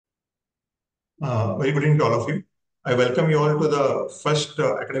Very good evening to all of you. I welcome you all to the first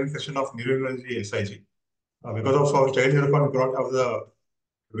academic session of Neuroimmunology SIG. Because of our child hackathon, we could not have the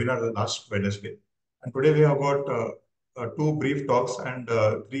webinar the last Wednesday. And today we have got two brief talks and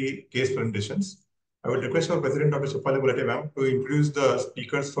three case presentations. I will request our President, Dr. Shefali Gulati ma'am, to introduce the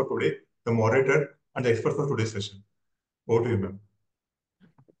speakers for today, the moderator, and the expert for today's session. Over to you, ma'am.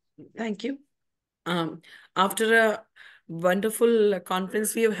 Thank you. After a wonderful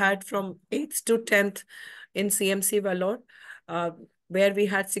conference we have had from 8th to 10th in CMC Vellore, where we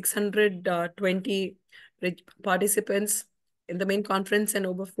had 620 participants in the main conference and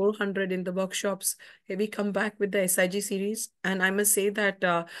over 400 in the workshops. Here we come back with the SIG series. And I must say that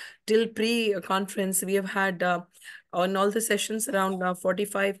till pre-conference, we have had on all the sessions around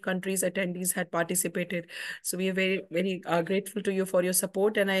 45 countries attendees had participated. So we are very, very grateful to you for your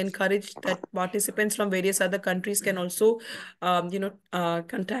support. And I encourage that participants from various other countries can also,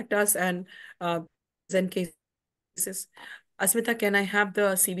 contact us and present cases. Asmita, can I have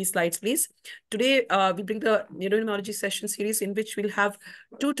the CV slides, please? Today, we bring the Neuroimmunology Session series in which we'll have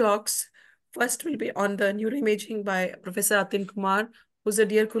two talks. First will be on the neuroimaging by Professor Atin Kumar, who's a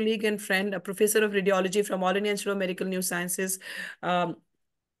dear colleague and friend, a professor of radiology from All India Institute of Medical Neurosciences,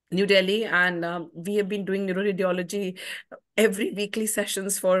 New Delhi. And we have been doing neuroradiology every weekly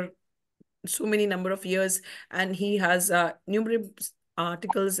sessions for so many number of years. And he has numerous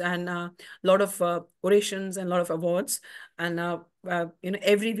articles and a lot of orations and a lot of awards. And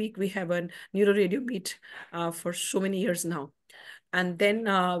every week we have a neuroradio meet for so many years now. And then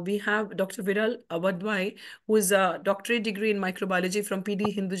we have Dr. Viral Awadwai, who is a doctorate degree in microbiology from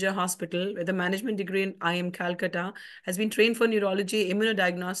PD Hinduja Hospital with a management degree in IM Calcutta, has been trained for neurology,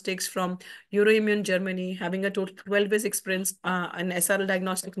 immunodiagnostics from Euroimmune Germany, having a total 12 years experience in SRL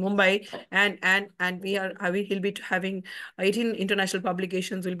Diagnostics Mumbai. And he'll be having 18 international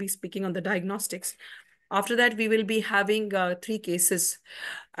publications, will be speaking on the diagnostics. After that, we will be having three cases.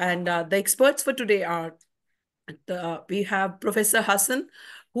 And the experts for today are we have Professor Hassan,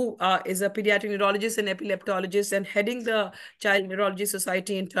 who is a pediatric neurologist and epileptologist and heading the Child Neurology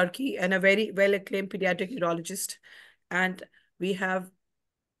Society in Turkey and a very well-acclaimed pediatric neurologist. And we have,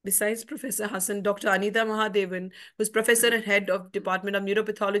 besides Professor Hassan, Dr. Anita Mahadevan, who's professor and head of Department of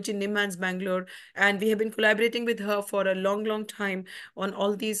Neuropathology, NIMHANS, Bangalore. And we have been collaborating with her for a long, long time on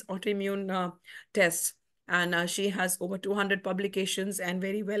all these autoimmune tests. And she has over 200 publications and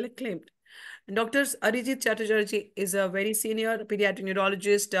very well acclaimed. Dr. Arijit Chatterjee is a very senior pediatric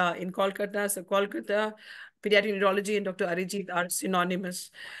neurologist in Kolkata. So Kolkata pediatric neurology and Dr. Arijit are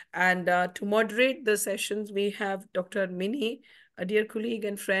synonymous. And to moderate the sessions, we have Dr. Mini, a dear colleague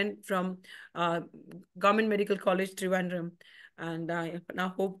and friend from Government Medical College, Trivandrum. And I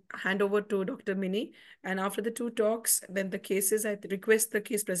now hand over to Dr. Mini. And after the two talks, then the cases, I request the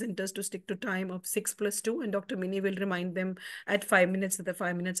case presenters to stick to time of 6+2. And Dr. Mini will remind them at 5 minutes that the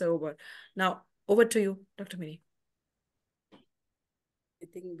 5 minutes are over. Now, over to you, Dr. Mini. I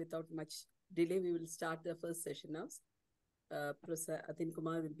think without much delay, we will start the first session now. Professor Atin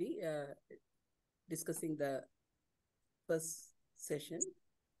Kumar will be discussing the first session.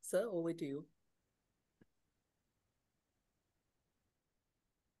 Sir, over to you.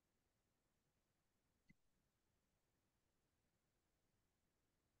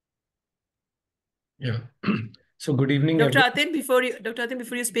 Yeah. So good evening, Dr. Atin, before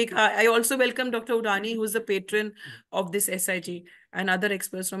you speak, I also welcome Dr. Udani, who's the patron of this SIG and other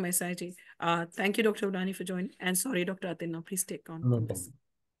experts from SIG. Thank you, Dr. Udani, for joining. And sorry, Dr. Atin, now please take on. No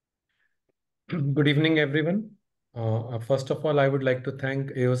problem. Good evening, everyone. First of all, I would like to thank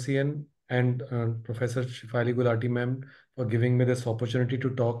AOCN and Professor Shefali Gulati ma'am for giving me this opportunity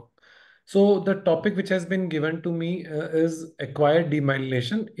to talk. So the topic which has been given to me is acquired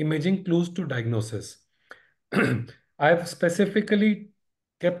demyelination, imaging clues to diagnosis. I've specifically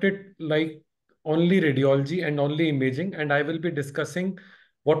kept it like only radiology and only imaging, and I will be discussing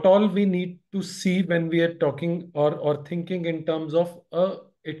what all we need to see when we are talking or thinking in terms of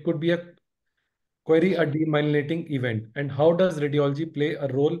it could be a query, a demyelinating event, and how does radiology play a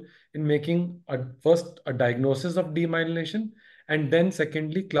role in making first a diagnosis of demyelination, and then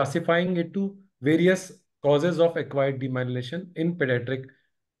secondly classifying it to various causes of acquired demyelination in pediatric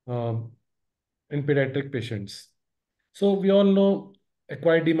patients. So we all know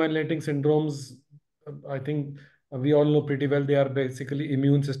acquired demyelinating syndromes. I think we all know pretty well they are basically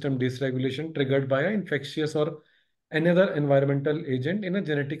immune system dysregulation triggered by an infectious or another environmental agent in a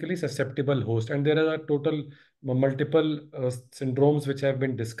genetically susceptible host. And there are a total multiple syndromes which have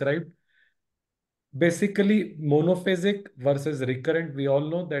been described. Basically, monophasic versus recurrent, we all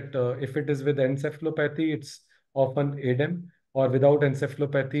know that if it is with encephalopathy, it's often ADEM, or without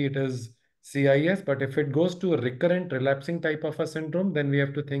encephalopathy, it is CIS. But if it goes to a recurrent relapsing type of a syndrome, then we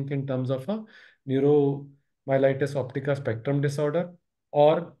have to think in terms of a neuromyelitis optica spectrum disorder,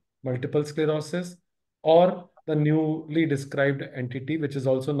 or multiple sclerosis, or the newly described entity, which is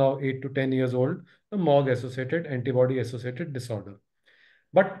also now 8 to 10 years old, the MOG-associated antibody-associated disorder.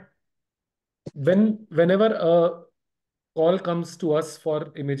 But whenever a call comes to us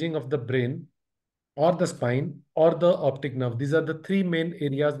for imaging of the brain, or the spine, or the optic nerve, these are the three main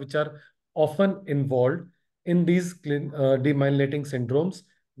areas which are often involved in these demyelinating syndromes.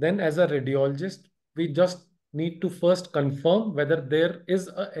 Then as a radiologist, we just need to first confirm whether there is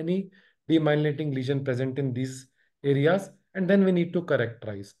any demyelinating lesion present in these areas, and then we need to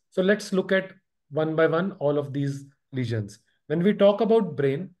characterize. So let's look at one by one all of these lesions. When we talk about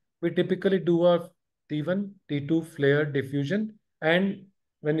brain, we typically do a T1, T2 flare diffusion, and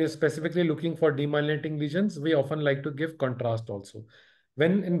when you're specifically looking for demyelinating lesions, we often like to give contrast also.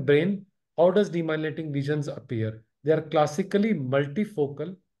 When in brain, how does demyelinating lesions appear? They are classically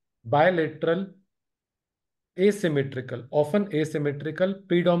multifocal, bilateral, asymmetrical, often asymmetrical,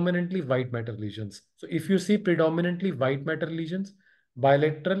 predominantly white matter lesions. So if you see predominantly white matter lesions,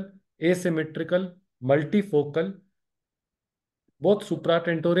 bilateral, asymmetrical, multifocal, both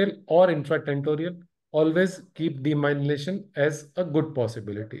supratentorial or infratentorial, always keep demyelination as a good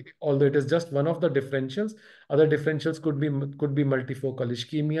possibility. Although it is just one of the differentials, other differentials could be multifocal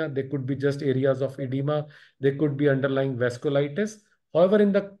ischemia, they could be just areas of edema, they could be underlying vasculitis. However,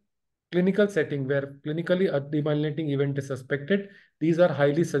 in the clinical setting where clinically a demyelinating event is suspected, these are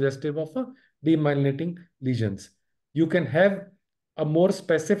highly suggestive of a demyelinating lesions. You can have a more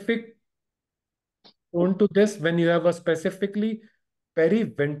specific tone to this when you have a specifically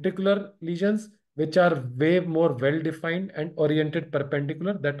periventricular lesions, which are way more well-defined and oriented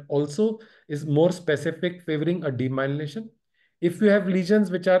perpendicular. That also is more specific, favoring a demyelination. If you have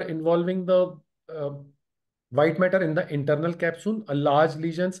lesions which are involving the uh, white matter in the internal capsule, a large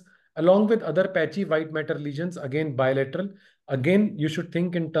lesions, along with other patchy white matter lesions, again bilateral, again you should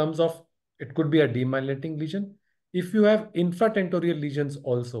think in terms of it could be a demyelinating lesion. If you have infratentorial lesions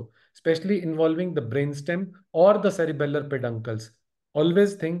also, especially involving the brainstem or the cerebellar peduncles,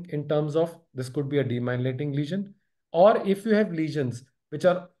 always think in terms of this could be a demyelinating lesion. Or if you have lesions which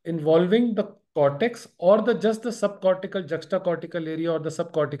are involving the cortex or just the subcortical, juxtacortical area or the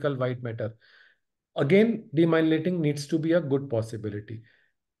subcortical white matter, again, demyelinating needs to be a good possibility.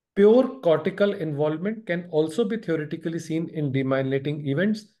 Pure cortical involvement can also be theoretically seen in demyelinating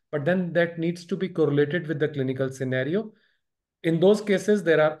events, but then that needs to be correlated with the clinical scenario. In those cases,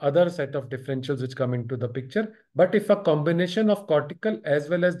 there are other set of differentials which come into the picture. But if a combination of cortical as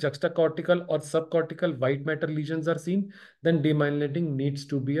well as juxtacortical or subcortical white matter lesions are seen, then demyelinating needs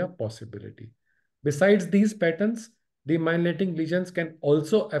to be a possibility. Besides these patterns, demyelinating lesions can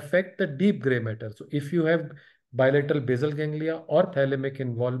also affect the deep gray matter. So if you have bilateral basal ganglia or thalamic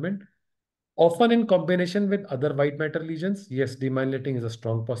involvement, often in combination with other white matter lesions, yes, demyelinating is a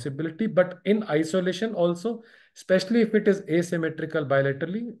strong possibility, but in isolation also, especially if it is asymmetrical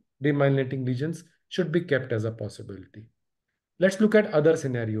bilaterally, demyelinating lesions should be kept as a possibility. Let's look at other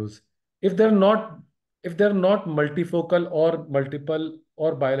scenarios. If they're not multifocal or multiple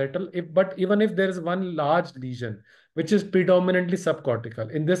or bilateral, but even if there is one large lesion, which is predominantly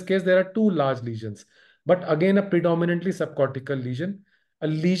subcortical, in this case, there are two large lesions, but again, a predominantly subcortical lesion, a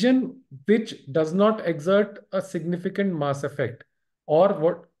lesion which does not exert a significant mass effect, or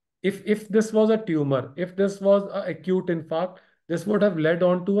what if this was a tumor, if this was an acute infarct, this would have led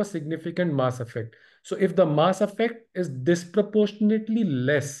on to a significant mass effect. So if the mass effect is disproportionately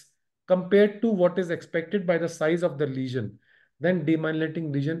less compared to what is expected by the size of the lesion, then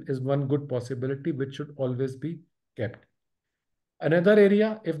demyelinating lesion is one good possibility which should always be kept. Another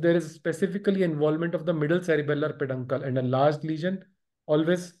area, if there is specifically involvement of the middle cerebellar peduncle and a large lesion,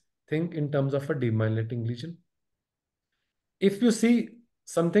 always think in terms of a demyelinating lesion. If you see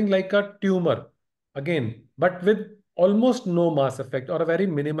something like a tumor, again, but with almost no mass effect or a very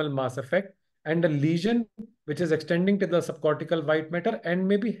minimal mass effect, and a lesion which is extending to the subcortical white matter and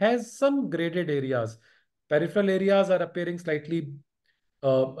maybe has some graded areas. Peripheral areas are appearing slightly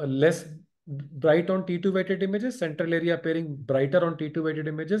less bright on T2 weighted images, central area appearing brighter on T2 weighted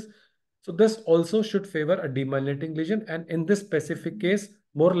images. So this also should favor a demyelinating lesion, and in this specific case,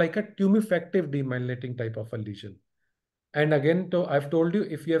 more like a tumefactive demyelinating type of a lesion. And again, I've told you,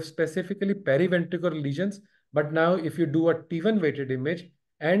 if you have specifically periventricular lesions, but now if you do a T1 weighted image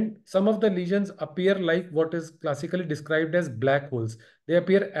and some of the lesions appear like what is classically described as black holes, they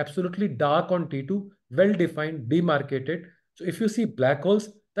appear absolutely dark on T2, well-defined, demarcated. So if you see black holes,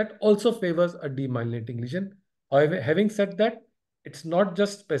 that also favors a demyelinating lesion. However, having said that, It's not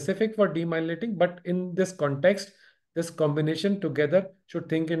just specific for demyelinating, but in this context, this combination together should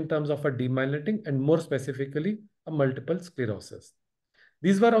think in terms of a demyelinating and more specifically a multiple sclerosis.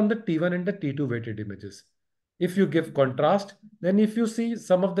 These were on the T1 and the T2 weighted images. If you give contrast, then if you see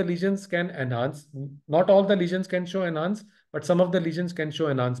some of the lesions can enhance, not all the lesions can show enhance, but some of the lesions can show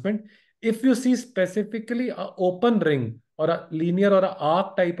enhancement. If you see specifically an open ring or a linear or an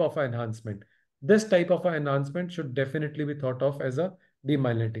arc type of enhancement, this type of enhancement should definitely be thought of as a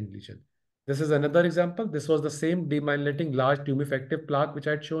demyelinating lesion. This is another example. This was the same demyelinating large tumefactive plaque which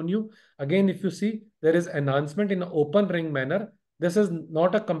I had shown you. Again, if you see, there is enhancement in an open ring manner. This is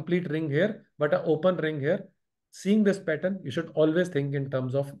not a complete ring here, but an open ring here. Seeing this pattern, you should always think in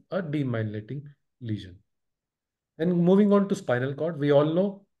terms of a demyelinating lesion. And moving on to spinal cord, we all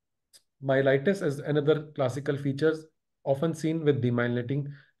know myelitis is another classical features often seen with demyelinating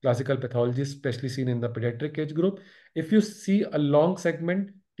classical pathology, especially seen in the pediatric age group. If you see a long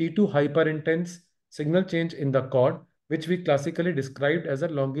segment T2 hyperintense signal change in the cord, which we classically described as a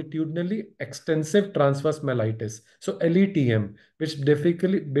longitudinally extensive transverse myelitis. So LETM, which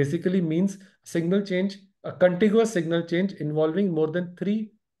basically means signal change, a contiguous signal change involving more than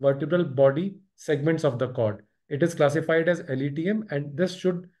 3 vertebral body segments of the cord. It is classified as LETM, and this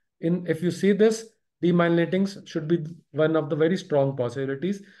should, if you see this, demyelinating should be one of the very strong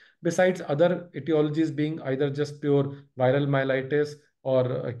possibilities, besides other etiologies being either just pure viral myelitis or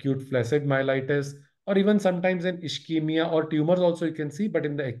acute flaccid myelitis, or even sometimes in ischemia or tumors also you can see, but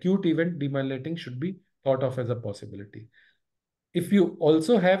in the acute event, demyelinating should be thought of as a possibility. If you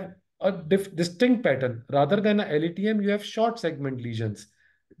also have a distinct pattern, rather than a LETM, you have short segment lesions,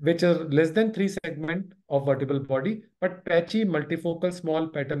 which are less than 3 segment of vertebral body, but patchy multifocal small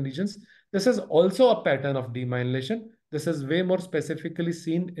pattern lesions. This is also a pattern of demyelination. This is way more specifically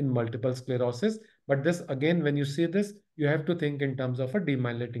seen in multiple sclerosis. But this, again, when you see this, you have to think in terms of a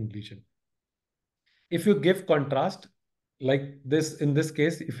demyelinating lesion. If you give contrast, like this, in this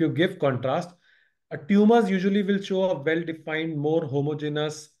case, if you give contrast, tumors usually will show a well-defined, more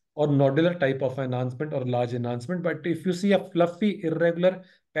homogeneous or nodular type of enhancement or large enhancement. But if you see a fluffy, irregular,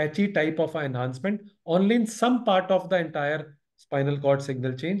 patchy type of enhancement only in some part of the entire spinal cord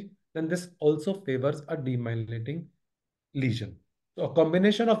signal change, then this also favors a demyelinating lesion. So a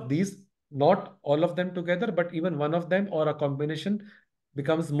combination of these, not all of them together, but even one of them or a combination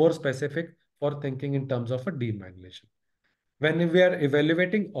becomes more specific for thinking in terms of a demyelination. When we are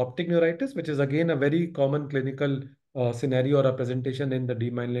evaluating optic neuritis, which is again a very common clinical scenario or a presentation in the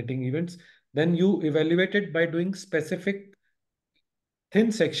demyelinating events, then you evaluate it by doing specific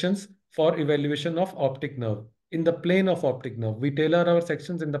thin sections for evaluation of optic nerve. In the plane of optic nerve, we tailor our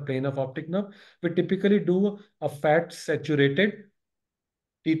sections in the plane of optic nerve. We typically do a fat saturated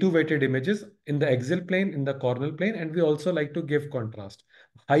T2 weighted images in the axial plane, in the corneal plane, and we also like to give contrast.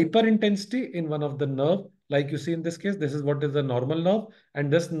 Hyperintensity in one of the nerve, like you see in this case, this is what is the normal nerve,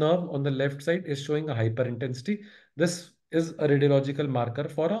 and this nerve on the left side is showing a hyperintensity. This is a radiological marker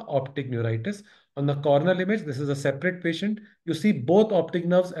for a optic neuritis. On the corneal image, this is a separate patient. You see both optic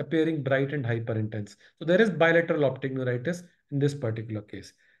nerves appearing bright and hyperintense. So there is bilateral optic neuritis in this particular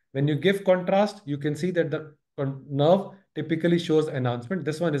case. When you give contrast, you can see that the nerve typically shows enhancement.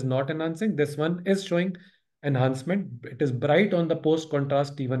 This one is not enhancing. This one is showing enhancement. It is bright on the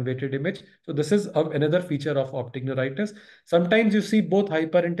post-contrast T1 weighted image. So this is another feature of optic neuritis. Sometimes you see both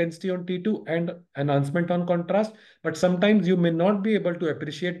hyperintensity on T2 and enhancement on contrast, but sometimes you may not be able to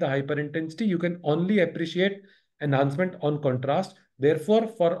appreciate the hyperintensity. You can only appreciate enhancement on contrast. Therefore,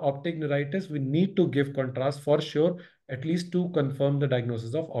 for optic neuritis, we need to give contrast for sure, at least to confirm the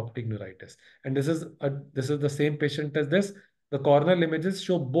diagnosis of optic neuritis. And this is the same patient as this. The corneal images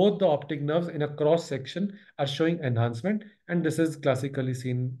show both the optic nerves in a cross section are showing enhancement, and this is classically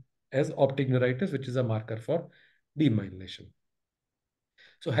seen as optic neuritis, which is a marker for demyelination.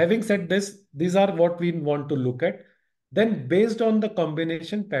 So having said this, these are what we want to look at. Then based on the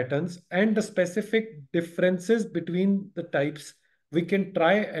combination patterns and the specific differences between the types, we can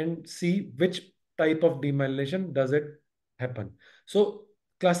try and see which type of demyelination does it happen. So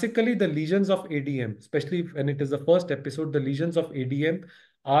classically, the lesions of ADM, especially when it is the first episode, the lesions of ADM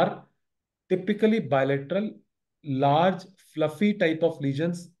are typically bilateral, large, fluffy type of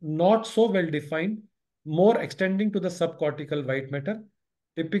lesions, not so well defined, more extending to the subcortical white matter,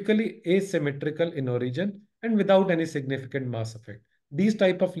 typically asymmetrical in origin and without any significant mass effect. These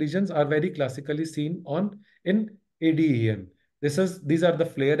type of lesions are very classically seen in ADEM. These are the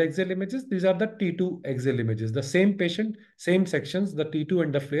flare axial images. These are the T2 axial images. The same patient, same sections, the T2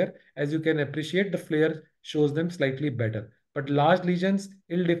 and the flare. As you can appreciate, the flare shows them slightly better. but large lesions,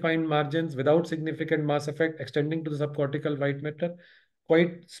 ill-defined margins without significant mass effect extending to the subcortical white matter,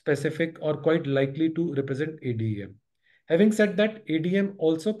 quite specific or quite likely to represent ADEM. Having said that, ADM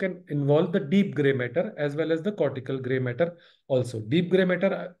also can involve the deep gray matter as well as the cortical gray matter also. Deep gray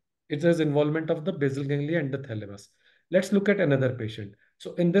matter, it is involvement of the basal ganglia and the thalamus. Let's look at another patient.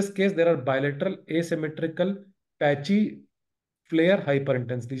 So in this case, there are bilateral asymmetrical patchy flare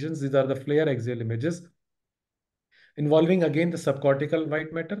hyperintense lesions. These are the flare axial images involving again the subcortical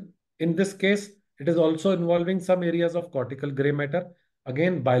white matter. In this case, it is also involving some areas of cortical gray matter,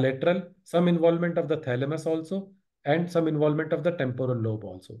 again bilateral, some involvement of the thalamus also, and some involvement of the temporal lobe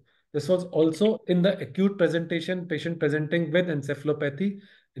also. This was also in the acute presentation, patient presenting with encephalopathy.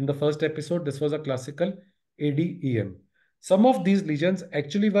 In the first episode, this was a classical ADEM. Some of these lesions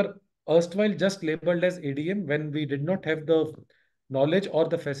actually were erstwhile just labeled as ADM when we did not have the knowledge or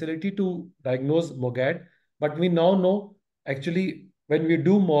the facility to diagnose MOGAD. But we now know actually when we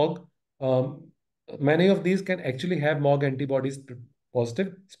do MOG, many of these can actually have MOG antibodies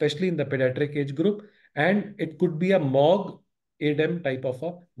positive, especially in the pediatric age group. And it could be a MOG ADEM type of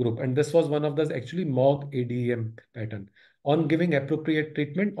a group. And this was one of the actually MOG ADEM pattern. On giving appropriate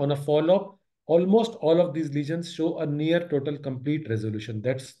treatment on a follow-up, almost all of these lesions show a near total complete resolution.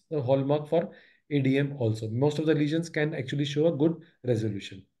 That's the hallmark for ADM also. Most of the lesions can actually show a good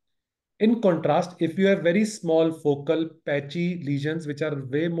resolution. In contrast, if you have very small focal patchy lesions, which are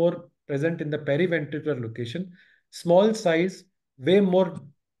way more present in the periventricular location, small size, way more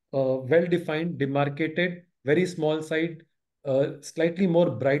well-defined, demarcated, very small side, slightly more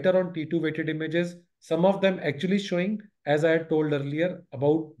brighter on T2 weighted images, some of them actually showing, as I had told earlier,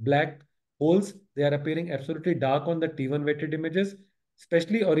 about black holes. They are appearing absolutely dark on the T1 weighted images,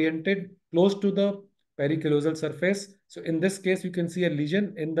 especially oriented close to the pericallosal surface. So in this case, you can see a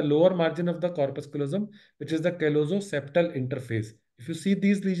lesion in the lower margin of the corpus callosum, which is the calloso-septal interface. If you see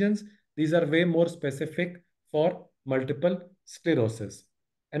these lesions, these are way more specific for multiple sclerosis.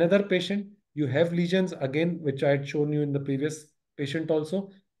 Another patient, you have lesions again, which I had shown you in the previous patient also,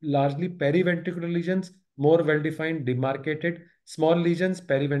 largely periventricular lesions, more well-defined, demarcated, small lesions,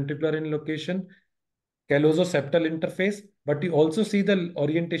 periventricular in location, calloso-septal interface, but you also see the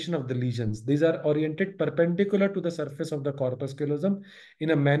orientation of the lesions. These are oriented perpendicular to the surface of the corpus callosum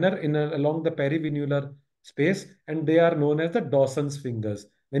in a manner along the perivenular space, and they are known as the Dawson's fingers.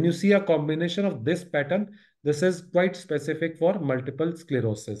 When you see a combination of this pattern, this is quite specific for multiple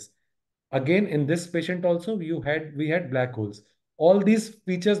sclerosis. Again, in this patient also, we had black holes. All these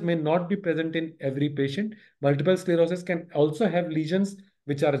features may not be present in every patient. Multiple sclerosis can also have lesions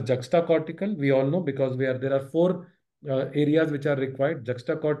which are juxtacortical. We all know because there are four areas which are required: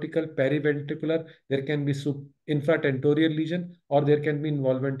 juxtacortical, periventricular. There can be infratentorial lesion, or there can be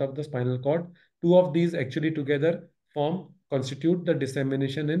involvement of the spinal cord. Two of these actually together constitute the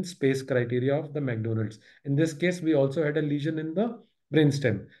dissemination in space criteria of the McDonald's. In this case, we also had a lesion in the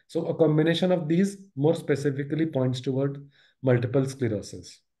brainstem. So a combination of these more specifically points toward multiple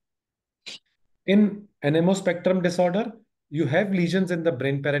sclerosis. In anemospectrum disorder, you have lesions in the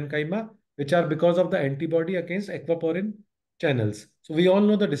brain parenchyma, which are because of the antibody against aquaporin channels. So we all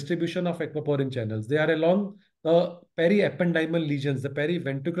know the distribution of aquaporin channels. They are along the periependymal lesions, the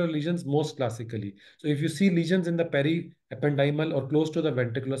periventricular lesions most classically. So if you see lesions in the periependymal or close to the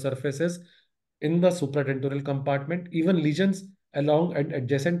ventricular surfaces, in the supratentorial compartment, even lesions along and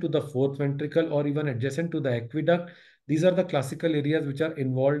adjacent to the fourth ventricle or even adjacent to the aqueduct, these are the classical areas which are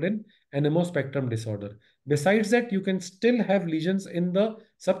involved in anemospectrum disorder. Besides that, you can still have lesions in the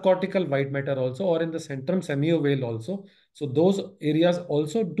subcortical white matter also, or in the centrum semiovale also. So those areas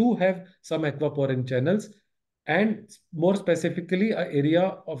also do have some aquaporin channels, and more specifically, an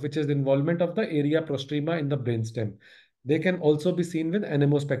area of which is the involvement of the area prostrema in the brainstem. They can also be seen with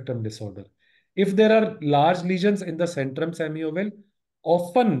anemospectrum disorder. If there are large lesions in the centrum semiovale,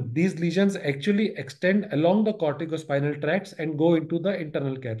 often these lesions actually extend along the corticospinal tracts and go into the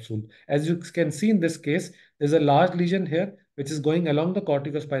internal capsule. As you can see in this case, there's a large lesion here which is going along the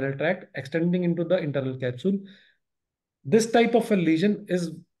corticospinal tract, extending into the internal capsule. This type of a lesion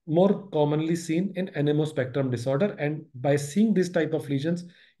is more commonly seen in anemospectrum disorder, and by seeing this type of lesions,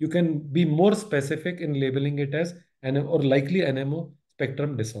 you can be more specific in labeling it as or likely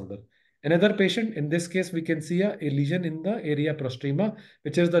anemospectrum disorder. Another patient, in this case, we can see a lesion in the area prostrema,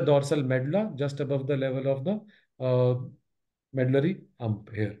 which is the dorsal medulla, just above the level of the medullary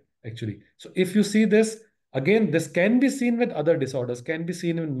hump here, actually. So if you see this, again, this can be seen with other disorders, can be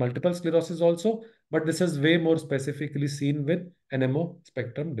seen in multiple sclerosis also, but this is way more specifically seen with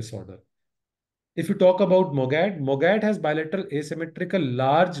anemospectrum disorder. If you talk about MOGAD, MOGAD has bilateral asymmetrical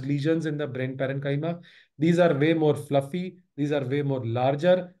large lesions in the brain parenchyma, These are way more fluffy. These are way more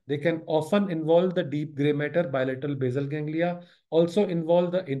larger. They can often involve the deep gray matter, bilateral basal ganglia, also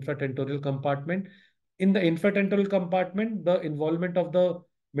involve the infratentorial compartment. In the infratentorial compartment, the involvement of the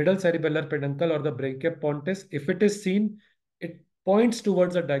middle cerebellar peduncle or the branchia pontis, if it is seen, it points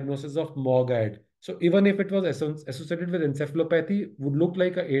towards a diagnosis of MOGAD. So even if it was associated with encephalopathy, would look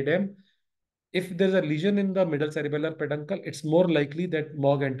like a ADEM. If there's a lesion in the middle cerebellar peduncle, it's more likely that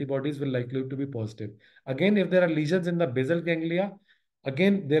MOG antibodies will likely to be positive. Again, if there are lesions in the basal ganglia,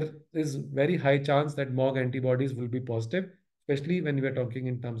 again, there is very high chance that MOG antibodies will be positive, especially when we are talking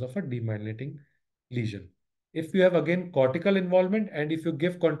in terms of a demyelinating lesion. If you have again cortical involvement and if you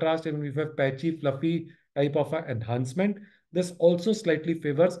give contrast, even if you have patchy, fluffy type of enhancement, this also slightly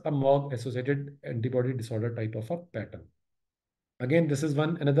favors a MOG associated antibody disorder type of a pattern. Again, this is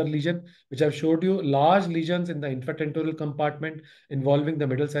another lesion which I've showed you, large lesions in the infratentorial compartment involving the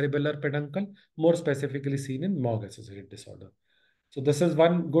middle cerebellar peduncle, more specifically seen in MOG-associated disorder. So this is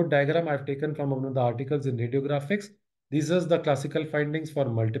one good diagram I've taken from one of the articles in Radiographics. These are the classical findings for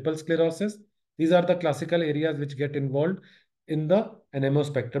multiple sclerosis. These are the classical areas which get involved in the NMO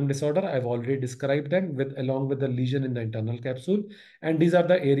spectrum disorder. I've already described them along with the lesion in the internal capsule. And these are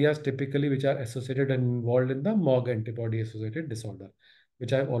the areas typically which are associated and involved in the MOG antibody associated disorder,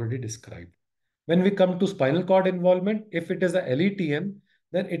 which I've already described. When we come to spinal cord involvement, if it is a LETM,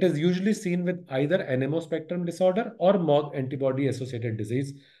 then it is usually seen with either NMO spectrum disorder or MOG antibody associated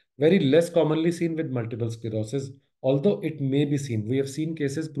disease, very less commonly seen with multiple sclerosis, although it may be seen. We have seen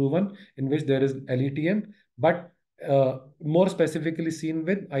cases proven in which there is LETM, but more specifically seen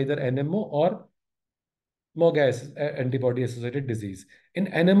with either NMO or MOG antibody associated disease. In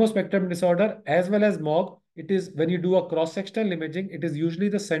NMO spectrum disorder as well as MOG, it is when you do a cross-sectional imaging, it is usually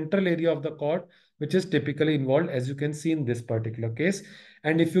the central area of the cord which is typically involved, as you can see in this particular case.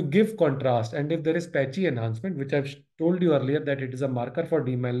 And if you give contrast and if there is patchy enhancement, which I've told you earlier that it is a marker for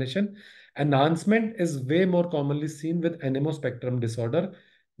demyelination, enhancement is way more commonly seen with NMO spectrum disorder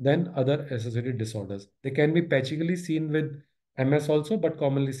than other associated disorders. They can be patchily seen with MS also, but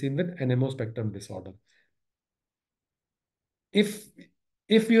commonly seen with NMO spectrum disorder. If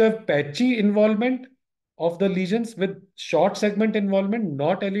you have patchy involvement of the lesions with short segment involvement,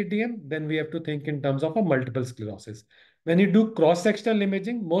 not LEDM, then we have to think in terms of a multiple sclerosis. When you do cross-sectional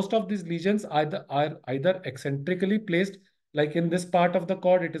imaging, most of these lesions are either eccentrically placed, like in this part of the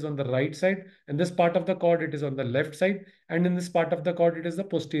cord, it is on the right side, and this part of the cord, it is on the left side, and in this part of the cord, it is the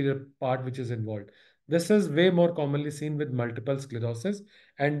posterior part which is involved. This is way more commonly seen with multiple sclerosis,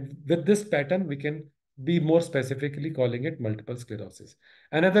 and with this pattern, we can be more specifically calling it multiple sclerosis.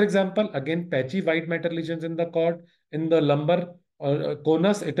 Another example, again, patchy white matter lesions in the cord, in the lumbar or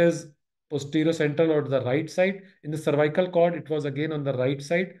conus, it is posterior central or the right side. In the cervical cord, it was again on the right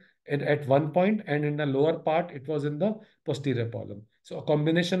side at one point, and in the lower part, it was in the posterior column. So a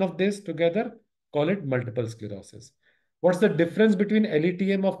combination of this together, call it multiple sclerosis. What's the difference between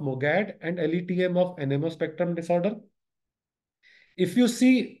LETM of MOGAD and LETM of NMO spectrum disorder? If you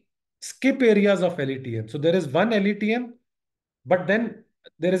see skip areas of LETM, so there is one LETM, but then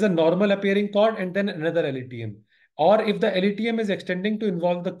there is a normal appearing cord and then another LETM. Or if the LETM is extending to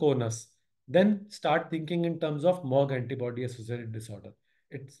involve the conus, then start thinking in terms of MOG antibody associated disorder.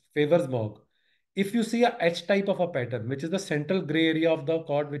 It favors MOG. If you see a H type of a pattern, which is the central gray area of the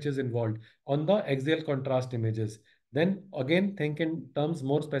cord which is involved on the axial contrast images, then again think in terms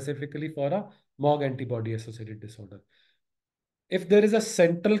more specifically for a MOG antibody associated disorder. If there is a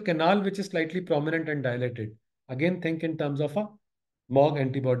central canal which is slightly prominent and dilated, again think in terms of a MOG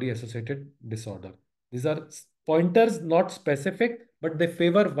antibody associated disorder. These are pointers, not specific, but they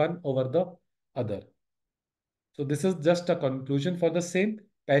favor one over the other. So this is just a conclusion for the same.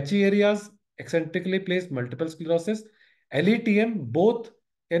 Patchy areas, eccentrically placed multiple sclerosis. LETM, both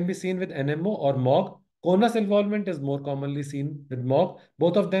can be seen with NMO or MOG. Conus involvement is more commonly seen with MOG.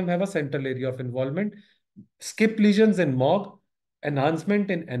 Both of them have a central area of involvement. Skip lesions in MOG,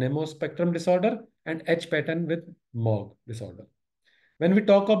 enhancement in NMO spectrum disorder, and H pattern with MOG disorder. When we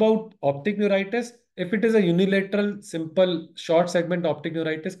talk about optic neuritis, if it is a unilateral, simple, short segment optic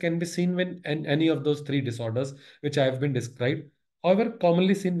neuritis can be seen in any of those three disorders, which I have been described. However,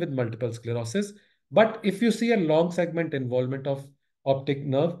 commonly seen with multiple sclerosis. But if you see a long segment involvement of optic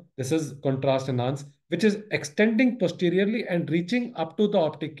nerve, this is contrast enhanced, which is extending posteriorly and reaching up to the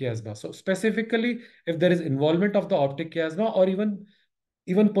optic chiasma. So specifically, if there is involvement of the optic chiasma or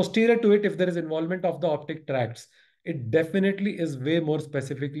even posterior to it, if there is involvement of the optic tracts, it definitely is way more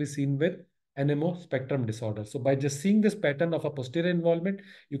specifically seen with NMO spectrum disorder. So by just seeing this pattern of a posterior involvement,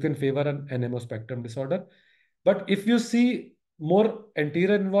 you can favor an NMO spectrum disorder. But if you see more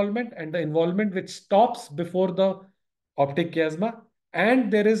anterior involvement and the involvement which stops before the optic chiasma,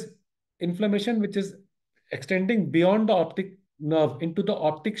 and there is inflammation which is extending beyond the optic nerve into the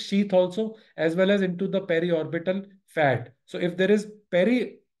optic sheath also, as well as into the periorbital fat. So if there is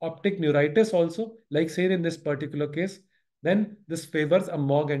perioptic neuritis also, like say in this particular case, then this favors a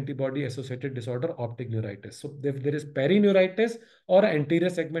MOG antibody associated disorder, optic neuritis. So if there is perineuritis or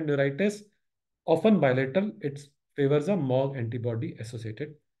anterior segment neuritis, often bilateral, it favors a MOG antibody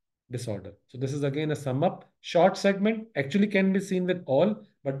associated disorder. So this is again a sum up. Short segment actually can be seen with all,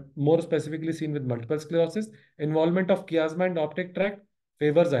 but more specifically seen with multiple sclerosis. Involvement of chiasma and optic tract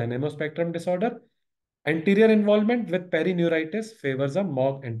favors a NMO spectrum disorder. Anterior involvement with perineuritis favors a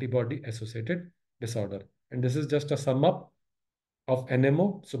MOG antibody associated disorder. And this is just a sum up of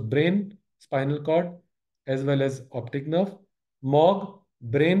NMO. So brain, spinal cord, as well as optic nerve. MOG,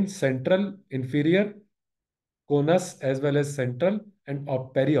 brain, central, inferior, conus as well as central, and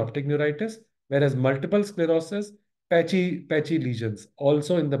perioptic neuritis, whereas multiple sclerosis, patchy lesions,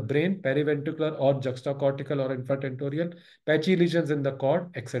 also in the brain, periventricular or juxtacortical or infratentorial, patchy lesions in the cord,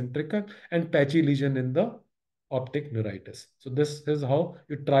 eccentrical, and patchy lesion in the optic neuritis. So this is how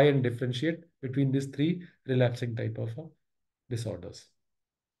you try and differentiate between these three relapsing type of disorders.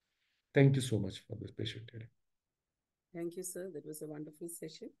 Thank you so much for this patient hearing. Thank you, sir. That was a wonderful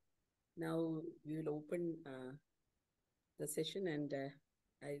session. Now we will open the session, and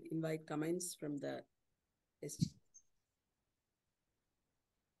I invite comments from the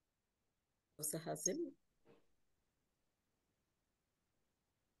Professor Hassan.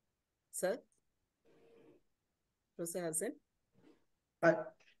 Sir? Professor Hassan?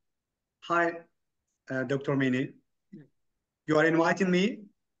 Hi, Dr. Mini. You are inviting me?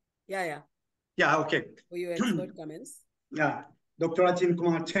 Yeah. Yeah, okay. For your expert comments. Yeah, Dr. Atin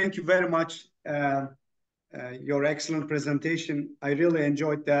Kumar, thank you very much. Your excellent presentation. I really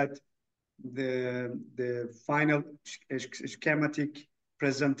enjoyed that. The final schematic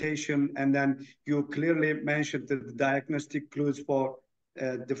presentation, and then you clearly mentioned the diagnostic clues for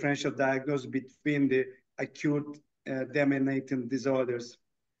differential diagnosis between the acute demyelinating disorders.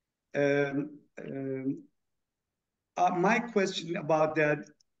 My question about that,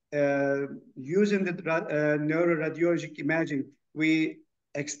 using the neuroradiologic imaging, we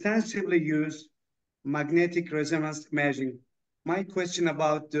extensively use magnetic resonance imaging. My question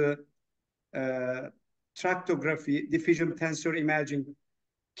about the tractography, diffusion tensor imaging,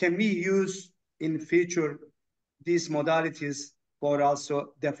 can we use in future these modalities for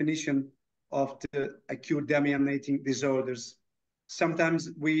also definition of the acute demyelinating disorders? Sometimes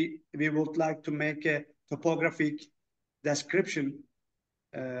we would like to make a topographic description.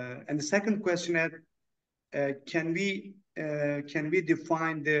 And the second question is, can we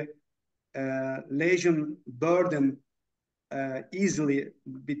define the lesion burden easily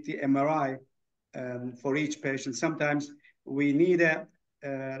with the MRI for each patient? Sometimes we need a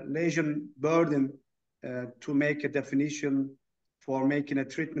lesion burden to make a definition for making a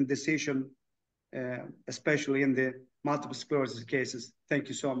treatment decision, especially in the multiple sclerosis cases. Thank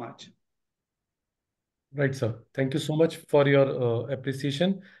you so much. Right, sir. Thank you so much for your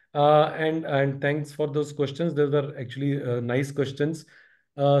appreciation. And thanks for those questions. Those were actually nice questions.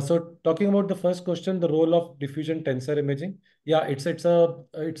 So talking about the first question, the role of diffusion tensor imaging. Yeah, it's a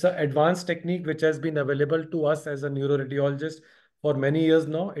advanced technique which has been available to us as a neuroradiologist for many years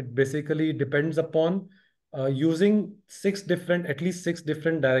now. It basically depends upon using at least six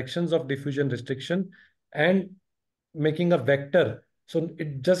different directions of diffusion restriction and making a vector. So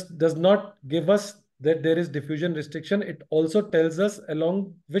it just does not give us that there is diffusion restriction. It also tells us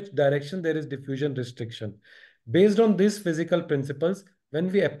along which direction there is diffusion restriction. Based on these physical principles,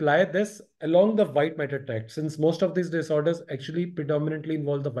 when we apply this along the white matter tract, since most of these disorders actually predominantly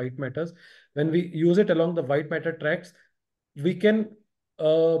involve the white matters, when we use it along the white matter tracts, we can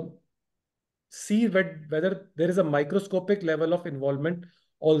see whether there is a microscopic level of involvement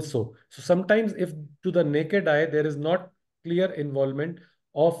also. So sometimes if to the naked eye, there is not clear involvement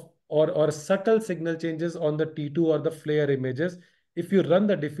of or subtle signal changes on the T2 or the FLAIR images, if you run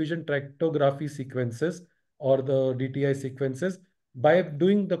the diffusion tractography sequences or the DTI sequences, by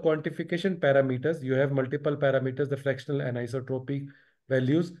doing the quantification parameters, you have multiple parameters, the fractional anisotropic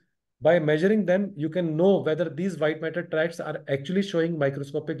values. By measuring them, you can know whether these white matter tracts are actually showing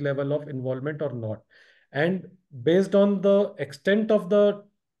microscopic level of involvement or not. And based on the extent of the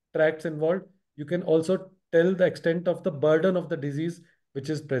tracts involved, you can also tell the extent of the burden of the disease which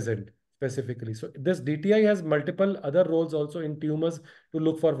is present specifically. So this DTI has multiple other roles also in tumors to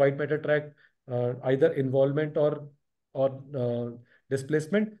look for white matter tract, either involvement or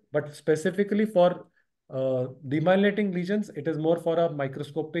displacement, but specifically for Demyelinating lesions, it is more for a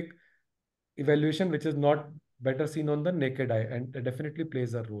microscopic evaluation, which is not better seen on the naked eye, and it definitely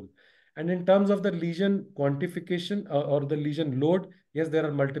plays a role. And in terms of the lesion quantification or the lesion load, yes, there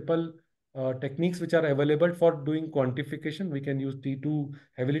are multiple techniques which are available for doing quantification. We can use T2,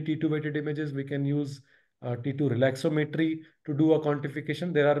 heavily T2 weighted images. We can use T2 relaxometry to do a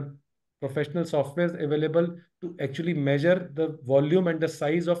quantification. There are professional softwares available to actually measure the volume and the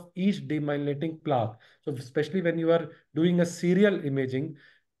size of each demyelinating plaque. So especially when you are doing a serial imaging,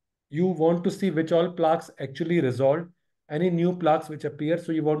 you want to see which all plaques actually resolved, any new plaques which appear.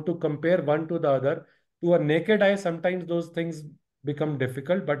 So you want to compare one to the other. To a naked eye, sometimes those things become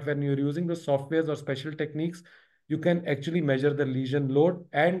difficult, but when you're using the softwares or special techniques, you can actually measure the lesion load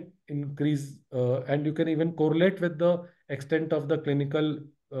and increase, and you can even correlate with the extent of the clinical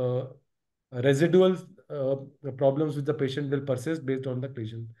residual problems which the patient will persist based on the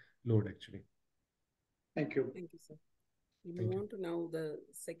lesion load actually. Thank you. Thank you, sir. We move on to now the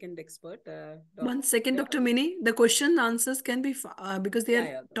second expert. 1 second, Dr. Mini. The question answers can be because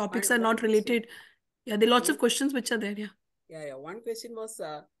their topics are not related. Yeah, there are lots of questions which are there. Yeah. One question was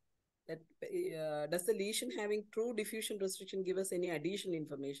that does the lesion having true diffusion restriction give us any additional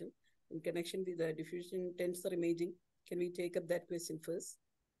information in connection with the diffusion tensor imaging? Can we take up that question first?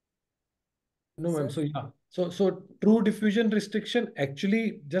 No, ma'am. So yeah. So true diffusion restriction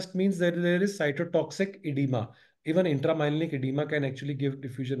actually just means that there is cytotoxic edema. Even intramyelinic edema can actually give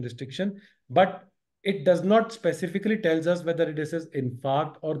diffusion restriction, but it does not specifically tells us whether this is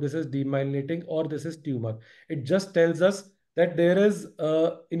infarct or this is demyelinating or this is tumor. It just tells us that there is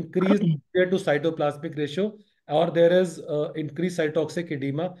increased to cytoplasmic ratio or there is increased cytotoxic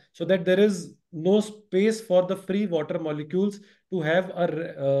edema, so that there is no space for the free water molecules to have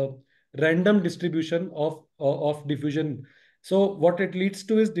a random distribution of diffusion. So what it leads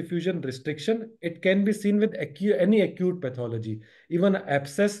to is diffusion restriction. It can be seen with any acute pathology. Even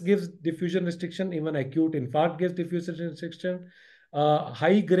abscess gives diffusion restriction. Even acute infarct gives diffusion restriction.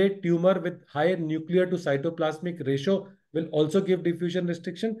 High-grade tumor with higher nuclear to cytoplasmic ratio will also give diffusion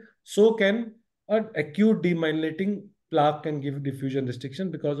restriction. So can an acute demyelinating plaque can give diffusion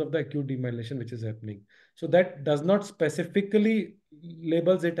restriction because of the acute demyelination which is happening. So that does not specifically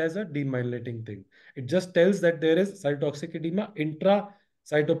labels it as a demyelinating thing. It just tells that there is cytotoxic edema,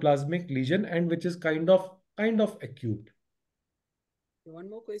 intracytoplasmic lesion, and which is kind of acute. One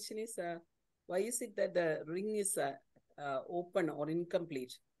more question is, why is it that the ring is open or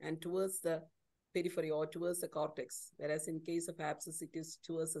incomplete and towards the periphery or towards the cortex, whereas in case of abscess, it is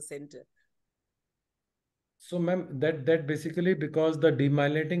towards the center? So, ma'am, that basically because the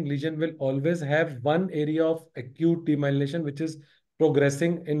demyelinating lesion will always have one area of acute demyelination which is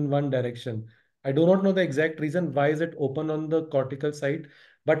progressing in one direction. I do not know the exact reason why is it open on the cortical side,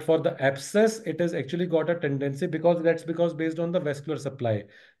 but for the abscess, it has actually got a tendency because based on the vascular supply.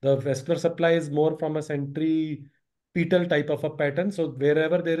 The vascular supply is more from a centripetal type of a pattern. So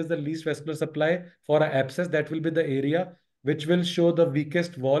wherever there is the least vascular supply for an abscess, that will be the area which will show the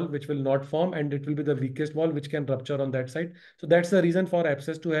weakest wall, which will not form, and it will be the weakest wall which can rupture on that side. So that's the reason for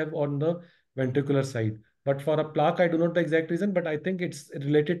abscess to have on the ventricular side. But for a plaque, I do not know the exact reason, but I think it's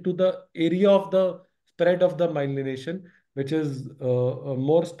related to the area of the spread of the myelination, which is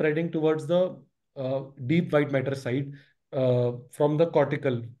more spreading towards the deep white matter side from the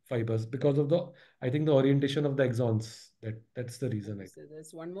cortical fibers because of I think the orientation of the axons. That's the reason. So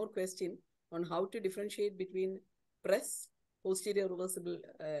there's one more question on how to differentiate between PRES, posterior reversible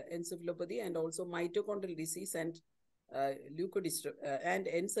encephalopathy, and also mitochondrial disease and leukodystrophy and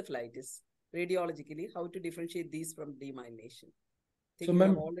encephalitis. Radiologically, how to differentiate these from demyelination? I think you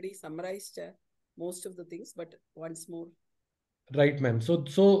have already summarized most of the things, but once more. Right, ma'am.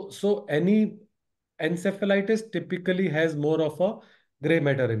 So any encephalitis typically has more of a gray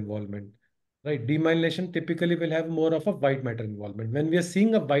matter involvement. Right. Demyelination typically will have more of a white matter involvement. When we are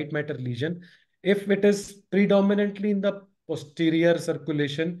seeing a white matter lesion, if it is predominantly in the posterior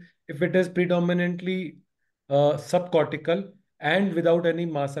circulation, if it is predominantly subcortical and without any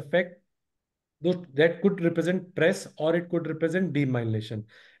mass effect, that could represent PRES or it could represent demyelination.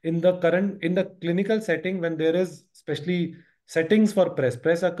 In the clinical setting, when there is especially settings for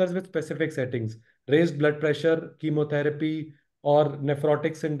PRES occurs with specific settings, raised blood pressure, chemotherapy, or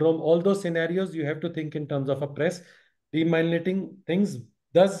nephrotic syndrome. All those scenarios you have to think in terms of a PRES. Demyelinating things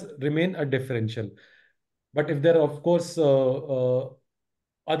does remain a differential. But if there are, of course,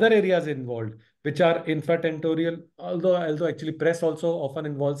 other areas involved, which are infratentorial, although actually PRES also often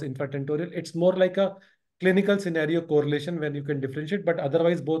involves infratentorial, it's more like a clinical scenario correlation when you can differentiate, but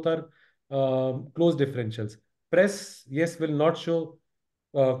otherwise both are close differentials. PRES, yes, will not show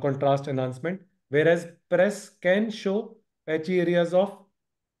contrast enhancement, whereas press can show patchy areas of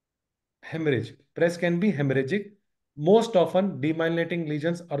hemorrhage. Press can be hemorrhagic. Most often, demyelinating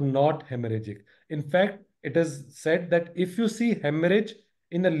lesions are not hemorrhagic. In fact, it is said that if you see hemorrhage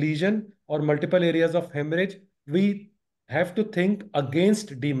in a lesion or multiple areas of hemorrhage, we have to think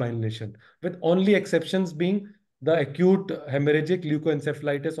against demyelination, with only exceptions being the acute hemorrhagic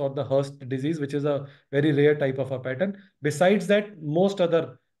leukoencephalitis or the Hurst disease, which is a very rare type of a pattern. Besides that, most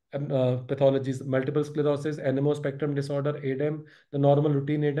other pathologies, multiple sclerosis, NMO spectrum disorder, ADEM, the normal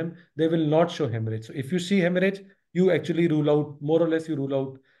routine ADEM, they will not show hemorrhage. So if you see hemorrhage, you actually rule out, more or less you rule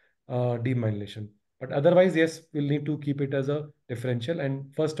out demyelination. But otherwise, yes, we'll need to keep it as a differential.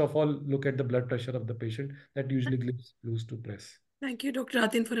 And first of all, look at the blood pressure of the patient. That usually gives clues to press. Thank you, Dr.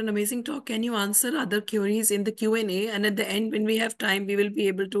 Atin, for an amazing talk. Can you answer other queries in the Q&A? And at the end, when we have time, we will be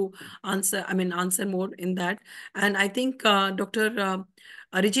able to answer more in that. And I think Dr.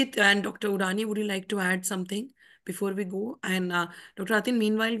 Arijit and Dr. Urani, would you like to add something before we go? And Dr. Atin,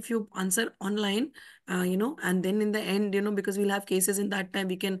 meanwhile, if you answer online, and then in the end, because we'll have cases in that time,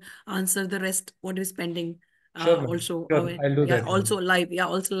 we can answer the rest, what is pending. Sure, ma'am. Also, Sure, I'll do that. also live. Yeah,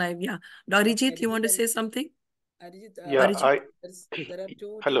 also live. Yeah. Arijit, you want to say something? Arijit, Yeah, Arijit? there are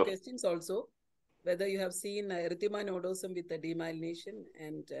two Hello. questions also. Whether you have seen erythema nodosum with the demyelination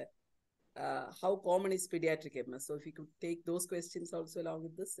and how common is pediatric MS? So if you could take those questions also along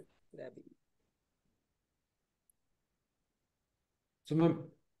with this, that'd be. So, ma'am,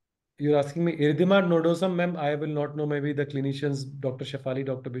 you're asking me erythema nodosum, ma'am. I will not know. Maybe the clinicians, Dr. Shefali,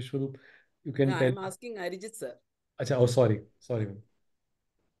 Dr. Bishwarup, you can No, tell. I'm asking Arijit, sir. Achha, oh, sorry, ma'am.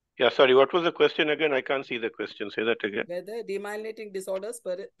 Yeah, sorry, what was the question again? I can't see the question. Say that again. Whether demyelinating disorders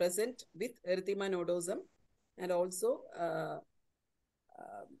present with erythema nodosum and also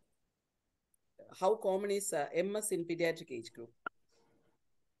how common is MS in pediatric age group?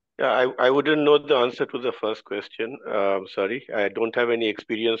 Yeah, I wouldn't know the answer to the first question. Sorry, I don't have any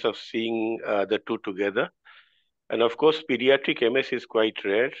experience of seeing the two together. And of course, pediatric MS is quite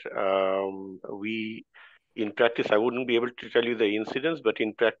rare. In practice, I wouldn't be able to tell you the incidence, but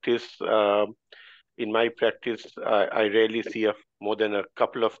in practice, in my practice, I rarely see more than a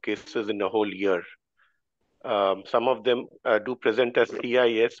couple of cases in a whole year. Some of them do present as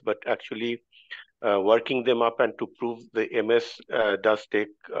CIS, but actually working them up and to prove the MS does take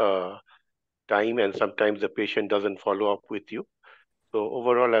time, and sometimes the patient doesn't follow up with you. So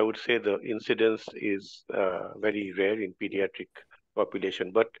overall, I would say the incidence is very rare in pediatric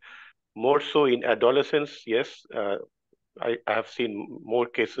population, but more so in adolescents. Yes, I have seen more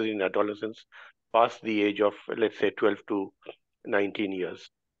cases in adolescents past the age of, let's say, 12 to 19 years.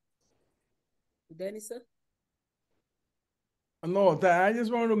 Danny, sir? No, I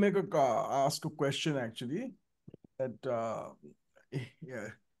just want to ask a question actually. That yeah,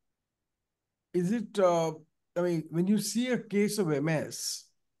 is it? When you see a case of MS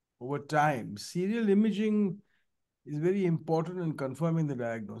over time, serial imaging is very important in confirming the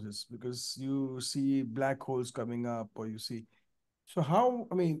diagnosis because you see black holes coming up, or you see. So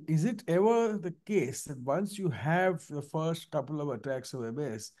is it ever the case that once you have the first couple of attacks of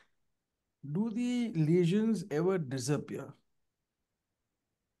MS, do the lesions ever disappear?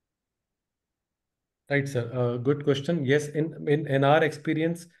 Right, sir. Good question. Yes, in our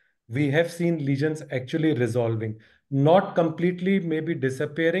experience, we have seen lesions actually resolving, not completely maybe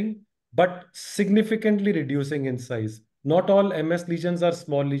disappearing, but significantly reducing in size. Not all MS lesions are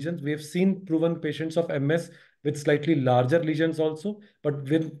small lesions. We have seen proven patients of MS with slightly larger lesions also, but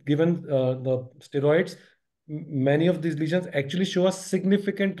given the steroids, many of these lesions actually show a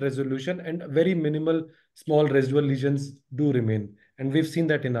significant resolution, and very minimal small residual lesions do remain. And we've seen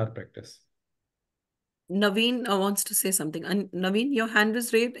that in our practice. Naveen wants to say something. And Naveen, your hand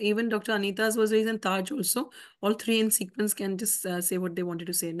was raised. Even Dr. Anita's was raised, and Taj also. All three in sequence can just say what they wanted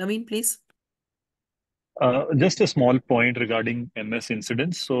to say. Naveen, please. Just a small point regarding MS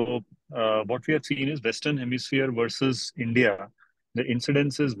incidence. So what we have seen is Western Hemisphere versus India. The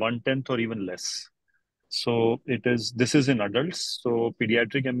incidence is 1/10 or even less. So this is in adults. So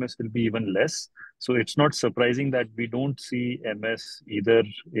pediatric MS will be even less. So it's not surprising that we don't see MS either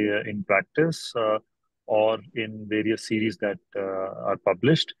in practice or in various series that are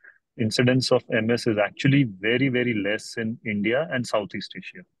published. Incidence of MS is actually very, very less in India and Southeast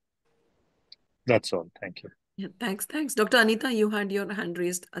Asia. That's all. Thank you. Yeah, thanks. Dr. Anita, you had your hand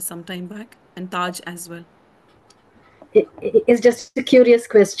raised some time back, and Taj as well. It's just a curious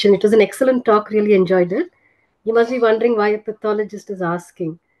question. It was an excellent talk. Really enjoyed it. You must be wondering why a pathologist is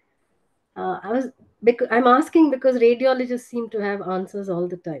asking. I'm asking because radiologists seem to have answers all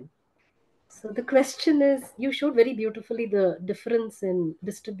the time. So the question is, you showed very beautifully the difference in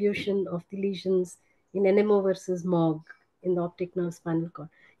distribution of the lesions in NMO versus MOG in the optic nerve spinal cord.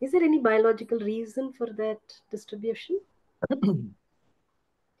 Is there any biological reason for that distribution?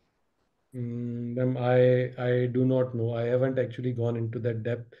 Ma'am, I do not know. I haven't actually gone into that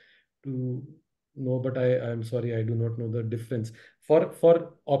depth to know, but I'm sorry, I do not know the difference.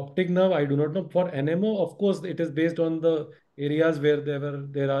 For optic nerve, I do not know. For NMO, of course, it is based on the areas where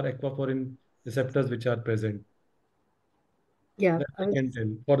there are aquaporin receptors which are present. Yeah, That I can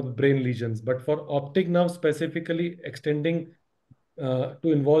tell for the brain lesions, but for optic nerve specifically extending to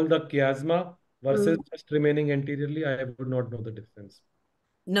involve the chiasma versus just remaining anteriorly, I would not know the difference.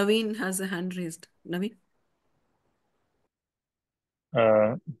 Naveen has a hand raised. Naveen?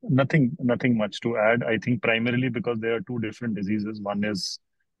 Nothing much to add. I think primarily because there are two different diseases. One is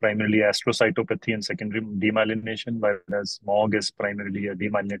primarily astrocytopathy and secondary demyelination, whereas MOG is primarily a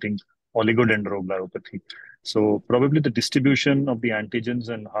demyelinating oligodendroglobulopathy. So probably the distribution of the antigens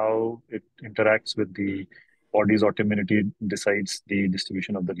and how it interacts with the body's autoimmunity decides the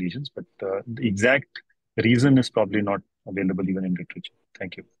distribution of the lesions. But the exact reason is probably not available even in literature.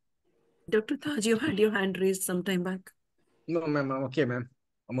 Thank you. Dr. Taj, you had your hand raised some time back. No, ma'am, I'm okay, ma'am.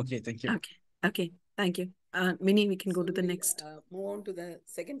 I'm okay, thank you. Okay, thank you. Minnie, we can go to the we'll, next. Move on to the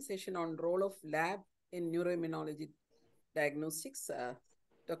second session on role of lab in neuroimmunology diagnostics.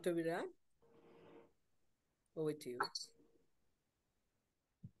 Dr. Virat, over to you.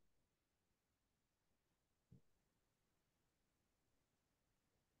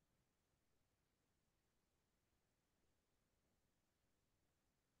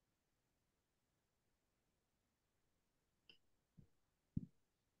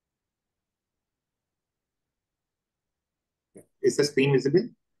 Is the screen visible?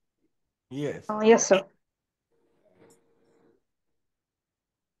 Yes. Yes, sir.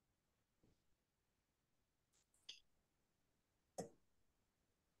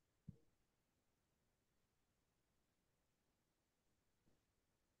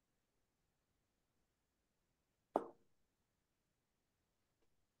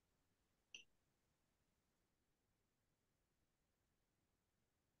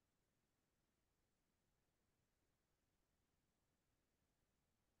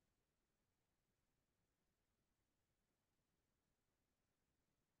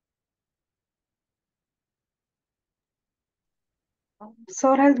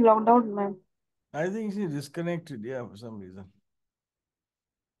 Sir has logged out, ma'am. I think she disconnected, yeah, for some reason.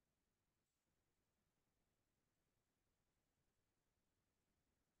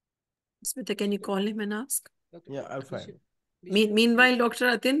 Smita, can you call him and ask? Yeah, I'll find. Meanwhile, Dr.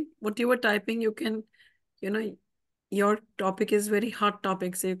 Atin, what you were typing, you can, your topic is very hot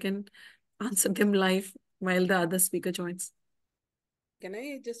topic, so you can answer them live while the other speaker joins. Can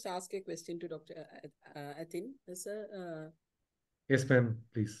I just ask a question to Dr. Atin? Sir, Yes, ma'am,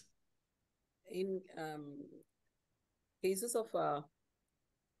 please. In cases of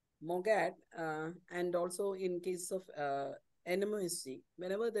MOGAD and also in case of NMOSD,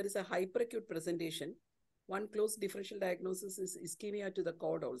 whenever there is a hyperacute presentation, one close differential diagnosis is ischemia to the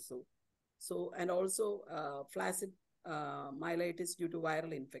cord also. So, and also flaccid myelitis due to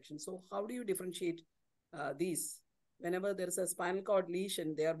viral infection. So how do you differentiate these? Whenever there is a spinal cord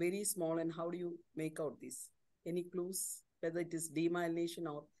lesion, they are very small, and how do you make out these? Any clues, whether it is demyelination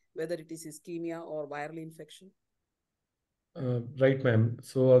or whether it is ischemia or viral infection? Right, ma'am.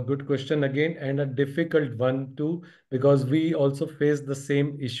 So a good question again, and a difficult one too, because we also face the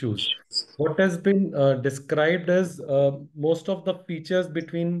same issues. What has been described as most of the features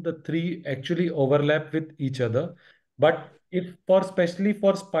between the three actually overlap with each other. But if especially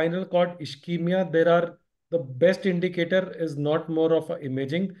for spinal cord ischemia, the best indicator is not more of a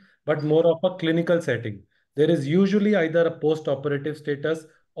imaging, but more of a clinical setting. There is usually either a post-operative status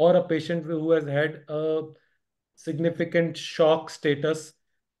or a patient who has had a significant shock status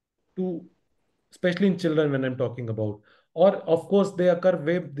to, especially in children when I'm talking about. Or of course,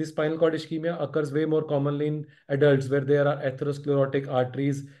 this spinal cord ischemia occurs way more commonly in adults where there are atherosclerotic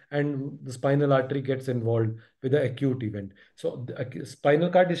arteries and the spinal artery gets involved with the acute event. So the spinal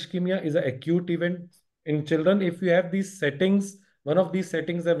cord ischemia is an acute event in children. If you have these settings, one of these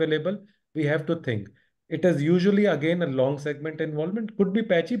settings available, we have to think. It is usually again a long segment involvement, could be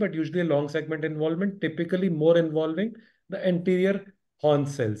patchy, but usually a long segment involvement, typically more involving the anterior horn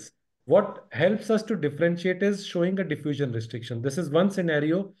cells. What helps us to differentiate is showing a diffusion restriction. This is one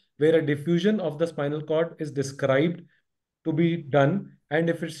scenario where a diffusion of the spinal cord is described to be done. And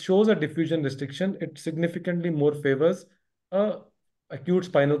if it shows a diffusion restriction, it significantly more favors acute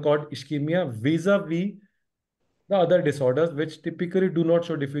spinal cord ischemia vis-a-vis the other disorders, which typically do not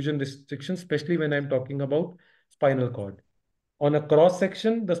show diffusion restrictions, especially when I'm talking about spinal cord. On a cross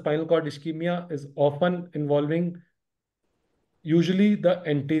section, the spinal cord ischemia is often involving usually the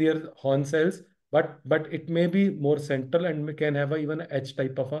anterior horn cells, but it may be more central and can have even a H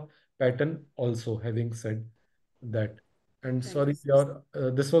type of a pattern also, having said that. And Thank sorry, you,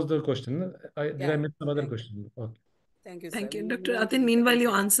 sir. this was the question. Did I Yeah, miss another thank, question? Okay. thank you, sir. Thank you, We will Dr. move on to Atin. the Meanwhile, second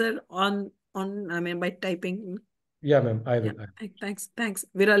you section. answer on I mean, by typing. Yeah, ma'am, I Yeah. will. Thanks.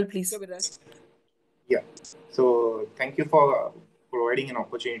 Viral, please. Go, Viral. Yeah. So thank you for providing an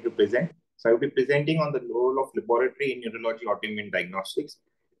opportunity to present. So I will be presenting on the role of laboratory in neurology autoimmune diagnostics.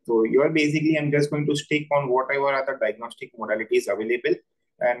 So you're basically, I'm just going to stick on whatever are the diagnostic modalities available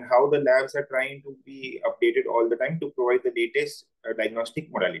and how the labs are trying to be updated all the time to provide the latest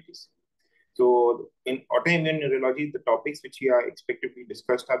diagnostic modalities. So in autoimmune neurology, the topics which we are expected to be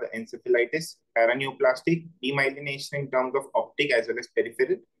discussed are the encephalitis, paraneoplastic, demyelination in terms of optic as well as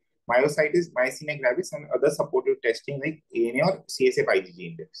peripheral, myositis, myasthenia gravis, and other supportive testing like ANA or CSF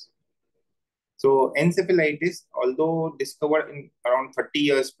IgG index. So encephalitis, although discovered in around 30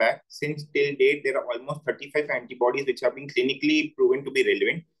 years back, since till date, there are almost 35 antibodies which have been clinically proven to be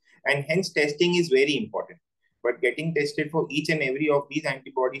relevant, and hence testing is very important. But getting tested for each and every of these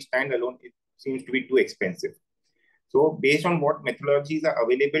antibodies standalone, it seems to be too expensive. So based on what methodologies are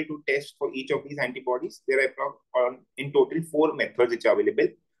available to test for each of these antibodies, there are in total 4 methods which are available.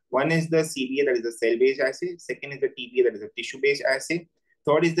 One is the CBA, that is a cell-based assay. Second is the TBA, that is a tissue-based assay.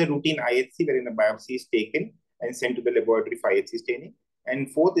 Third is the routine IHC, wherein a biopsy is taken and sent to the laboratory for IHC staining.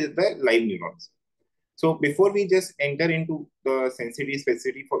 And fourth is the live neurons. So before we just enter into the sensitivity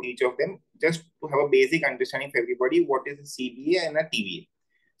specificity for each of them, just to have a basic understanding for everybody, what is a CBA and a TBA.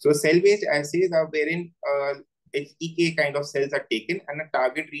 So cell-based assays are wherein HEK kind of cells are taken and a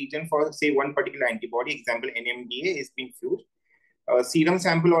target region for, say, one particular antibody, example, NMDA, is being fused. A serum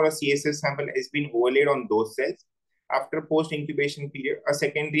sample or a CSF sample has been overlaid on those cells. After post-incubation period, a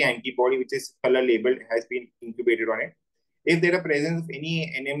secondary antibody, which is color labeled, has been incubated on it. If there are presence of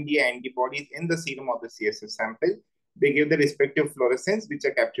any NMDA antibodies in the serum of the CSF sample, they give the respective fluorescence, which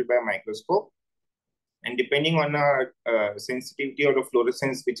are captured by a microscope. And depending on a sensitivity or the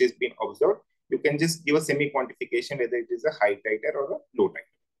fluorescence which is being observed, you can just give a semi-quantification whether it is a high titer or a low titer.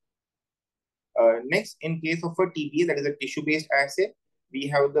 Next, in case of a TBA, that is a tissue-based assay, we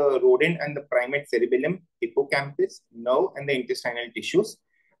have the rodent and the primate cerebellum, hippocampus, nerve, and the intestinal tissues.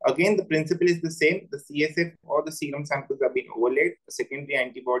 Again, the principle is the same. The CSF or the serum samples are being overlaid, the secondary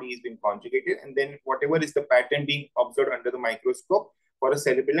antibody is being conjugated, and then whatever is the pattern being observed under the microscope for a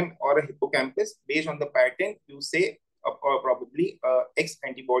cerebellum or a hippocampus, based on the pattern, you say probably X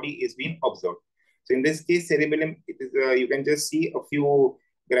antibody is being observed. So in this case, cerebellum, it is you can just see a few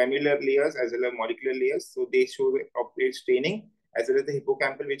granular layers as well as molecular layers. So they show the complete staining, as well as the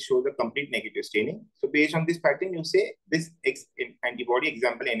hippocampal, which shows the complete negative staining. So based on this pattern, you say this X antibody,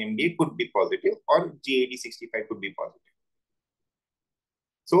 example NMDA, could be positive, or GAD65 could be positive.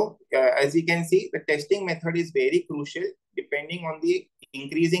 So as you can see, the testing method is very crucial depending on the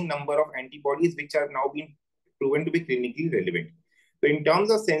increasing number of antibodies which are now being proven to be clinically relevant. So in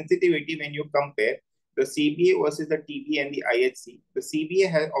terms of sensitivity, when you compare the CBA versus the TBA and the IHC, the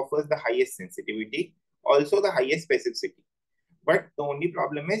CBA offers the highest sensitivity, also the highest specificity. But the only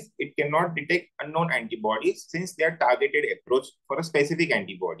problem is it cannot detect unknown antibodies since they are targeted approach for a specific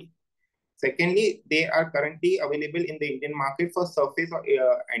antibody. Secondly, they are currently available in the Indian market for surface or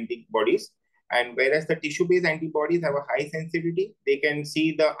antibodies. And whereas the tissue-based antibodies have a high sensitivity, they can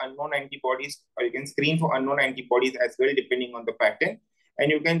see the unknown antibodies, or you can screen for unknown antibodies as well, depending on the pattern. And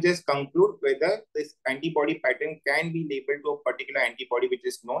you can just conclude whether this antibody pattern can be labeled to a particular antibody which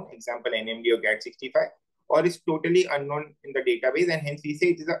is known, example NMD or GAD65, or is totally unknown in the database, and hence we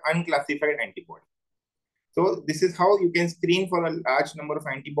say it is an unclassified antibody. So this is how you can screen for a large number of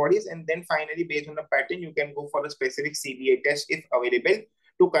antibodies, and then finally, based on the pattern, you can go for a specific CBA test if available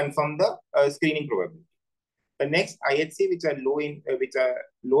to confirm the screening probability. The next, IHC, which are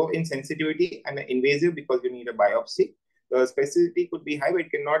low in sensitivity and invasive because you need a biopsy. The specificity could be high, but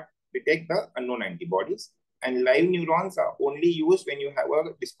it cannot detect the unknown antibodies. And live neurons are only used when you have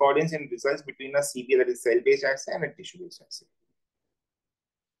a discordance in results between a CBA, that is cell-based assay, and a tissue-based assay.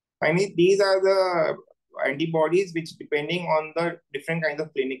 Finally, these are the antibodies which, depending on the different kinds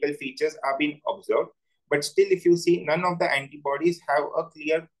of clinical features, are being observed. But still, if you see, none of the antibodies have a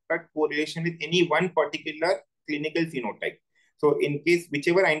clear-cut correlation with any one particular clinical phenotype. So in case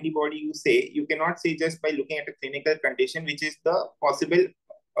whichever antibody you say, you cannot say just by looking at a clinical condition, which is the possible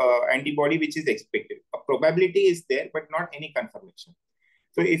antibody which is expected. A probability is there, but not any confirmation.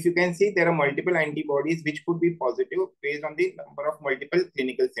 So if you can see, there are multiple antibodies which could be positive based on the number of multiple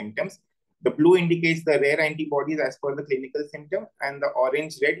clinical symptoms. The blue indicates the rare antibodies as per the clinical symptom, and the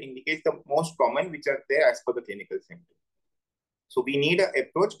orange-red indicates the most common which are there as per the clinical symptom. So we need an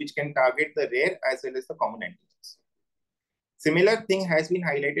approach which can target the rare as well as the common antigens. Similar thing has been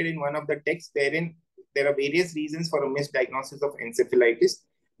highlighted in one of the texts wherein there are various reasons for a misdiagnosis of encephalitis.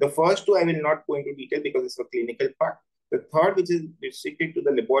 The first two I will not go into detail because it's a clinical part. The third, which is restricted to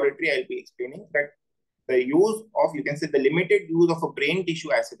the laboratory, I'll be explaining that the use of, you can say, the limited use of a brain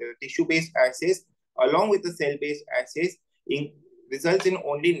tissue assay, the tissue-based assays, along with the cell-based assays, results in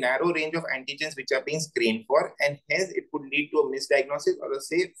only narrow range of antigens which are being screened for, and hence it could lead to a misdiagnosis or a,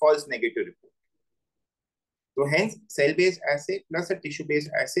 say, false negative report. So hence, cell-based assay plus a tissue-based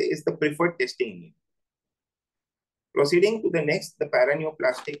assay is the preferred testing need. Proceeding to the next, the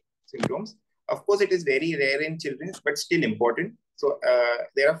paraneoplastic syndromes. Of course, it is very rare in children, but still important. So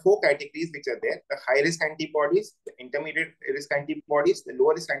there are 4 categories which are there: the high-risk antibodies, the intermediate risk antibodies, the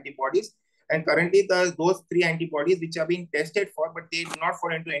low-risk antibodies, and currently those 3 antibodies which are being tested for, but they do not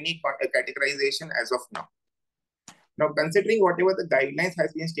fall into any categorization as of now. Now, considering whatever the guidelines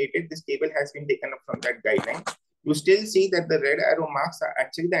has been stated, this table has been taken up from that guideline. You still see that the red arrow marks are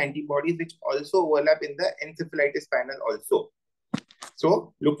actually the antibodies which also overlap in the encephalitis panel also.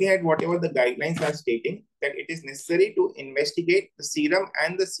 So looking at whatever the guidelines are stating, that it is necessary to investigate the serum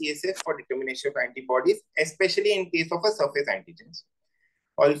and the CSF for determination of antibodies, especially in case of a surface antigens.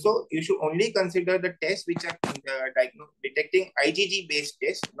 Also, you should only consider the tests which are detecting IgG-based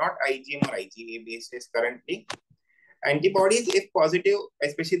tests, not IgM or IgA-based tests currently. Antibodies, if positive,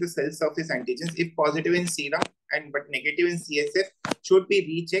 especially the cell surface antigens, if positive in serum but negative in CSF, should be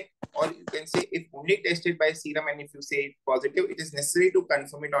rechecked, or you can say if only tested by serum and if you say positive, it is necessary to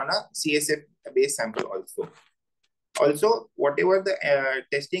confirm it on a CSF-based sample also. Also, whatever the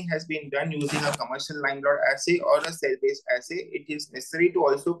testing has been done using a commercial line blood assay or a cell-based assay, it is necessary to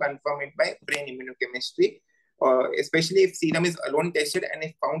also confirm it by brain immunochemistry, especially if serum is alone tested and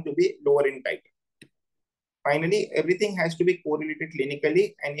if found to be lower in titer. Finally, everything has to be correlated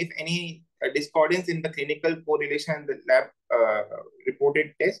clinically, and if any discordance in the clinical correlation and the lab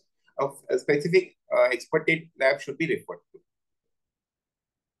reported test of a specific expertise lab should be referred to.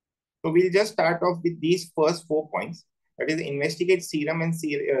 So we'll just start off with these first 4 points. That is, investigate serum and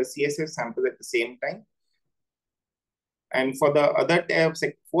CSF samples at the same time. And for the other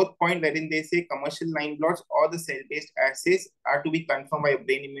 4th point, wherein they say commercial line blots or the cell-based assays are to be confirmed by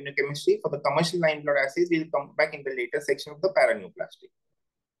brain immunochemistry. For the commercial line blot assays, we'll come back in the later section of the paraneoplastic.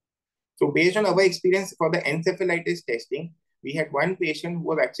 So based on our experience for the encephalitis testing, we had one patient who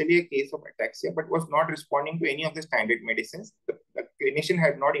was actually a case of ataxia, but was not responding to any of the standard medicines. The clinician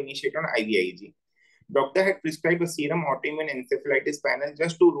had not initiated on IVIG. Doctor had prescribed a serum autoimmune encephalitis panel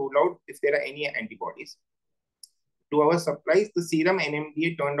just to rule out if there are any antibodies. To our surprise, the serum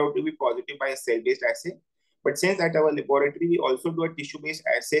NMDA turned out to be positive by a cell-based assay. But since at our laboratory, we also do a tissue-based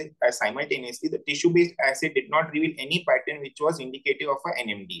assay simultaneously, the tissue-based assay did not reveal any pattern which was indicative of an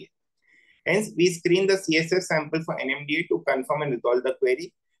NMDA. Hence, we screened the CSF sample for NMDA to confirm and resolve the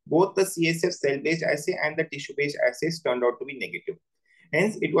query. Both the CSF cell-based assay and the tissue-based assays turned out to be negative.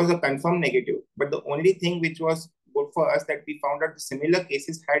 Hence, it was a confirmed negative. But the only thing which was good for us that we found out similar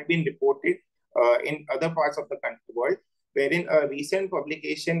cases had been reported in other parts of the world, wherein a recent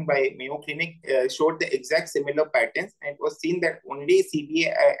publication by Mayo Clinic showed the exact similar patterns, and it was seen that only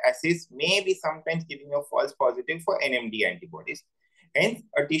CBA assays may be sometimes giving a false positive for NMD antibodies. Hence,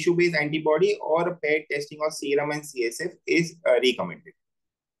 a tissue-based antibody or a paired testing of serum and CSF is recommended.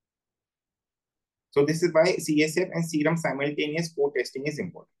 So this is why CSF and serum simultaneous co-testing is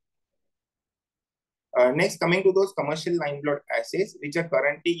important. Next, coming to those commercial line blood assays, which are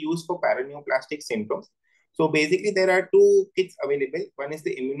currently used for paraneoplastic syndromes. So basically, there are 2 kits available. One is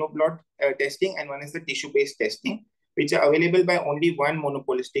the immunoblot testing and one is the tissue-based testing, which are available by only one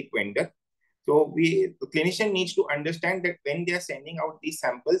monopolistic vendor. So the clinician needs to understand that when they are sending out these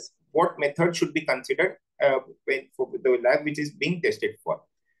samples, what method should be considered for the lab which is being tested for.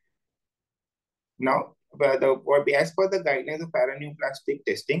 Now, as per the guidelines of paraneoplastic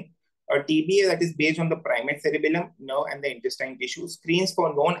testing, a TBA that is based on the primate cerebellum, nerve, and the intestine tissue screens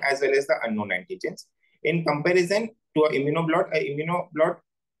for known as well as the unknown antigens. In comparison to an immunoblot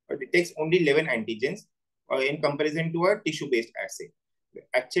detects only 11 antigens in comparison to a tissue-based assay.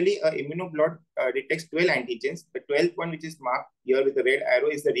 Actually, an immunoblot detects 12 antigens. The 12th one, which is marked here with the red arrow,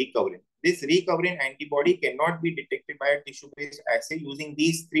 is the recovering. This recovering antibody cannot be detected by a tissue-based assay using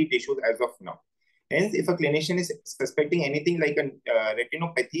these 3 tissues as of now. Hence, if a clinician is suspecting anything like a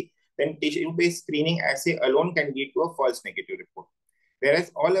retinopathy, then tissue-based screening assay alone can lead to a false negative report.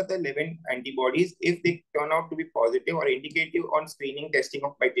 Whereas all other 11 antibodies, if they turn out to be positive or indicative on screening testing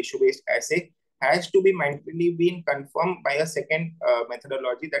of by tissue-based assay, has to be mandatory been confirmed by a second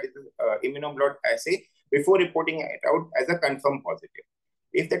methodology, that is immunoblot assay, before reporting it out as a confirmed positive.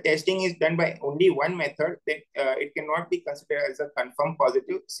 If the testing is done by only one method, then it cannot be considered as a confirmed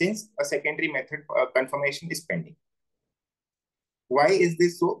positive, since a secondary method confirmation is pending. Why is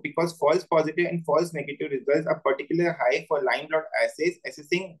this so? Because false positive and false negative results are particularly high for line blot assays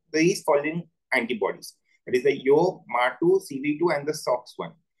assessing these following antibodies. That is the Yo, MAR2, CV2, and the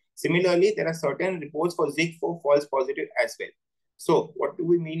SOX1. Similarly, there are certain reports for SIG4 false positive as well. So what do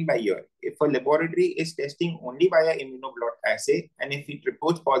we mean by here? If a laboratory is testing only via immunoblot assay, and if it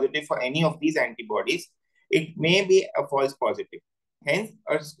reports positive for any of these antibodies, it may be a false positive. Hence,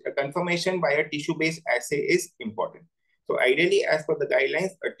 a confirmation by a tissue-based assay is important. So ideally, as per the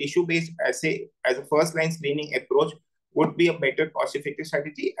guidelines, a tissue-based assay as a first-line screening approach would be a better cost-effective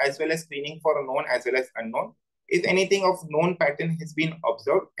strategy, as well as screening for known as well as unknown. If anything of known pattern has been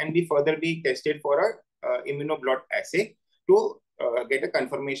observed, and we further be tested for a immunoblot assay to get a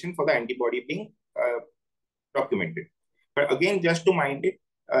confirmation for the antibody being documented. But again, just to mind it,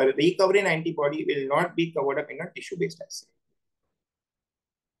 recovering antibody will not be covered up in a tissue-based assay.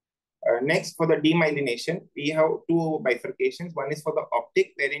 Next, for the demyelination, we have two bifurcations. One is for the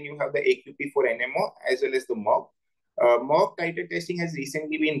optic, wherein you have the AQP4 NMO as well as the MOG. MOG titer testing has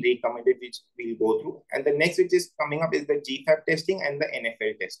recently been recommended, which we'll go through. And the next which is coming up is the GFAP testing and the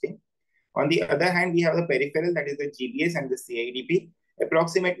NFL testing. On the other hand, we have the peripheral, that is the GBS and the CIDP.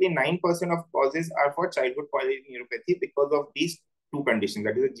 Approximately 9% of causes are for childhood polyneuropathy because of these two conditions,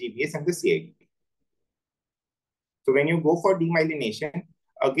 that is the GBS and the CIDP. So when you go for demyelination,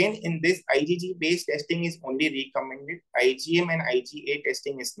 again, in this IgG-based testing is only recommended. IgM and IgA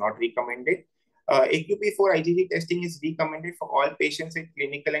testing is not recommended. AQP4 IgG testing is recommended for all patients with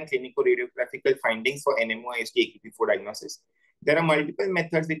clinical and clinico-radiographical findings for NMOSD AQP4 diagnosis. There are multiple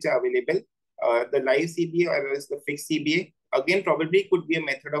methods which are available. The live CBA or else the fixed CBA, again, probably could be a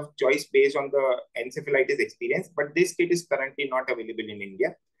method of choice based on the encephalitis experience, but this kit is currently not available in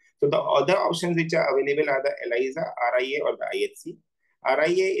India. So the other options which are available are the ELISA, RIA, or the IHC.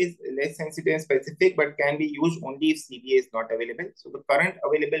 RIA is less sensitive and specific, but can be used only if CBA is not available. So the current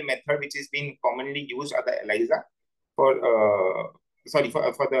available method which is being commonly used are the ELISA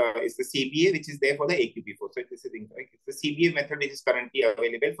is the CBA, which is there for the AQP4. So this is incorrect. It's the CBA method which is currently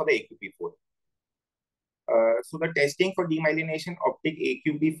available for the AQP4. So the testing for demyelination, optic,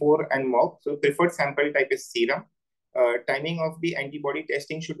 AQP4, and MOG. So preferred sample type is serum. Timing of the antibody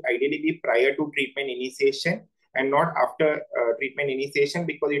testing should ideally be prior to treatment initiation and not after treatment initiation,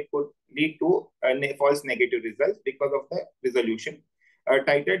 because it could lead to false negative results because of the resolution.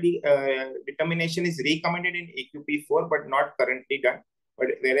 Titer determination is recommended in AQP4 but not currently done. But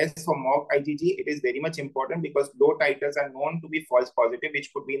whereas for MOG IgG, it is very much important because low titers are known to be false positive,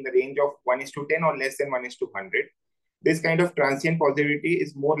 which could be in the range of 1:10 or less than 1:100. This kind of transient positivity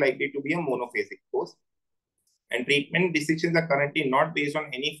is more likely to be a monophasic cause. And treatment decisions are currently not based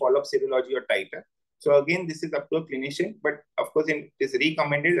on any follow-up serology or titer. So again, this is up to a clinician, but of course, it is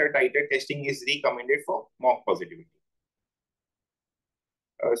recommended that titer testing is recommended for MOG positivity.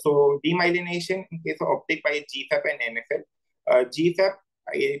 So demyelination in case of optic by GFAP and NFL.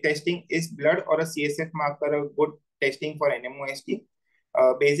 GFAP testing is blood or a CSF marker, a good testing for NMOSD.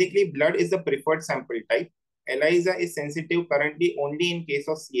 Basically, blood is the preferred sample type. ELISA is sensitive currently only in case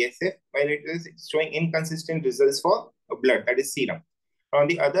of CSF, while it is showing inconsistent results for blood, that is serum. On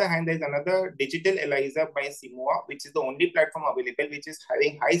the other hand, there is another digital ELISA by Simoa, which is the only platform available which is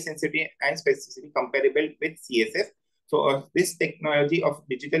having high sensitivity and specificity comparable with CSF. So this technology of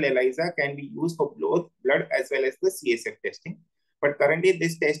digital ELISA can be used for both blood as well as the CSF testing. But currently,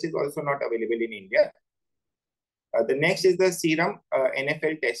 this test is also not available in India. The next is the serum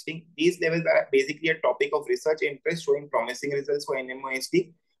NFL testing. These levels are basically a topic of research interest showing promising results for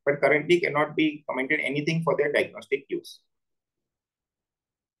NMOSD, but currently cannot be commented anything for their diagnostic use.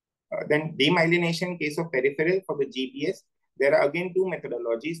 Then demyelination case of peripheral for the GBS. There are again two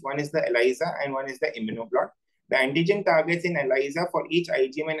methodologies. One is the ELISA and one is the immunoblot. The antigen targets in ELISA for each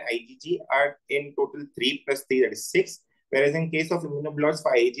IgM and IgG are in total 3 + 3, that is 6. Whereas in case of immunoblots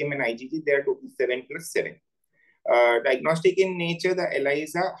for IgM and IgG, they are total 7 + 7. Diagnostic in nature, the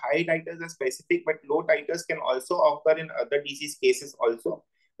ELISA, high titers are specific, but low titers can also occur in other disease cases also.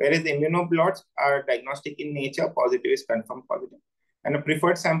 Whereas the immunoblots are diagnostic in nature, positive is confirmed positive. And a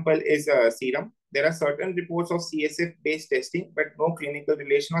preferred sample is serum. There are certain reports of CSF-based testing, but no clinical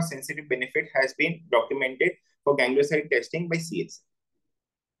relation or sensitive benefit has been documented for ganglioside testing by CSF.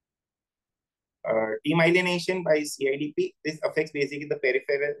 Demyelination by CIDP, this affects basically the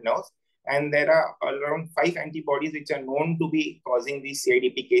peripheral nerves, and there are around 5 antibodies which are known to be causing these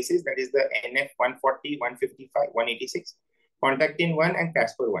CIDP cases, that is the NF140, 155, 186, contactin 1 and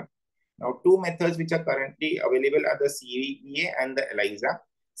Casper 1. Now, 2 methods which are currently available are the CBA and the ELISA.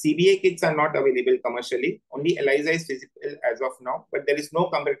 CBA kits are not available commercially. Only ELISA is feasible as of now, but there is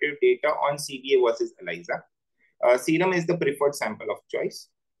no comparative data on CBA versus ELISA. Serum is the preferred sample of choice.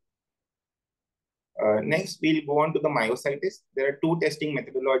 Next, we'll go on to the myositis. There are 2 testing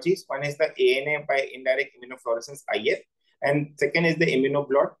methodologies. One is the ANA by indirect immunofluorescence IF, and second is the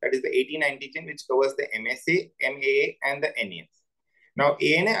immunoblot, that is the 18 antigen, which covers the MSA, MAA, and the NAS. Now,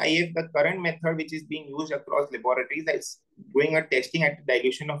 ANA IF, the current method which is being used across laboratories, is doing a testing at a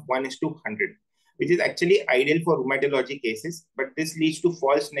dilution of 1:100, which is actually ideal for rheumatology cases, but this leads to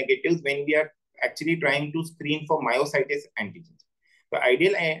false negatives when we are actually trying to screen for myositis antigens. The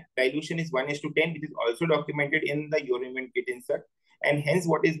ideal dilution is 1:10, which is also documented in the Euroimmun kit insert. And hence,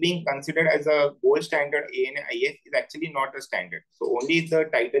 what is being considered as a gold standard ANA-IF is actually not a standard. So only if the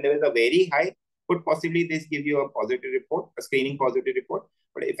titer levels are very high, could possibly this give you a positive report, a screening positive report.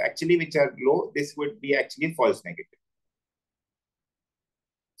 But if actually which are low, this would be actually false negative.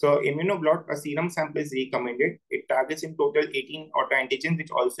 So immunoblot, a serum sample is recommended. It targets in total 18 autoantigens,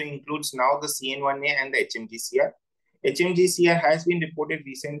 which also includes now the CN1A and the HMGCR. HMGCR has been reported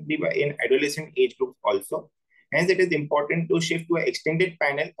recently in adolescent age groups also. Hence, it is important to shift to an extended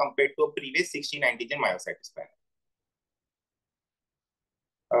panel compared to a previous 16 antigen myositis panel.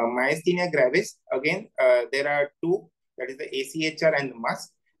 Myasthenia gravis, again, there are 2, that is the ACHR and the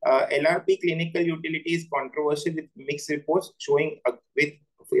MUS. LRP clinical utility is controversial with mixed reports showing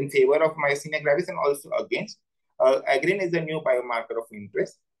in favor of myasthenia gravis and also against. Agrin is the new biomarker of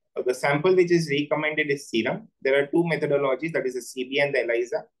interest. The sample which is recommended is serum. There are 2 methodologies, that is the CBA and the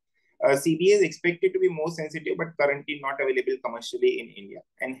ELISA. CBA is expected to be more sensitive, but currently not available commercially in India.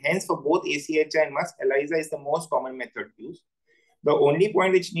 And hence, for both ACHR and MUS, ELISA is the most common method used. The only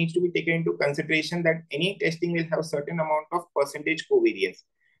point which needs to be taken into consideration that any testing will have certain amount of percentage covariance.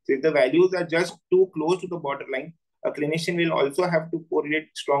 So if the values are just too close to the borderline, a clinician will also have to correlate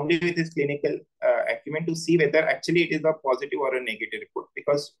strongly with his clinical acumen to see whether actually it is a positive or a negative report.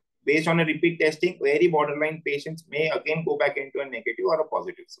 Because based on a repeat testing, very borderline patients may again go back into a negative or a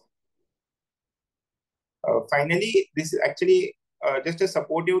positive zone. Finally, this is actually just a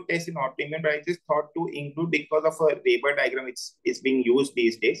supportive test in autoimmune, but I just thought to include because of a Raber diagram which is being used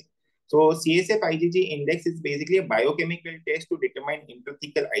these days. So CSF IgG index is basically a biochemical test to determine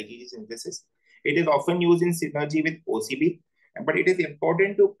intrathecal IgG synthesis. It is often used in synergy with OCB, but it is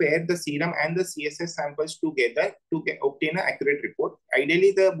important to pair the serum and the CSF samples together to obtain an accurate report.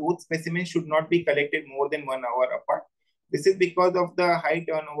 Ideally, the both specimens should not be collected more than 1 hour apart. This is because of the high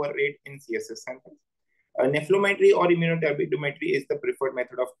turnover rate in CSF samples. Nephelometry or immunoturbidometry is the preferred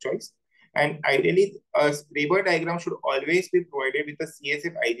method of choice. And ideally, a Raber diagram should always be provided with a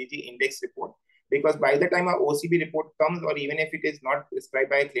CSF IgG index report, because by the time a OCB report comes, or even if it is not prescribed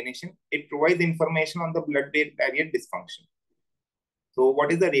by a clinician, it provides information on the blood-brain barrier dysfunction. So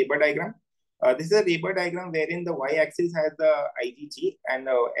what is the Raber diagram? This is a Raber diagram wherein the y-axis has the IgG and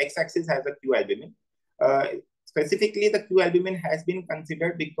the x-axis has the Q-albumin. Specifically, the Q-albumin has been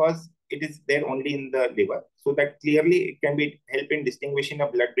considered because it is there only in the liver. So that clearly it can be help in distinguishing a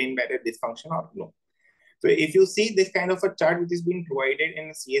blood-brain barrier dysfunction or no. So if you see this kind of a chart which is being provided in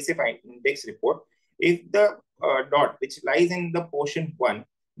the CSF index report, if the dot which lies in the portion 1,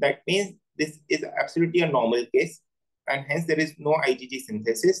 that means this is absolutely a normal case, and hence there is no IgG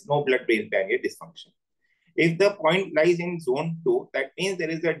synthesis, no blood-brain barrier dysfunction. If the point lies in zone 2, that means there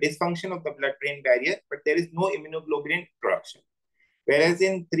is a dysfunction of the blood-brain barrier, but there is no immunoglobulin production. Whereas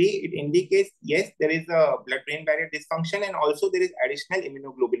in 3, it indicates, yes, there is a blood-brain barrier dysfunction and also there is additional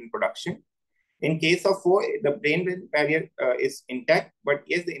immunoglobulin production. In case of 4, the brain barrier is intact, but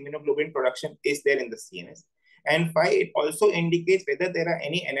yes, the immunoglobulin production is there in the CNS. And 5, it also indicates whether there are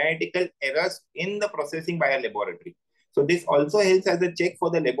any analytical errors in the processing by a laboratory. So this also helps as a check for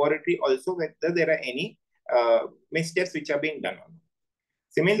the laboratory also whether there are any missteps which are being done on.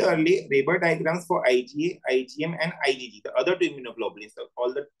 Similarly, Raber diagrams for IgA, IgM, and IgG, the other 2 immunoglobulins,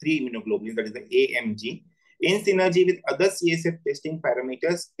 all the 3 immunoglobulins, that is the AMG, in synergy with other CSF testing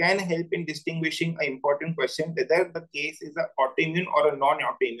parameters, can help in distinguishing an important question whether the case is an autoimmune or a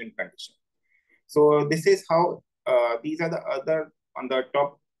non-autoimmune condition. So this is how these are the other, on the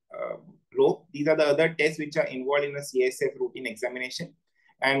top row, these are the other tests which are involved in a CSF routine examination.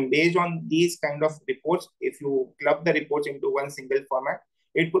 And based on these kind of reports, if you club the reports into one single format,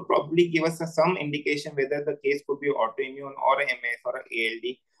 it could probably give us some indication whether the case could be autoimmune or a MS or a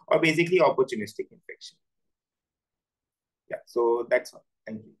ALD or basically opportunistic infection. Yeah, so that's all.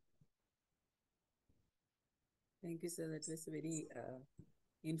 Thank you. Thank you, sir. That was a very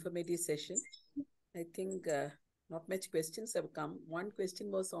informative session. I think not much questions have come. One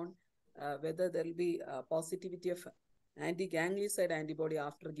question was on whether there will be positivity of anti-ganglioside antibody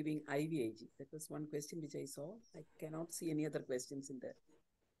after giving IVIG. That was one question which I saw. I cannot see any other questions in the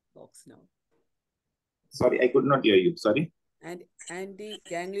box now. Sorry, I could not hear you. Sorry. And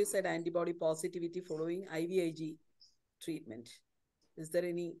anti-ganglioside antibody positivity following IVIG treatment. Is there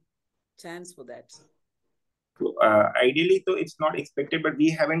any chance for that? So, ideally, though, it's not expected, but we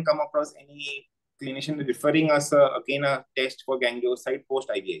haven't come across any clinician referring us again a test for ganglioside post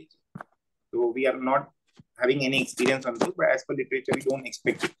IVIG. So we are not having any experience on this, but as per literature, we don't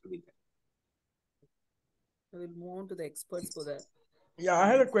expect it to be there. I will move on to the experts for that. Yeah, I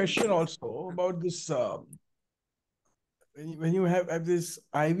had a question also about this. When you have this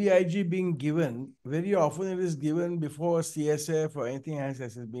IVIG being given, very often it is given before CSF or anything else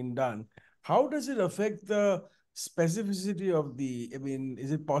has been done. How does it affect the specificity of the, I mean,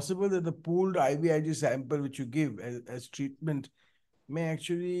 is it possible that the pooled IVIG sample which you give as treatment may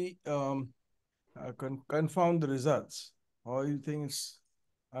actually confound the results? Or you think it's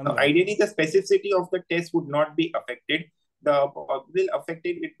unlikely? Ideally, the specificity of the test would not be affected. The will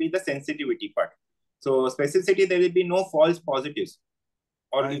affected would be the sensitivity part. So specificity, there will be no false positives.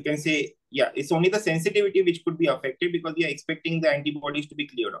 Or you can say, yeah, it's only the sensitivity which could be affected because we are expecting the antibodies to be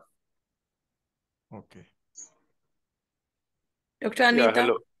cleared off. Okay. Dr. Anita? Yeah,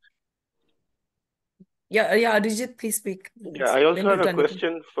 hello. Yeah, Arijit, please speak. Yeah, I also Then have Dr. a Anita.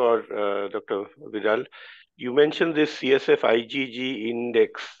 question for Dr. Vidal. You mentioned this CSF IgG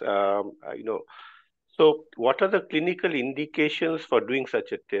index, so what are the clinical indications for doing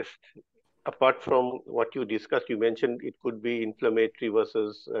such a test? Apart from what you discussed, you mentioned it could be inflammatory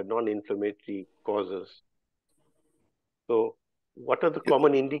versus non-inflammatory causes. So what are the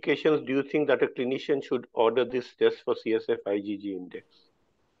common indications do you think that a clinician should order this test for CSF IgG index?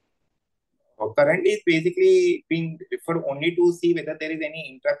 Currently, it's basically being referred only to see whether there is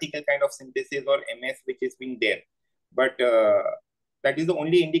any intrathecal kind of synthesis or MS which is being there. But that is the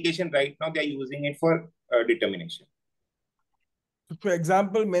only indication right now. They are using it for determination. For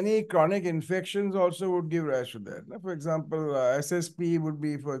example, many chronic infections also would give rise to that. For example, SSP would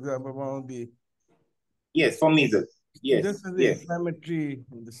be, for example, one of the... Yes, for measles. Yes, just as the inflammatory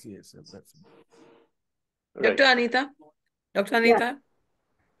in the CSF. That's it. Right. Dr. Anita? Dr. Anita?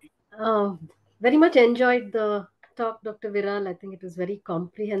 Very much enjoyed the talk, Dr. Viral. I think it was very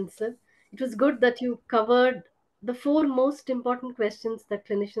comprehensive. It was good that you covered the 4 most important questions that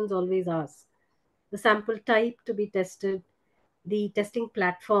clinicians always ask. The sample type to be tested, the testing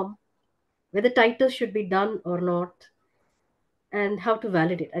platform, whether titers should be done or not, and how to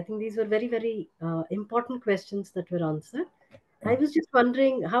validate. I think these were very, very important questions that were answered. I was just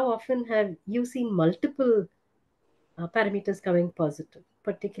wondering, how often have you seen multiple parameters coming positive,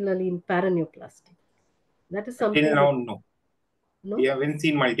 particularly in paraneoplasty? That is something. Till now, no. No? We haven't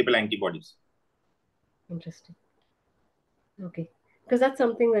seen multiple antibodies. Interesting. Okay, because that's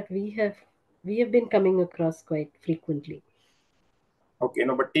something that we have been coming across quite frequently. Okay,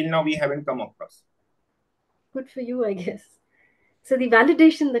 no, but till now we haven't come across. Good for you, I guess. So the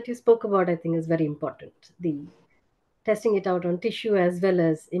validation that you spoke about, I think, is very important. The testing it out on tissue as well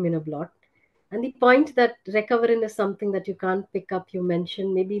as immunoblot. And the point that recoverin is something that you can't pick up, you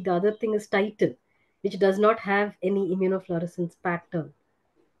mentioned. Maybe the other thing is titin, which does not have any immunofluorescence pattern.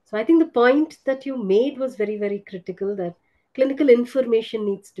 So I think the point that you made was very, very critical, that clinical information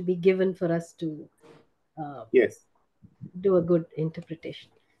needs to be given for us to do a good interpretation.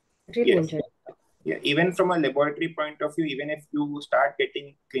 I really enjoyed it. Yeah, even from a laboratory point of view, even if you start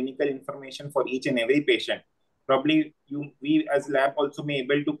getting clinical information for each and every patient, probably we as lab also may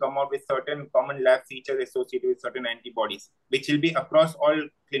able to come out with certain common lab features associated with certain antibodies, which will be across all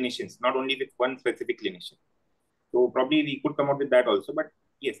clinicians, not only with one specific clinician. So probably we could come out with that also, but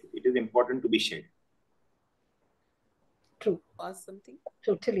yes, it is important to be shared. True. Ask something?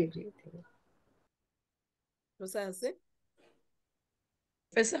 Totally agree with you. Professor Hassan?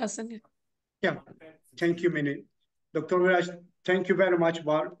 Professor Hassan. Yeah, thank you, Mini. Dr. Viraj, thank you very much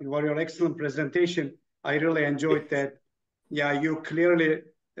for your excellent presentation. I really enjoyed that. Yeah, you clearly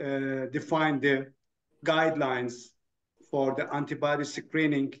defined the guidelines for the antibody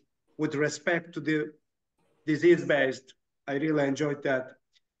screening with respect to the disease-based. I really enjoyed that.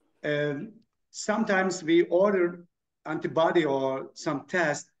 Sometimes we order antibody or some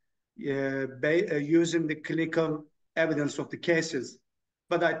test using the clinical evidence of the cases.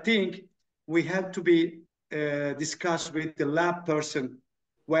 But I think we have to be discussed with the lab person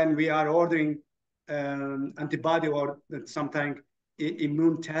when we are ordering antibody or sometimes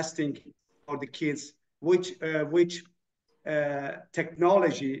immune testing for the kids, which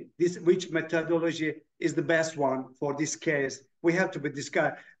technology, which methodology is the best one for this case. We have to be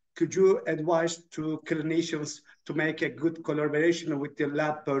discussed. Could you advise to clinicians to make a good collaboration with the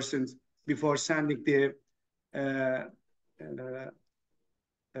lab persons before sending the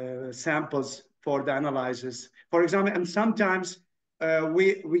samples for the analysis? For example, and sometimes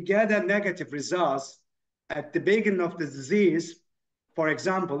we get a negative results at the beginning of the disease. For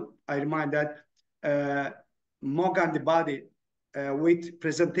example, I remind that MOG antibody with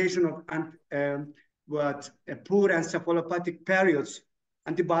presentation of poor encephalopathic periods,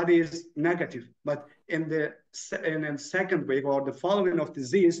 antibody is negative. But in the second wave or the following of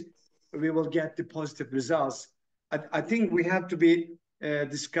disease, we will get the positive results. I think we have to be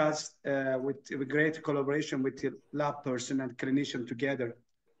discussed with great collaboration with the lab person and clinician together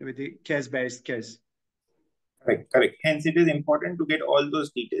with the case-based case. Correct, correct. Hence, it is important to get all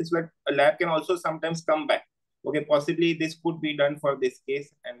those details, but a lab can also sometimes come back. Okay, possibly this could be done for this case,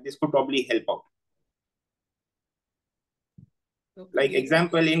 and this could probably help out. Okay. Like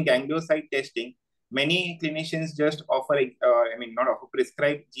example, in ganglioside testing, many clinicians just offer,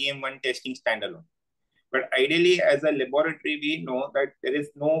 prescribe GM1 testing standalone. But ideally, as a laboratory, we know that there is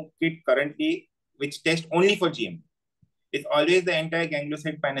no kit currently which tests only for GM. It's always the entire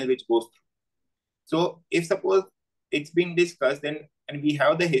ganglioside panel which goes through. So if suppose it's been discussed, then and we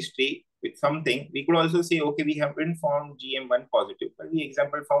have the history with something, we could also say, okay, we haven't found GM1 positive, but we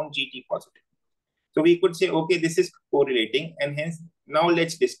example found GT positive. So we could say, okay, this is correlating, and hence now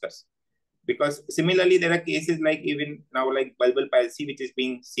let's discuss. Because similarly, there are cases like even now like bulbar palsy, which is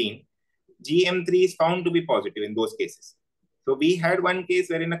being seen. GM3 is found to be positive in those cases. So we had one case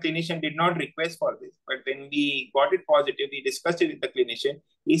wherein a clinician did not request for this, but when we got it positive, we discussed it with the clinician.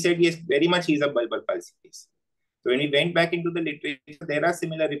 He said, yes, very much he's a bulbar palsy case. So when we went back into the literature, there are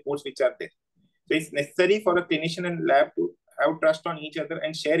similar reports which are there. So it's necessary for a clinician and lab to have trust on each other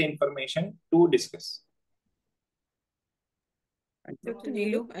and share information to discuss. Dr.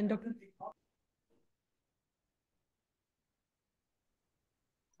 Neelu and Dr.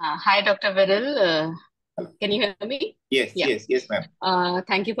 Hi, Dr. Viral. Can you hear me? Yes, yeah. yes, ma'am.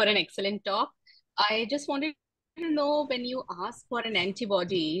 Thank you for an excellent talk. I just wanted to know, when you ask for an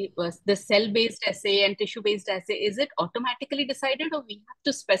antibody, was the cell-based assay and tissue-based assay, is it automatically decided, or we have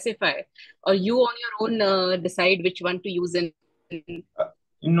to specify, or you on your own decide which one to use in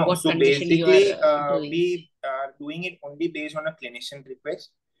no, what so condition basically, you are doing? we are doing it only based on a clinician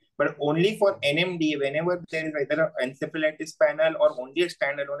request, but only for NMDA, whenever there is either an encephalitis panel or only a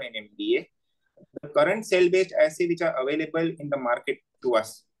standalone NMDA, the current cell-based assay which are available in the market to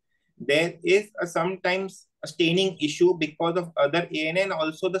us, there is sometimes a staining issue because of other ANA and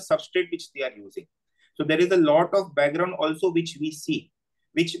also the substrate which they are using. So there is a lot of background also which we see,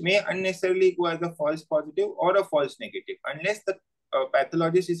 which may unnecessarily go as a false positive or a false negative. Unless the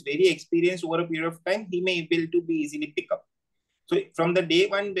pathologist is very experienced over a period of time, he may be able to be easily pick up. So from the day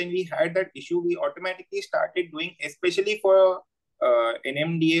one when we had that issue, we automatically started doing, especially for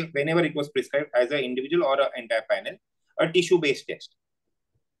NMDA, whenever it was prescribed as an individual or an entire panel, a tissue-based test.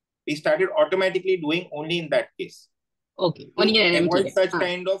 We started automatically doing only in that case. Okay. Only in avoid such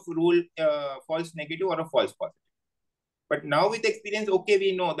kind of rule, false negative or a false positive. But now with experience, okay,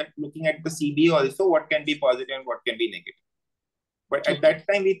 we know that looking at the CBA also, what can be positive and what can be negative. But at that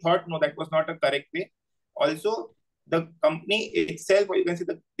time, we thought, no, that was not a correct way. Also, the company itself, or you can say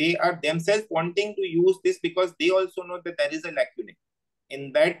that they are themselves wanting to use this because they also know that there is a lacuna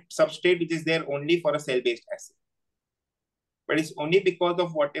in that substrate which is there only for a cell-based assay. But it's only because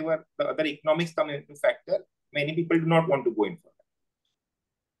of whatever the other economics come into factor, many people do not want to go in for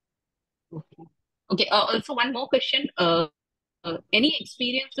that. Okay. Also, one more question. Any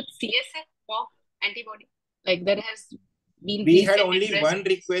experience with CSF for antibody? Like there has been. We had only one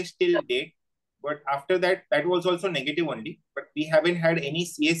request till date, but after that, that was also negative only. But we haven't had any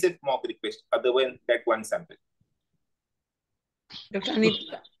CSF mock request other than that one sample. Dr.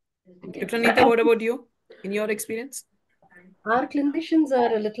 Anita, what about you? In your experience? Our clinicians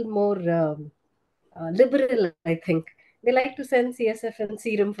are a little more liberal, I think. They like to send CSF and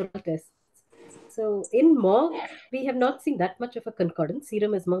serum for tests. So in MOG, we have not seen that much of a concordance.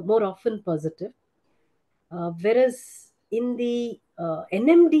 Serum is more often positive. Whereas in the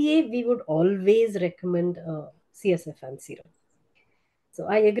NMDA, we would always recommend CSF and serum. So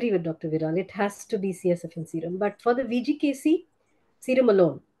I agree with Dr. Viral. It has to be CSF and serum. But for the VGKC, serum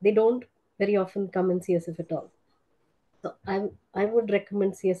alone. They don't very often come in CSF at all. So I would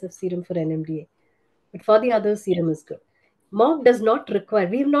recommend CSF serum for NMDA. But for the others, serum is good. MOG does not require,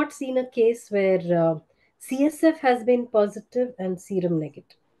 we've not seen a case where CSF has been positive and serum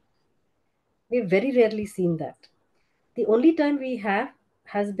negative. We've very rarely seen that. The only time we have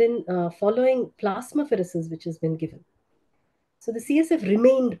has been following plasmapheresis, which has been given. So the CSF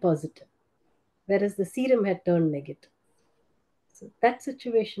remained positive, whereas the serum had turned negative. So that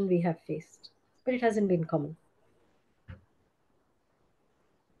situation we have faced, but it hasn't been common.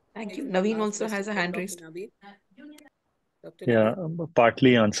 Thank you. Naveen also has a hand raised. Dr. Yeah, Naveen?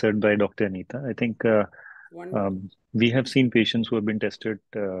 partly answered by Dr. Anita. I think Wonderful. we have seen patients who have been tested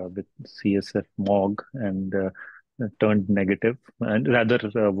with CSF MOG and turned negative, and rather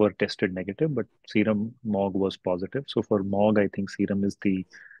were tested negative, but serum MOG was positive. So for MOG, I think serum is the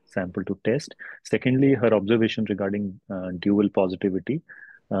sample to test. Secondly, her observation regarding dual positivity.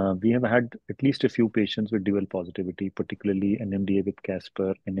 We have had at least a few patients with dual positivity, particularly NMDA with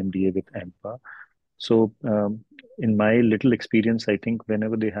Casper, NMDA with AMPA. So, in my little experience, I think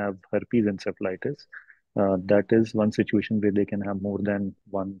whenever they have herpes encephalitis, that is one situation where they can have more than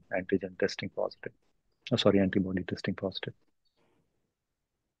one antigen testing positive. Sorry, antibody testing positive.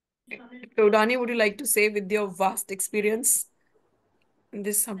 Dr. Udani, would you like to say, with your vast experience in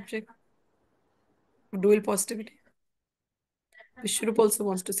this subject, dual positivity? Vishrup also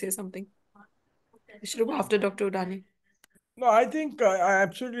wants to say something. Vishrup after Dr. Udani. No, I think I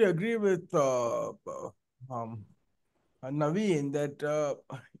absolutely agree with Naveen that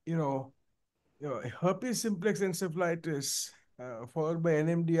herpes simplex encephalitis followed by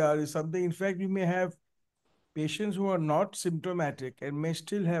NMDR is something. In fact, you may have patients who are not symptomatic and may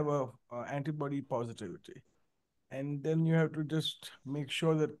still have a antibody positivity, and then you have to just make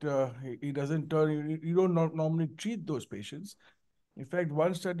sure that he doesn't turn. You don't normally treat those patients. In fact,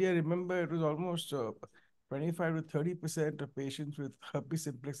 one study I remember, it was almost 25 to 30% of patients with herpes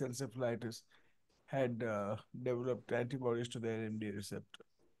simplex encephalitis had developed antibodies to the NMDA receptor.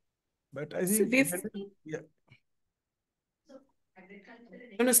 But I think, yeah.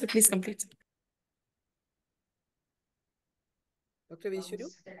 No, sir, please complete. Dr. Vishnu?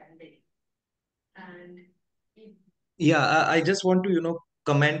 Yeah, I just want to,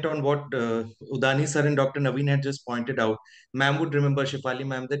 comment on what Udani sir and Dr. Naveen had just pointed out. Ma'am would remember, Shefali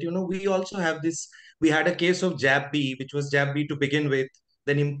ma'am, that, we also have this, we had a case of Jab B, which was Jab B to begin with,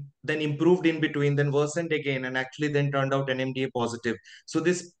 then improved in between, then worsened again, and actually then turned out NMDA positive. So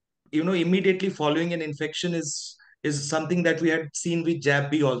this, immediately following an infection is something that we had seen with Jab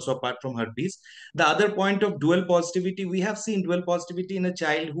B also, apart from herpes. The other point of dual positivity, we have seen dual positivity in a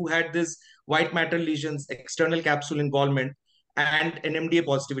child who had this white matter lesions, external capsule involvement, and NMDA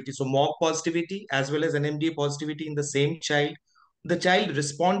positivity. So MOG positivity as well as NMDA positivity in the same child. The child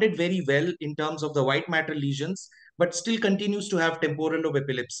responded very well in terms of the white matter lesions, but still continues to have temporal lobe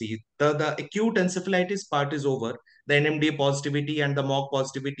epilepsy. The acute encephalitis part is over. The NMDA positivity and the MOG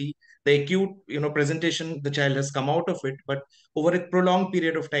positivity, the acute presentation, the child has come out of it, but over a prolonged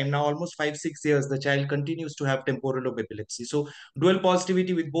period of time, now almost 5-6 years, the child continues to have temporal lobe epilepsy. So dual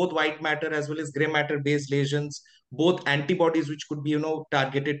positivity with both white matter as well as gray matter based lesions, both antibodies which could be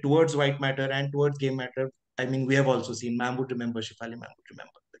targeted towards white matter and towards gray matter. I mean, we have also seen, ma'am would remember, Shefali ma'am would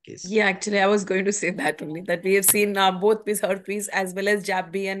remember the case. Yeah, actually, I was going to say that only, that we have seen both with herpes as well as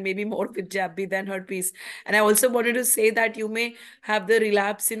Jab B, and maybe more with Jab B than herpes. And I also wanted to say that you may have the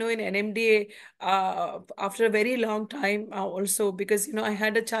relapse, in NMDA after a very long time also, because, I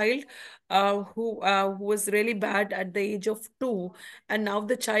had a child who was really bad at the age of 2, and now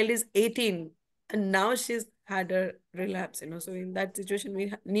the child is 18, and now she's had a relapse, so in that situation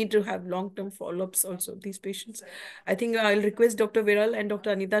we need to have long-term follow-ups also of these patients. I think I'll request Dr. Viral and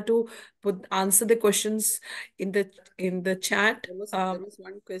Dr. Anita to answer the questions in the chat. There was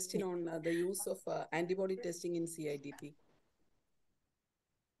one question on the use of antibody testing in CIDP.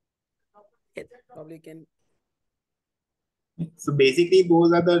 Probably can. So basically,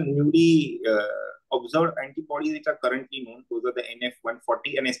 those are the newly observed antibodies which are currently known. Those are the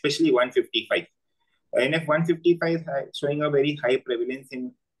NF140 and especially 155. NF155 is showing a very high prevalence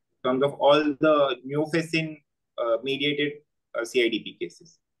in terms of all the neofacin mediated CIDP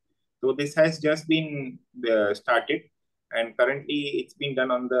cases. So this has just been started, and currently it's being done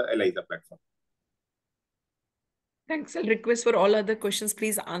on the ELISA platform. Thanks. I'll request for all other questions,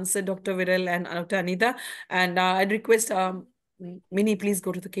 please answer Dr. Viral and Dr. Anita. And I'd request Mini, please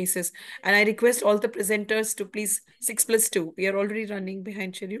go to the cases. And I request all the presenters to please 6+2. We are already running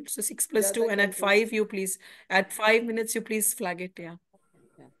behind schedule. So 6+2, and at 5, you please, at 5 minutes, you please flag it. Yeah.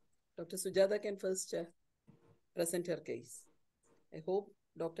 Dr. Sujata can first present her case. I hope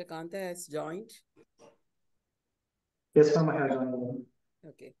Dr. Kanta has joined. Yes, ma'am, I have joined.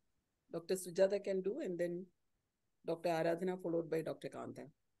 Okay. Dr. Sujata can do, and then Dr. Aradhana, followed by Dr. Kanta.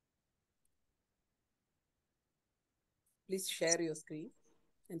 Please share your screen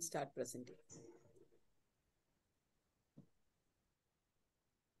and start presenting.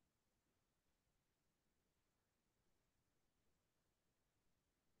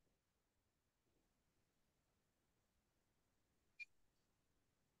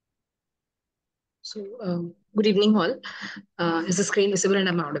 So, good evening, all. Is the screen visible and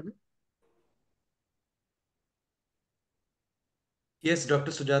I'm audible? Yes,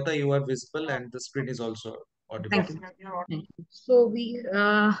 Dr. Sujata, you are visible and the screen is also audible. Thank you. Thank you. So we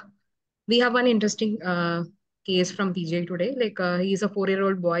have one interesting case from PJ today. Like he is a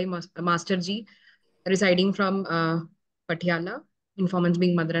 4-year-old boy, Master G, residing from Patiala. Informants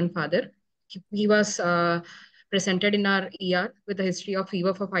being mother and father. He was presented in our ER with a history of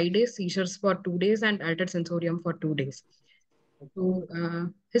fever for 5 days, seizures for 2 days, and altered sensorium for 2 days. So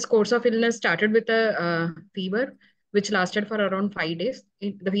his course of illness started with a fever, which lasted for around 5 days.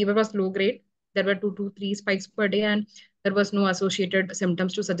 The fever was low grade. There were 2 to 3 spikes per day, and there was no associated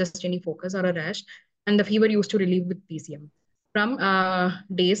symptoms to suggest any focus or a rash. And the fever used to relieve with PCM. From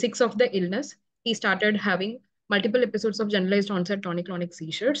day 6 of the illness, he started having multiple episodes of generalized onset tonic-clonic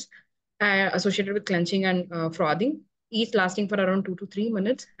seizures associated with clenching and frothing, each lasting for around 2 to 3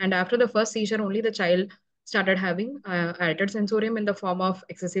 minutes. And after the first seizure, only the child started having altered sensorium in the form of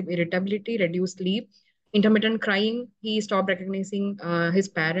excessive irritability, reduced sleep, intermittent crying. He stopped recognizing his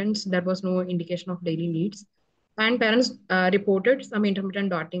parents. There was no indication of daily needs. And parents reported some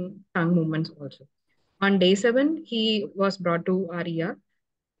intermittent darting tongue movements also. On day 7, he was brought to RER,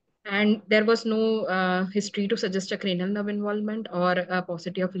 and there was no history to suggest a cranial nerve involvement or a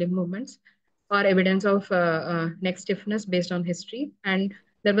paucity of limb movements or evidence of neck stiffness based on history. And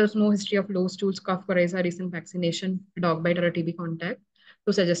there was no history of low stools, cough, coryza, recent vaccination, dog bite, or a TB contact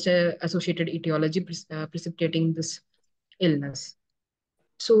to suggest a associated etiology precipitating this illness.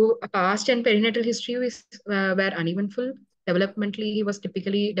 So a past and perinatal history were uneventful. Developmentally, he was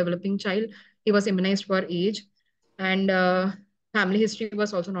typically developing child. He was immunized for age, and family history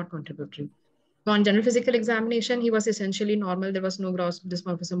was also not contributory. So on general physical examination, he was essentially normal. There was no gross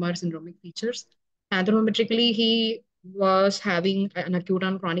dysmorphism or syndromic features. Anthropometrically, he was having an acute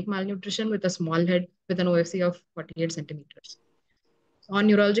and chronic malnutrition with a small head with an OFC of 48 centimeters. On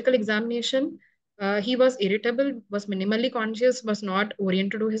neurological examination, he was irritable, was minimally conscious, was not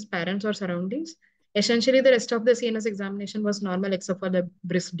oriented to his parents or surroundings. Essentially, the rest of the CNS examination was normal except for the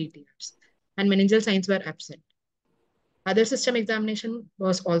brisk DTRs, and meningeal signs were absent. Other system examination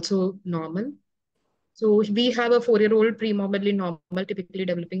was also normal. So we have a 4-year-old pre-morbidly normal, typically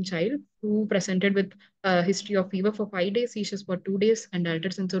developing child who presented with a history of fever for 5 days, seizures for 2 days, and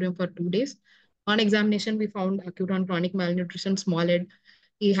altered sensorium for 2 days. On examination, we found acute on chronic malnutrition, small head.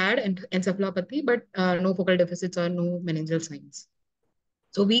 He had encephalopathy, but no focal deficits or no meningeal signs.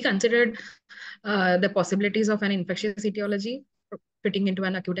 So we considered the possibilities of an infectious etiology fitting into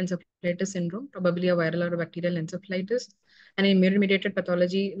an acute encephalitis syndrome, probably a viral or a bacterial encephalitis, an immune-mediated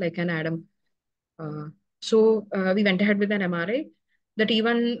pathology like an ADAM. We went ahead with an MRI. The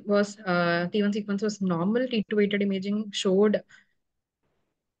T1 sequence was normal. T2 weighted imaging showed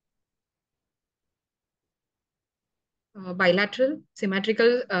bilateral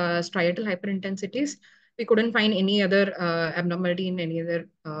symmetrical striatal hyperintensities. We couldn't find any other abnormality in any other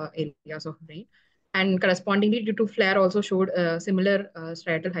areas of brain. And correspondingly, due to flare also showed similar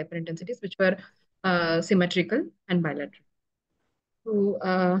striatal hyperintensities, which were symmetrical and bilateral.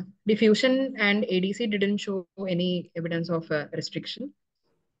 So diffusion and ADC didn't show any evidence of restriction.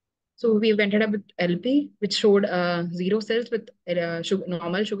 So we went up with LP, which showed 0 cells with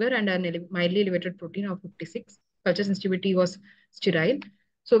normal sugar and a mildly elevated protein of 56. Culture sensitivity was sterile.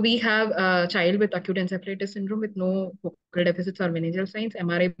 So we have a child with acute encephalitis syndrome with no focal deficits or meningeal signs,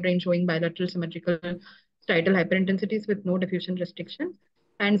 MRI brain showing bilateral symmetrical striatal hyperintensities with no diffusion restriction,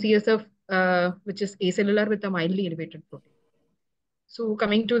 and CSF, which is acellular with a mildly elevated protein. So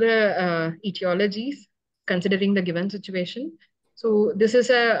coming to the etiologies, considering the given situation. So this is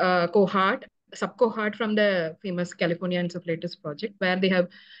a sub-cohort from the famous California Encephalitis Project, where they have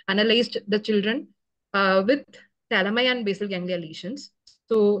analyzed the children with thalami and basal ganglia lesions.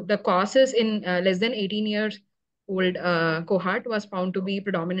 So the causes in less than 18 years old cohort was found to be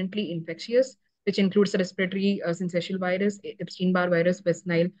predominantly infectious, which includes the respiratory syncytial virus, Epstein-Barr virus, West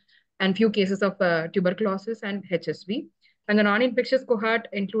Nile, and few cases of tuberculosis and HSV. And the non-infectious cohort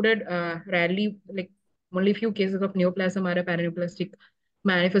included rarely, like only few cases of neoplasm or a paraneoplastic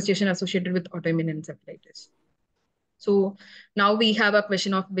manifestation associated with autoimmune encephalitis. So now we have a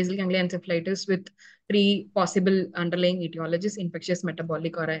question of basal ganglia encephalitis with 3 possible underlying etiologies: infectious,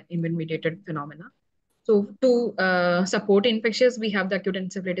 metabolic, or immune-mediated phenomena. So to support infectious, we have the acute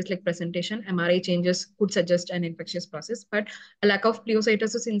encephalitis like presentation. MRI changes could suggest an infectious process, but a lack of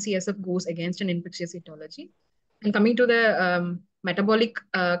pleocytosis in CSF goes against an infectious etiology. And coming to the metabolic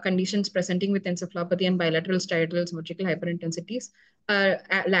conditions presenting with encephalopathy and bilateral striatal symmetrical hyperintensities, a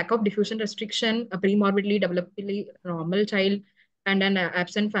lack of diffusion restriction, a premorbidly developmentally normal child, and an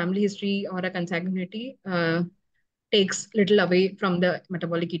absent family history or a consanguinity takes little away from the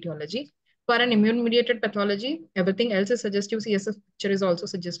metabolic etiology. For an immune-mediated pathology, everything else is suggestive. CSF picture is also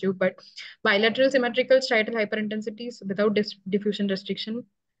suggestive, but bilateral symmetrical striatal hyperintensities without diffusion restriction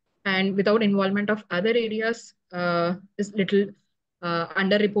and without involvement of other areas is little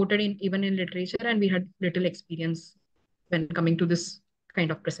underreported in even in literature, and we had little experience when coming to this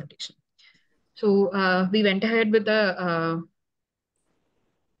kind of presentation. So we went ahead with the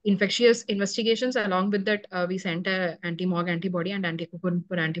infectious investigations. Along with that, we sent a anti-MOG antibody and anti-acuprin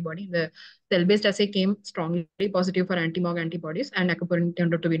antibody. The cell-based assay came strongly positive for anti-MOG antibodies, and acuprin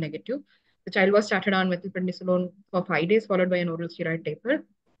turned out to be negative. The child was started on methylprednisolone for 5 days, followed by an oral steroid taper.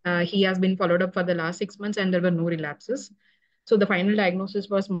 He has been followed up for the last 6 months, and there were no relapses. So the final diagnosis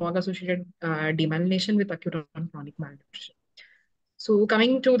was MOG-associated demyelination with acute and chronic malnutrition. So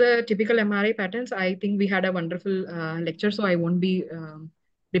coming to the typical MRI patterns, I think we had a wonderful lecture, so I won't be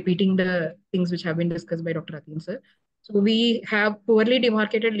repeating the things which have been discussed by Dr. Atin sir. So we have poorly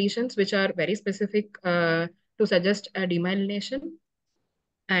demarcated lesions, which are very specific to suggest a demyelination.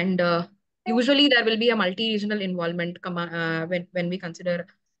 And usually there will be a multi-regional involvement when we consider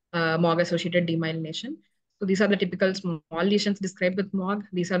MOG-associated demyelination. So these are the typical small lesions described with MOG.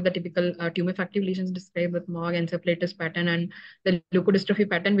 These are the typical tumefactive lesions described with MOG, encephalitis pattern, and the leukodystrophy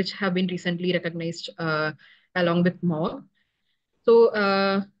pattern, which have been recently recognized along with MOG. So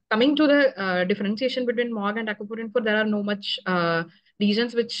coming to the differentiation between MOG and acuprin, there are no much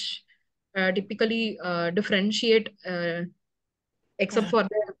lesions which typically differentiate except for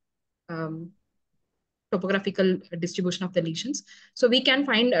the topographical distribution of the lesions. So we can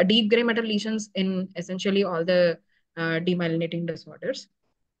find deep gray matter lesions in essentially all the demyelinating disorders.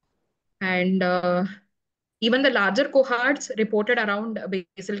 And even the larger cohorts reported around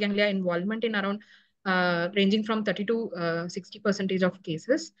basal ganglia involvement in around ranging from 30 to 60% of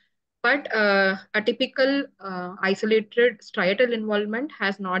cases. But a typical isolated striatal involvement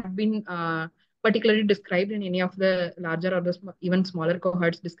has not been particularly described in any of the larger or the even smaller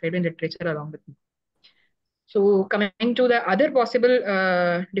cohorts described in literature along with me. So coming to the other possible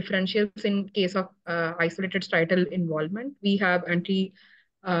differentials in case of isolated striatal involvement, we have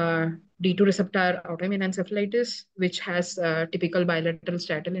D2 receptor autoimmune encephalitis, which has typical bilateral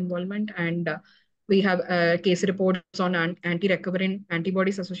striatal involvement, and we have case reports on anti-recoverin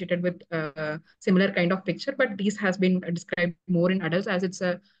antibodies associated with similar kind of picture, but these has been described more in adults as it's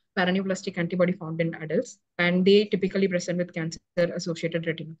a paraneoplastic antibody found in adults, and they typically present with cancer-associated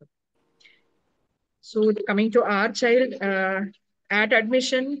retinopathy. So coming to our child, at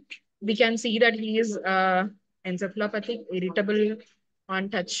admission, we can see that he is encephalopathic, irritable on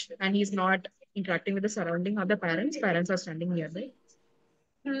touch, and he's not interacting with the surrounding or the parents. Parents are standing nearby.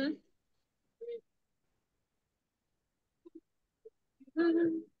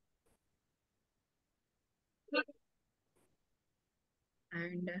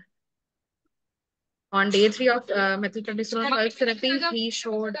 And on day 3 of methylprednisolone pulse therapy, he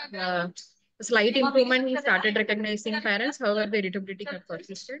showed a slight improvement. He started recognizing parents. However, the irritability had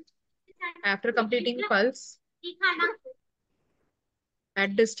persisted. After completing pulse,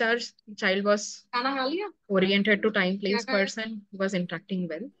 at discharge, the child was oriented to time, place, person, was interacting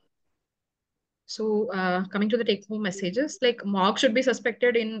well. So coming to the take-home messages, like MOG should be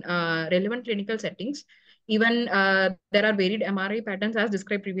suspected in relevant clinical settings. Even there are varied MRI patterns as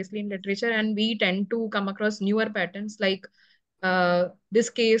described previously in literature, and we tend to come across newer patterns like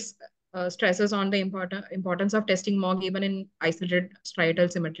this case stresses on the importance of testing MOG even in isolated striatal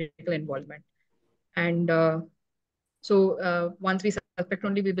symmetrical involvement. And so once we suspect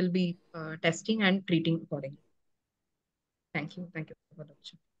only, we will be testing and treating accordingly. Thank you. Thank you for the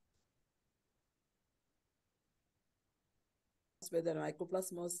opportunity. Whether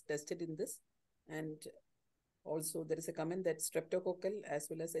mycoplasma was tested in this, and also there is a comment that streptococcal as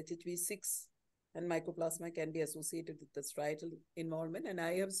well as HHV6 and mycoplasma can be associated with the striatal involvement. And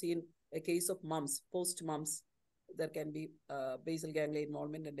I have seen a case of mumps, post-mumps, there can be basal ganglia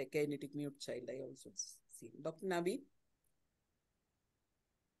involvement and a kinetic mute child. I also seen. Dr. Navi?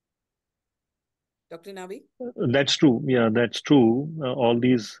 Dr. Navi? That's true. Yeah, that's true. All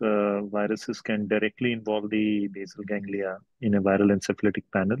these viruses can directly involve the basal ganglia in a viral encephalitic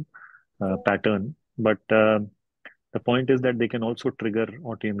pattern. But The point is that they can also trigger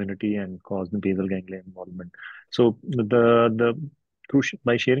autoimmunity and cause the basal ganglia involvement. So the crucial,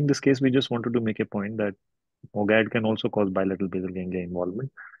 by sharing this case, we just wanted to make a point that MOGAD can also cause bilateral basal ganglia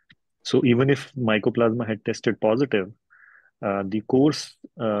involvement. So even if mycoplasma had tested positive, the course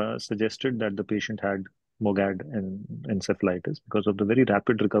suggested that the patient had MOGAD and encephalitis because of the very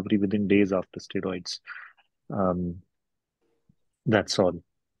rapid recovery within days after steroids. That's all.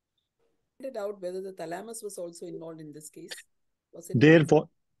 Out whether the thalamus was also involved in this case. Was it there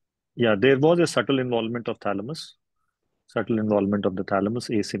was a subtle involvement of thalamus,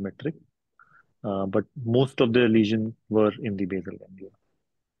 asymmetric, but most of the lesions were in the basal ganglia.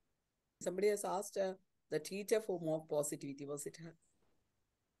 Somebody has asked the titer for MOG positivity. Was it?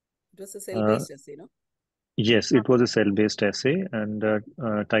 It was a cell-based assay, no? Yes, it was a cell-based assay, and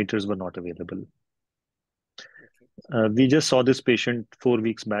titers were not available. We just saw this patient 4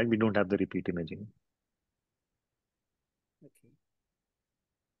 weeks back. We don't have the repeat imaging. Okay.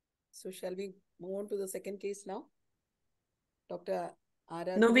 So shall we move on to the second case now? Dr.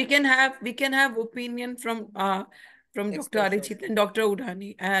 Aradhana? No, we can have opinion from Dr. Arichit and Dr.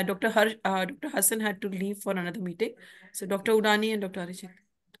 Udani. Dr. Hassan had to leave for another meeting. So Dr. Udani and Dr. Arichit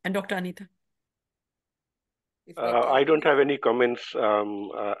and Dr. Anita. I don't have any comments.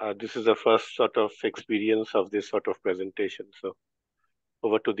 This is the first sort of experience of this sort of presentation. So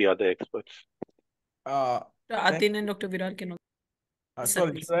over to the other experts. Dr. Atin and Dr. Virar can also.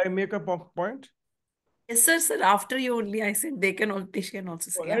 Sorry, should I make a point? Yes, sir. After you only, I said they can also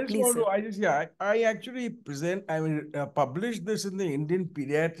say. Well, I actually published this in the Indian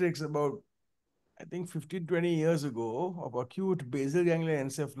Pediatrics about, I think 15, 20 years ago of acute basal ganglia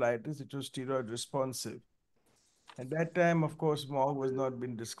encephalitis. It was steroid responsive. At that time, of course, MOG was not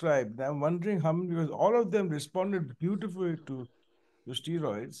been described. And I'm wondering how many, because all of them responded beautifully to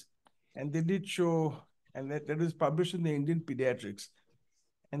steroids, and they did show, and that was published in the Indian Pediatrics.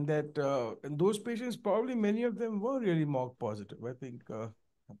 And that and those patients, probably many of them were really MOG positive. I think,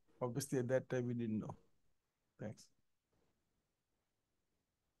 obviously, at that time, we didn't know. Thanks.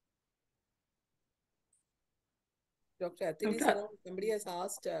 Dr. Atin, somebody has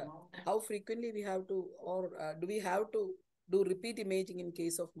asked how frequently we have to, or do we have to do repeat imaging in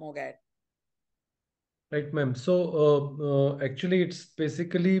case of MOGAD? Right, ma'am. So actually, it's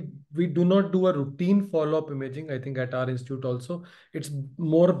basically, we do not do a routine follow-up imaging, I think, at our institute also. It's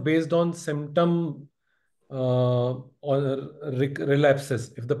more based on symptom or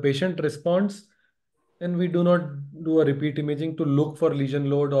relapses. If the patient responds, then we do not do a repeat imaging to look for lesion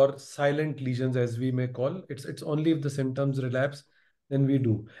load or silent lesions, as we may call. It's only if the symptoms relapse, then we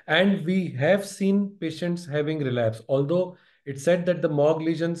do. And we have seen patients having relapse, although it's said that the MOG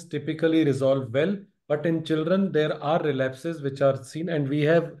lesions typically resolve well, but in children, there are relapses which are seen, and we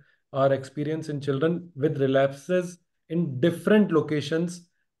have our experience in children with relapses in different locations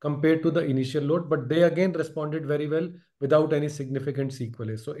compared to the initial load, but they again responded very well without any significant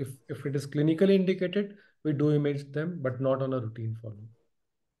sequelae. So if it is clinically indicated, we do image them, but not on a routine follow.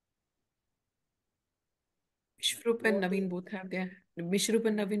 Vishrup and Naveen both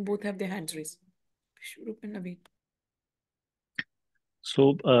have their hands raised. Vishrup and Naveen.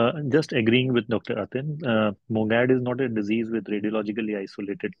 So just agreeing with Dr. Atin, MOGAD is not a disease with radiologically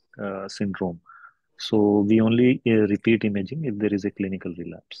isolated syndrome. So we only repeat imaging if there is a clinical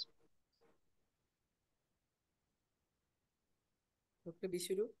relapse. Dr.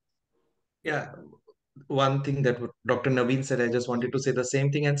 Bishuru? Yeah, one thing that Dr. Naveen said, I just wanted to say the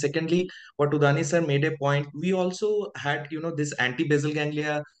same thing. And secondly, what Udani sir made a point, we also had, this anti-basal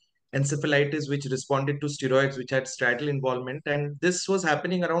ganglia encephalitis, which responded to steroids, which had striatal involvement. And this was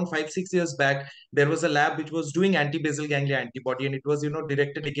happening around 5-6 years back. There was a lab which was doing anti-basal ganglia antibody, and it was,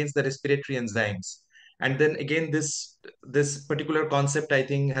 directed against the respiratory enzymes. And then again, this particular concept, I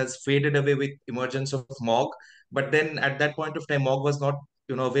think, has faded away with emergence of MOG. But then at that point of time, MOG was not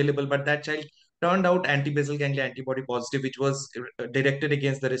available, but that child turned out anti-basal ganglia antibody positive, which was directed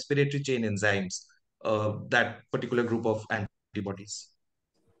against the respiratory chain enzymes, that particular group of antibodies.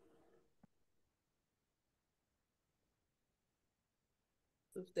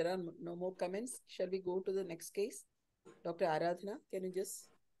 So if there are no more comments, shall we go to the next case? Dr. Aradhana, can you just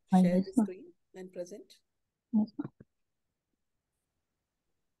share the screen and present? Yes,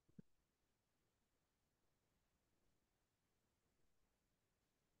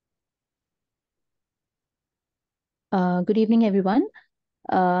 good evening, everyone.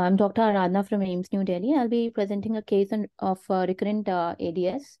 I'm Dr. Aradhana from AIIMS New Delhi. I'll be presenting a case of recurrent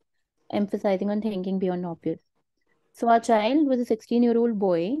ADS, emphasizing on thinking beyond obvious. So our child was a 16-year-old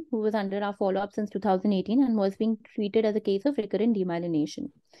boy who was under our follow-up since 2018 and was being treated as a case of recurrent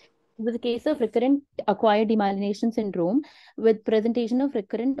demyelination. It was a case of recurrent acquired demyelination syndrome with presentation of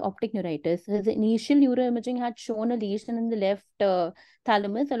recurrent optic neuritis. His initial neuroimaging had shown a lesion in the left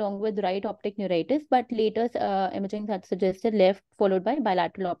thalamus along with right optic neuritis, but later imaging had suggested left followed by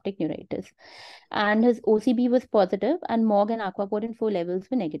bilateral optic neuritis. And his OCB was positive and MOG and aquaporin 4 levels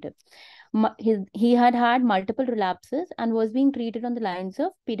were negative. He had had multiple relapses and was being treated on the lines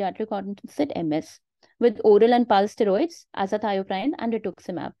of pediatric onset MS with oral and pulse steroids, azathioprine, and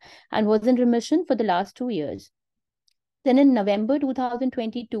rituximab, and was in remission for the last 2 years. Then in November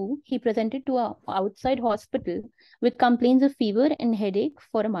 2022, he presented to an outside hospital with complaints of fever and headache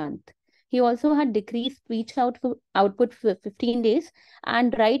for a month. He also had decreased speech output for 15 days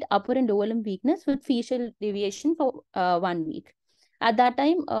and right upper and lower limb weakness with facial deviation for 1 week. At that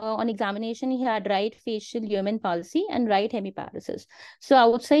time, on examination, he had right facial Yeoman palsy and right hemiparesis. So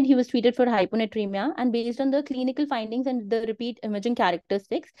outside, he was treated for hyponatremia, and based on the clinical findings and the repeat imaging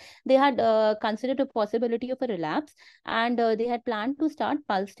characteristics, they had considered a possibility of a relapse, and they had planned to start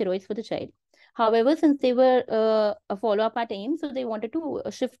pulse steroids for the child. However, since they were a follow-up at AIMS, so they wanted to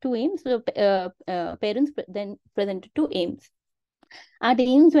shift to AIMS, so parents then presented to AIMS. At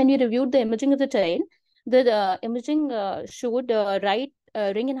AIMS, when we reviewed the imaging of the child, the imaging showed right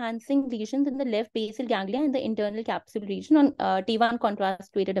ring-enhancing lesions in the left basal ganglia and the internal capsule region on T1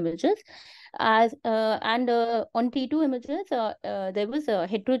 contrast-weighted images. On T2 images, there was a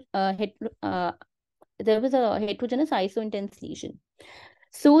heterogeneous iso-intense lesion.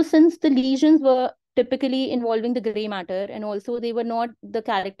 So since the lesions were typically involving the gray matter, and also they were not the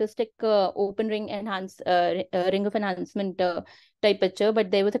characteristic open ring ring of enhancement type picture, but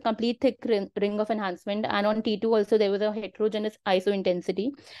there was a complete thick ring of enhancement, and on T2 also there was a heterogeneous iso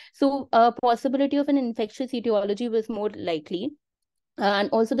intensity. So possibility of an infectious etiology was more likely. And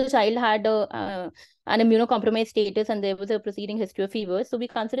also the child had an immunocompromised status, and there was a preceding history of fever. So we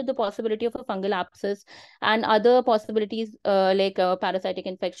considered the possibility of a fungal abscess and other possibilities like parasitic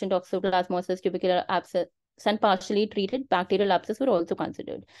infection, toxoplasmosis, tubercular abscess, and partially treated bacterial abscess were also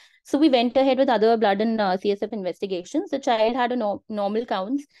considered. So we went ahead with other blood and CSF investigations. The child had a normal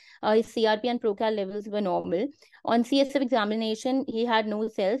counts. His CRP and procal levels were normal. On CSF examination, he had no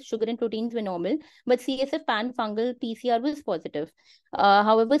cells, sugar and proteins were normal, but CSF pan fungal PCR was positive.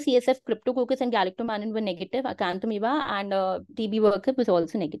 However, CSF cryptococcus and galactomannan were negative, acanthamoeba and TB workup was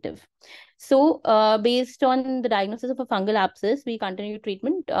also negative. So based on the diagnosis of a fungal abscess, we continued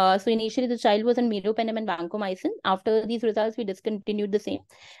treatment. So initially the child was on meropenem and vancomycin. After these results, we discontinued the same.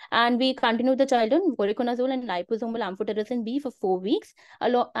 And we continued the child on voriconazole and liposomal amphotericin B for 4 weeks.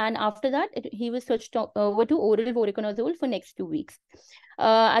 And after that, he was switched over to oral voriconazole for next 2 weeks.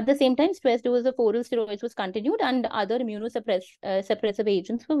 At the same time, stress dose of oral steroids was continued and other immunosuppressive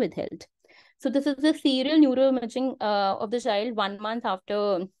agents were withheld. So this is the serial neuroimaging of the child 1 month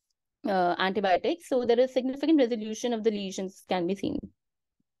after antibiotics. So there is significant resolution of the lesions can be seen.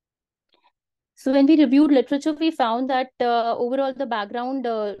 So when we reviewed literature, we found that overall the background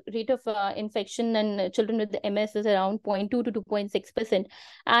rate of infection in children with MS is around 0.2 to 2.6%.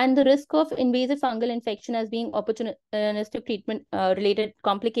 And the risk of invasive fungal infection as being opportunistic treatment related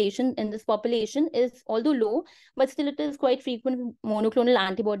complication in this population is although low, but still it is quite frequent with monoclonal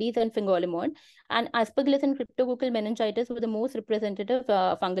antibodies and fingolimod. And aspergillus and cryptococcal meningitis were the most representative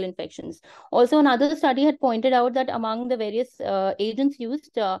fungal infections. Also, another study had pointed out that among the various agents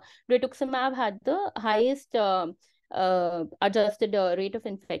used, rituximab had the highest adjusted rate of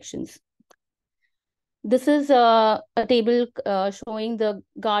infections. This is a table showing the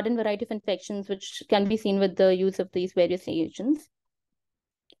garden variety of infections, which can be seen with the use of these various agents.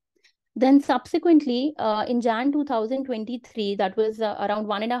 Then subsequently, in Jan 2023, that was around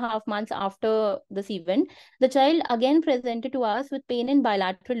 1.5 months after this event, the child again presented to us with pain in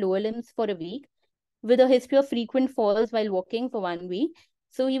bilateral lower limbs for a week, with a history of frequent falls while walking for 1 week.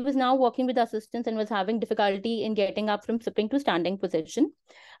 So he was now walking with assistance and was having difficulty in getting up from sitting to standing position.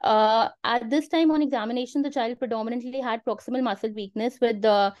 At this time on examination, the child predominantly had proximal muscle weakness with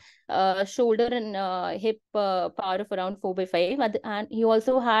the shoulder and hip power of around 4/5. And he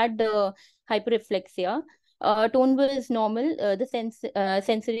also had hyperreflexia. Tone was normal. The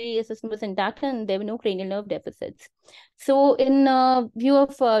sensory system was intact, and there were no cranial nerve deficits. So in view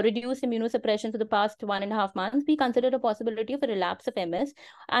of reduced immunosuppression for the past 1.5 months, we considered a possibility of a relapse of MS.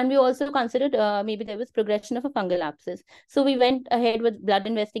 And we also considered maybe there was progression of a fungal abscess. So we went ahead with blood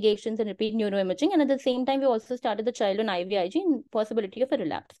investigations and repeat neuroimaging. And at the same time, we also started the child on IVIG and possibility of a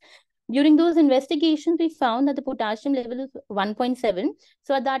relapse. During those investigations, we found that the potassium level is 1.7.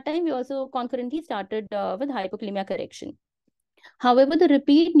 So at that time, we also concurrently started with hypokalemia correction. However, the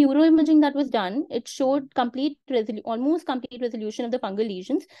repeat neuroimaging that was done, it showed almost complete resolution of the fungal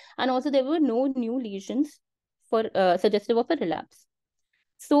lesions, and also there were no new lesions for suggestive of a relapse.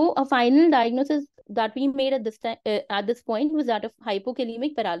 So a final diagnosis that we made at this point was that of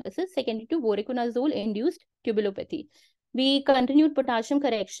hypokalemic paralysis secondary to voriconazole-induced tubulopathy. We continued potassium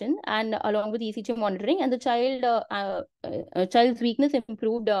correction and along with ECG monitoring, and the child's weakness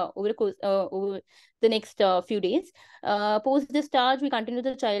improved over the next few days. Post discharge, we continued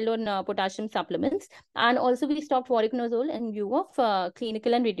the child on potassium supplements, and also we stopped voriconazole in view of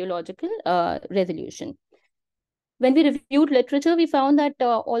clinical and radiological resolution. When we reviewed literature, we found that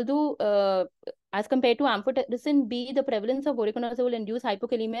although as compared to amphotericin B, the prevalence of voriconazole-induced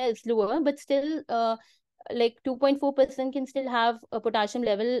hypokalemia is lower, but still like 2.4% can still have a potassium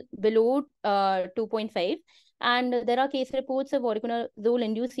level below 2.5. And there are case reports of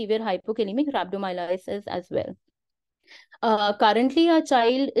voriconazole-induced severe hypokalemic rhabdomyolysis as well. Currently, our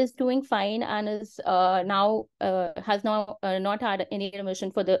child is doing fine and is has now not had any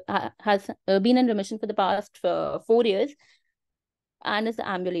remission has been in remission for the past 4 years and is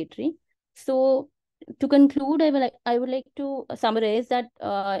ambulatory. So to conclude, I would like to summarize that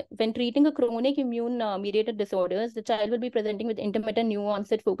when treating a chronic immune mediated disorders, the child will be presenting with intermittent new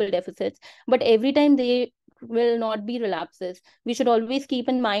onset focal deficits, but every time they will not be relapses. We should always keep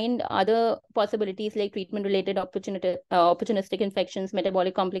in mind other possibilities like treatment related opportunistic infections,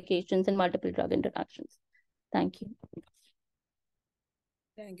 metabolic complications, and multiple drug interactions. Thank you.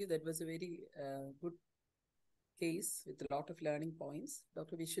 Thank you. That was a very good case with a lot of learning points.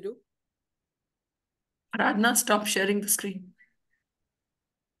 Dr. Vishnu? Aradhana, stop sharing the screen.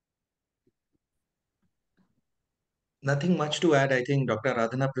 Nothing much to add. I think Dr.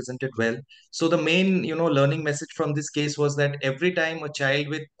 Aradhana presented well. So the main, learning message from this case was that every time a child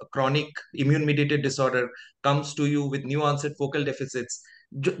with a chronic immune-mediated disorder comes to you with new onset focal deficits,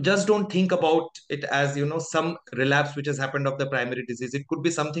 just don't think about it as, some relapse which has happened of the primary disease. It could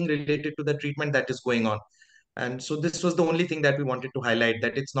be something related to the treatment that is going on. And so this was the only thing that we wanted to highlight,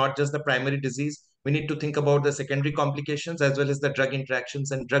 that it's not just the primary disease. We need to think about the secondary complications as well as the drug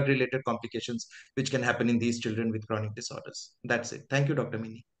interactions and drug-related complications which can happen in these children with chronic disorders. That's it. Thank you, Dr.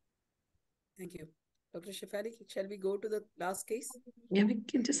 Mini. Thank you. Dr. Shefali, shall we go to the last case? Yeah, we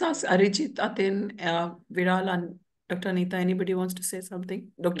can just ask Arijit, Atin, Viral, and Dr. Anita. Anybody wants to say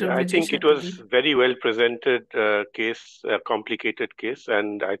something? Dr. Yeah, I think it was very well presented case, a complicated case,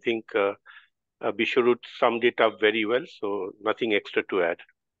 and I think Bisharut summed it up very well, so nothing extra to add.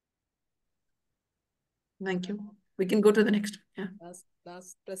 Thank you. We can go to the next. Yeah.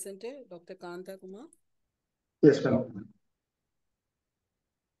 Last presenter, Dr. Kanta Kumar. Yes, ma'am.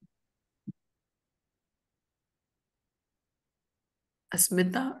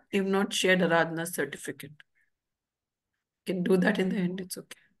 Asmita, you've not shared Aradhana's certificate. You can do that in the end. It's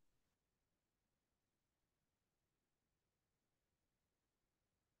okay.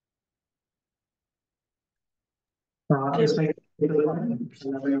 Yes,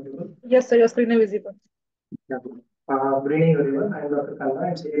 sir, your screen is visible. Yeah. Good evening, everyone. I'm Dr. Kalla.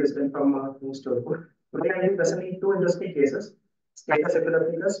 I'm a resident from Storpur. Today I will present two interesting cases: status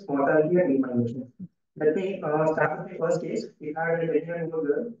epilepticus, mortality, and inflammation. Let me start with the first case. We had a 10-year-old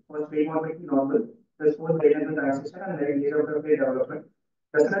girl who was pre-morbidly normal, with full cranial transition and very development.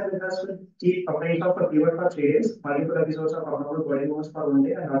 Presented with us with chief complaints of a fever for 3 days, multiple episodes of abnormal body movements for 1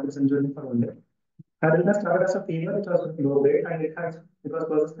 day, and not injury for 1 day. Her illness started as a fever, which was low grade, and it was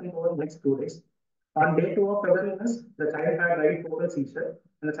persistent over the next 2 days. On day 2 of further illness, the child had right focal seizure,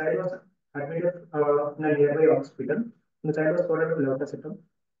 and the child was admitted in a nearby hospital. The child was coded with levetiracetam.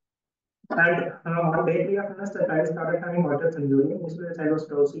 And on day 3 of illness, the child started having altered syndrome. Initially, the child was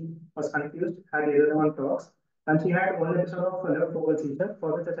drowsy, was confused, had irrelevant talks, and she had one episode of left focal seizure,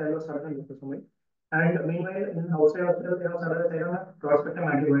 for which the child was started in liposome. And meanwhile, in outside hospital, they have started the child on broad-spectrum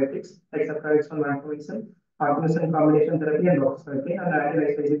antibiotics like ceftriaxone, vancomycin, artemisinin combination therapy, and doxycycline, and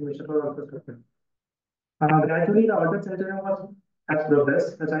anti-lysozyme measure for also started. Gradually, the altered syndrome has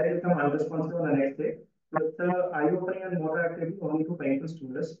progressed. The child became unresponsive on the next day, with eye opening and motor activity only to painful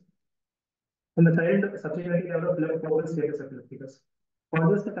stimulus. And the child subsequently developed left focal status epilepticus.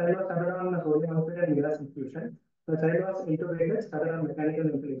 For this, the child was started on sodium oxide and gas infusion. The child was intubated, started on mechanical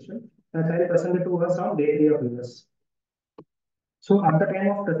ventilation. The child presented to us on day 3 of illness. So at the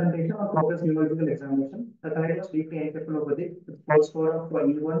time of presentation or progress neurological examination, the child was deeply encephalopathic with pulse score of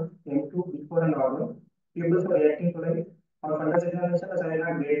E1, M2, E4, and R1. Pupils were reacting to light. On fundus examination, the child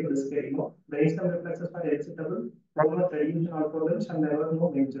had grade 2 dyschemia. Brainstem reflexes were excitable, almost reduced in all problems, and there were no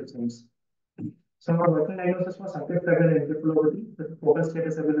major signs. So our working diagnosis was acute febrile encephalopathy with focal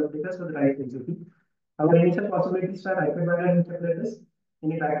status epilepticus with right agency. Our initial possibilities are hyperviral encephalitis,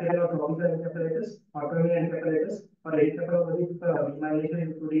 any bacterial or tropical encephalitis, autoimmune encephalitis, or encephalopathic demyelination,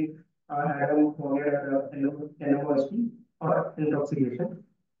 including Adam, Moyer, NMOSD, or intoxication.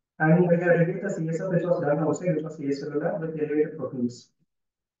 And we have reviewed the CSF which was done outside, which was acellular with elevated proteins.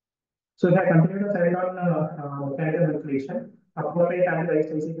 So if I continue to side on mechanical ventilation, appropriate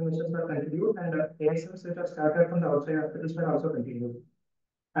anti-ICC measures were continued, and ASMs which are started from the outside hospitals were also continued.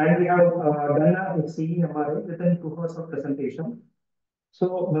 And we have done a SIG MRI within 2 hours of presentation.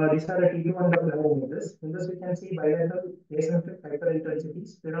 So these are the T2 and the flow images. In this, we can see bilateral asymmetric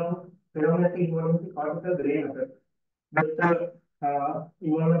hyperintensities predominantly involving the cortical gray matter with the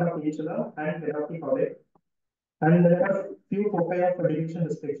involvement of insula and periodic audit. And there are few foci of diffusion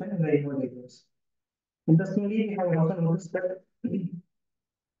restriction in the inward areas. Interestingly, we have also noticed that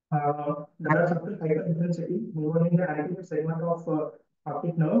there are subtle hyperintensity involving the anterior segment of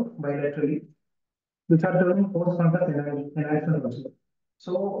optic nerve bilaterally, which are showing post-contact enhancement also.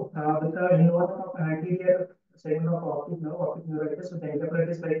 So, with the involvement of anterior segment of optic neuritis with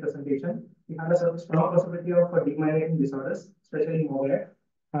encephalitis-like presentation, we have a strong possibility of demyelinating disorders, especially MOGAD.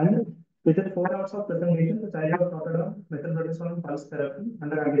 And within 4 hours of presentation, the child was started on methylprednisolone pulse therapy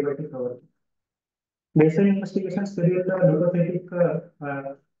under antibiotic cover. Baseline investigations revealed the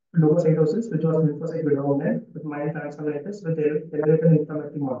leukocytosis, which was lymphocyte predominant with mild transaminitis with elevated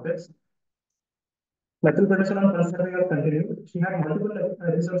inflammatory markers. Methylprednisolone pulse therapy was continued. She had multiple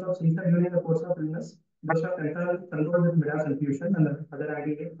episodes of seizure during the course of illness. Those were controlled with midas infusion and other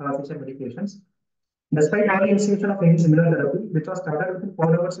anti-seizure medications. Despite early initiation of any similar therapy, which was started within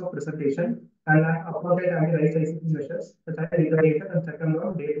 4 hours of presentation and appropriate anti-ICC measures, the child integrated and second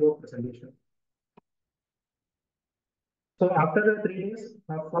on day 2 of presentation. So after the 3 days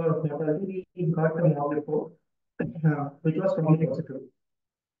of mortality, we got the MOG report, which was strongly positive.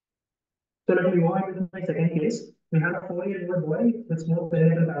 So let me move on to my second case. We had a 4-year-old boy with smooth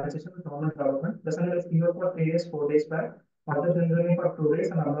perinatal transition with normal development. The son was fever for 3 days, 4 days back, after syndrome for 2 days,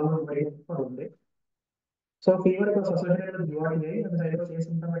 and abnormal body for 1 day. So fever was associated with URTA, and the child was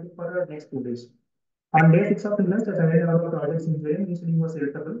asymptomatic for the next 2 days. On day 6 of illness, the child developed project syndrome, initially was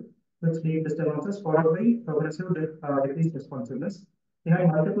irritable, with sleep disturbances, followed by progressive decreased responsiveness. We had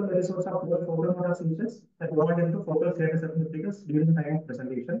multiple episodes of focal motor seizures that evolved into focal status epilepticus during the time of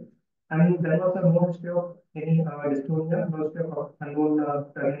presentation. And there was no history of any dystonia, no history of unknown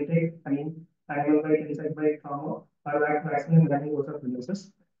terminated, annual bite, inside bite trauma, or vaccine and many of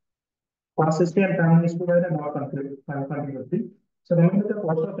illnesses. Past history and family history were not contradictory. So coming to the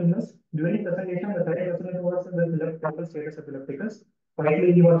course of illness, during presentation, the child presented was with left focal status epilepticus.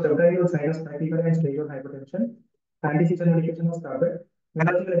 Quietly, he was febrile with sinus tachycardia and stage of hypertension. Anti-seizure medication was started.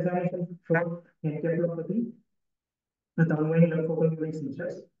 Neurological examination showed encephalopathy with ongoing left focal moving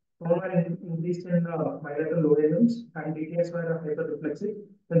seizures. Trauma increased in bilateral lower limbs, and details were hyperreflexive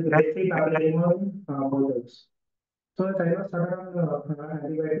with grade 3 papilledema in both legs. So the child was started on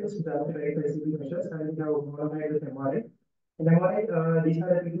antibiotics with anti-ICC measures, and we have modified with MRI. In MRI, these are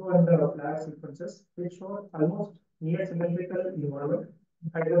the T2 and the flag sequences, which show almost near symmetrical involvement.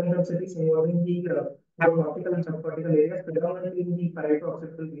 Hyperintensities involving the cortical and subcortical areas, predominantly in the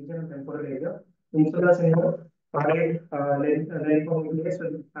parieto-occipital region and temporal area. Insulas involved, parietal lymphomicles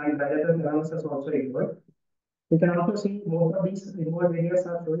and bilateral neurons also involved. You can also see most of these involved areas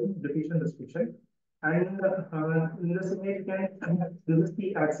are showing diffusion restriction. And in this image, this is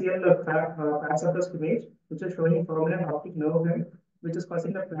the axial fat surface image, which is showing prominent optic nerve end, which is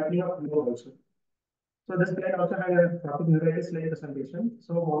causing the flattening of nerve also. So this slide also had a optic neuritis-like presentation.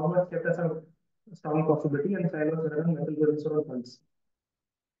 So MOG was kept as a strong possibility, and child was running methylprednisolone pulse.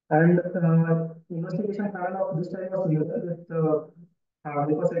 And investigation panel of this type was similar with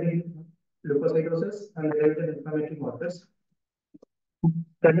leukocytosis and related inflammatory markers.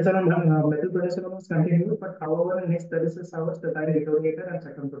 Methylprednisolone was continued, but however, in the next 36 hours, the child deteriorated and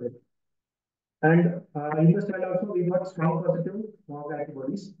succumbed to death. And in this trial also, we got strong positive MOG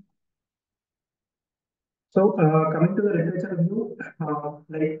antibodies. So coming to the literature review,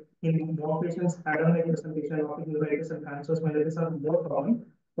 like in more patients, Adam-like presentation, optic neuritis and transverse are more common.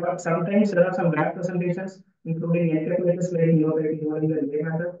 But sometimes there are some bad presentations, including encephalitis like neopathy, involving the gray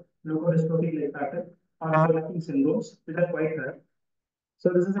matter, leukodystrophy-like pattern, or overlapping syndromes, which are quite rare.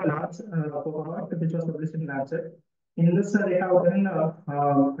 So this is a large cohort which was published in Lancet. In this, they have done a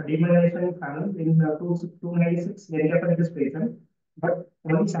demyelination panel in 296 encephalitis patients, but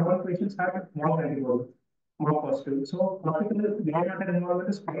only 7 patients had more antibody, more positive. So optical gray matter involvement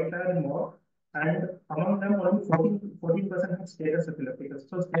is quite rare in more, and among them only 14% had status epilepticus.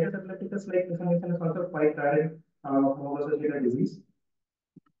 So status epilepticus like presentation is also quite rare in more associated disease.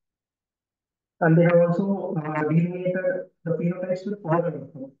 And they have also delineated the phenotypes with four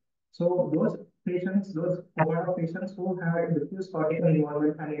outcomes. So those patients, those cohort of patients who had diffuse cortical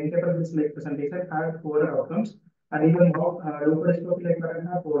involvement and encephalopathy-like presentation had poorer outcomes, and even more local dystrophy-like pattern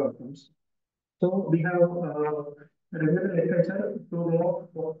had poor outcomes. So we have reviewed the literature to know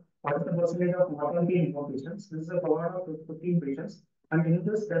what is the percentage of mortality in more patients. This is a cohort of 15 patients, and in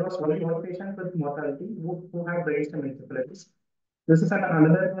this there was only one patient with mortality who had brainstem encephalitis. This is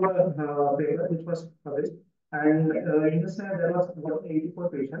another paper which was published, and in this there was about 84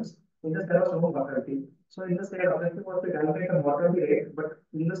 patients. In this there was no mortality. So in this their objective was to calculate the mortality rate, but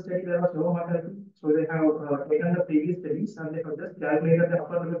in this study there was no mortality. So they have taken the previous studies and they have just calculated the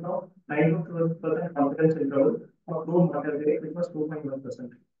upper limit of 9 to 12% confidence interval of true mortality rate, which was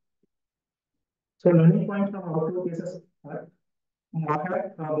 2.1%. So learning points from our two cases are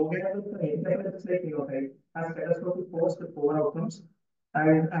Bulgaria with the encephalopathy-like phenotype has catastrophic force with poor outcomes,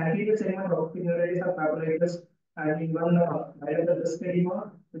 and anterior segment of neuritis or papillitis, and even bilateral disc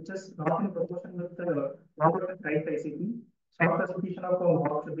edema, which is not in proportion with the longer type ICP. Short presentation of a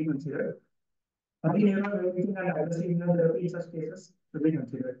walk should be considered. Anti-neuroimmunology and aggressive immunotherapy in such cases should be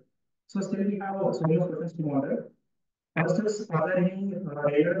considered. So still we have so many questions to monitor. First is, are there any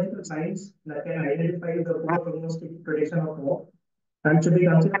radiological signs that can identify the poor prognostic prediction of walk? And should be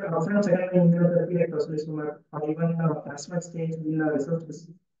considered upfront second line immunotherapy like tocilizumab or even plasma exchange in research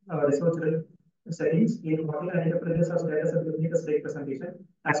settings in cortical enterprises or status of clinical state presentation,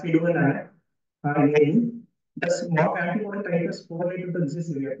 as we do in AIM. Does mock antibody titers correlate to the disease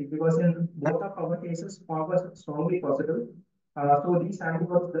severity? Because in both of our cases, mock was strongly positive. So these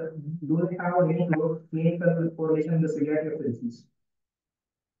antibodies, do they have any clinical correlation in the severity of the disease?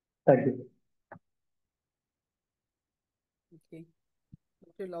 Thank you. Okay.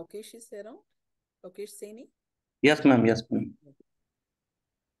 Dr. Lokesh is around? Lokesh Saini? Yes, ma'am. Yes, ma'am.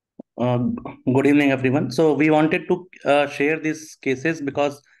 Good evening, everyone. So we wanted to share these cases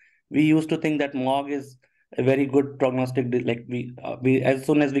because we used to think that MOG is a very good prognostic. Like we as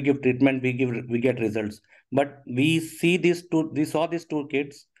soon as we give treatment, we get results. But we saw these two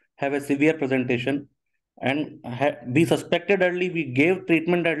kids have a severe presentation, and we suspected early. We gave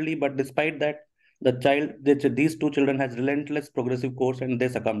treatment early, but despite that, these two children has relentless progressive course, and they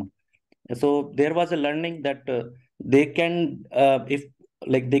succumbed. So there was a learning that they can if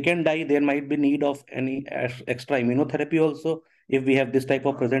like they can die, there might be need of any extra immunotherapy also if we have this type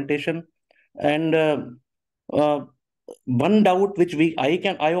of presentation. And uh, one doubt which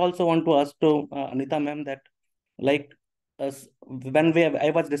I also want to ask to Anita ma'am, that like I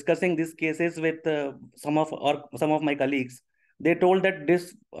was discussing these cases with some of my colleagues, they told that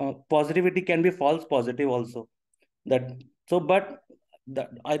this positivity can be false positive also. But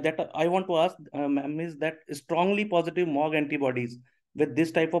that I want to ask ma'am is that strongly positive MOG antibodies with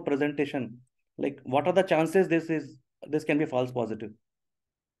this type of presentation, like what are the chances this can be false positive?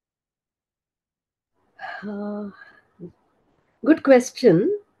 Good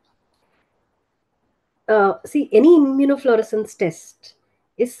question. See, any immunofluorescence test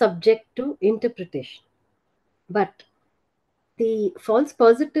is subject to interpretation, but the false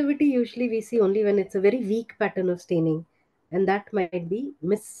positivity usually we see only when it's a very weak pattern of staining, and that might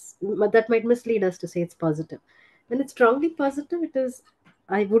mislead us to say it's positive. When it's strongly positive,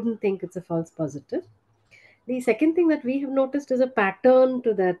 I wouldn't think it's a false positive. The second thing that we have noticed is a pattern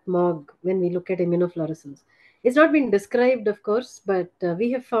to that MOG when we look at immunofluorescence. It's not been described, of course, but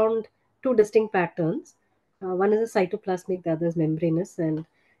we have found two distinct patterns. One is a cytoplasmic, the other is membranous. And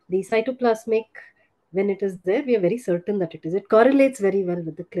the cytoplasmic, when it is there, we are very certain that it is. It correlates very well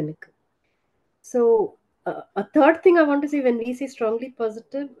with the clinical. So a third thing I want to say, when we say strongly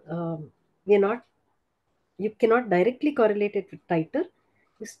positive, you cannot directly correlate it with titer.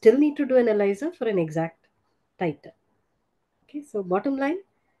 You still need to do an ELISA for an exact titer. Okay, so bottom line,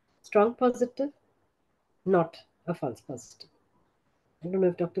 strong positive, not a false positive. I don't know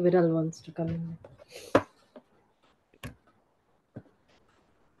if Dr. Viral wants to come in.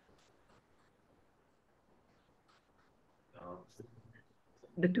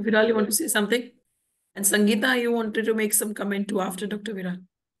 Dr. Viral, you want to say something? And Sangeeta, you wanted to make some comment too after Dr. Viral.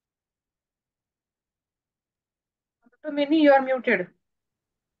 Dr. Mini, you are muted.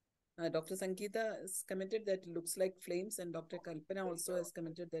 Dr. Sangeeta has commented that looks like flames, and Dr. Kalpana also has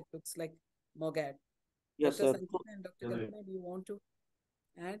commented that looks like MOGAD. Yes, Dr. sir. Sangeeta and Dr. Kalpana, do you want to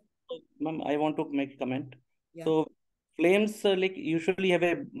add? Ma'am, I want to make a comment. Yeah. So flames like usually have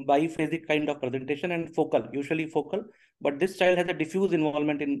a biphasic kind of presentation and usually focal, but this child has a diffuse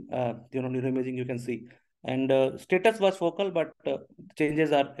involvement in neuroimaging, you can see. And status was focal, but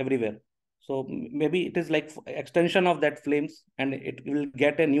changes are everywhere. So maybe it is like extension of that flames, and it will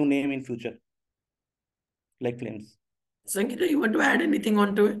get a new name in future. like flames. Sangeeta, you want to add anything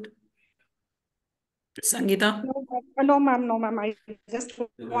onto it? Sangeeta? No, ma'am. No, ma'am. I just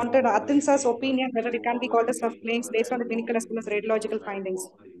wanted Atin sir's opinion whether it can be called as flames based on the clinical as well as radiological findings.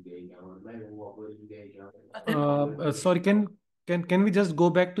 Sorry, can we just go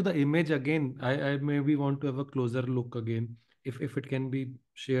back to the image again? I maybe want to have a closer look again, if it can be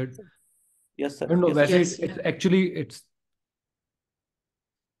shared. Yes, sir. No, no, Yes, वैसे it's actually it's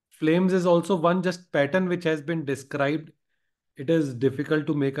flames is also one just pattern which has been described. It is difficult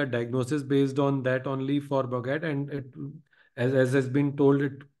to make a diagnosis based on that only for Bogat, and as has been told,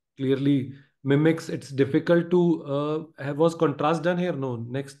 it clearly mimics. It's difficult to was contrast done here? No,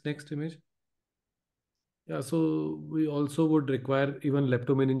 next image. Yeah, so we also would require even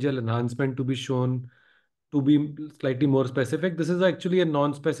leptomeningeal enhancement to be shown to be slightly more specific. This is actually a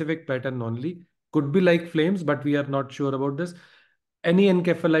non-specific pattern only. Could be like flames, but we are not sure about this. Any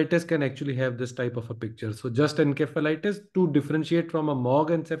encephalitis can actually have this type of a picture. So just encephalitis to differentiate from a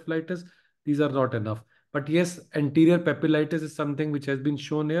MOG encephalitis, these are not enough. But yes, anterior papillitis is something which has been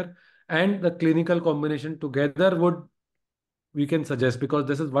shown here, and the clinical combination together would we can suggest, because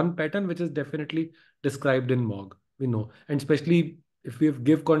this is one pattern which is definitely described in MOG. We know, and especially if we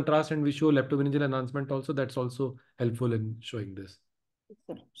give contrast and we show leptomeningeal enhancement also, that's also helpful in showing this.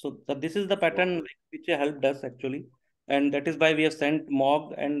 So this is the pattern which helped us actually, and that is why we have sent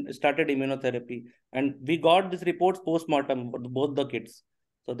MOG and started immunotherapy. And we got these reports post-mortem for both the kids.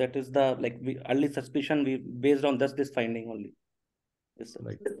 So that is the early suspicion we based on this finding only. Yes, sir.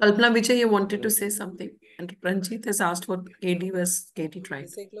 Right. Kalpana Vijay, you wanted to say something, and Ranjit has asked what KT tried.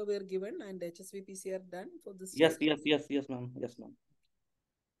 Cyclo were given and HSV PCR done for this. Yes, ma'am. Yes, ma'am.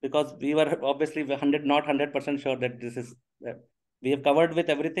 Because we were obviously not 100% sure that this is we have covered with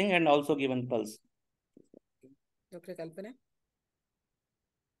everything and also given pulse. Dr. Kalpana?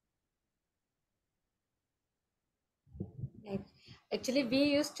 Actually, we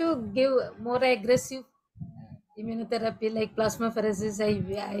used to give more aggressive immunotherapy like plasmapheresis,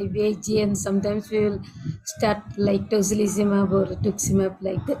 IVIG, and sometimes we will start like tocilizumab or rituximab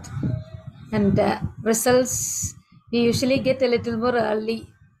like that. And results we usually get a little more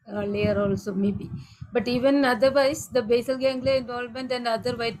earlier also maybe. But even otherwise, the basal ganglia involvement and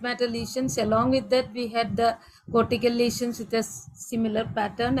other white matter lesions, along with that, we had the cortical lesions with a similar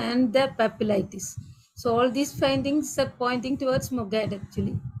pattern and the papillitis. So all these findings are pointing towards MOGAD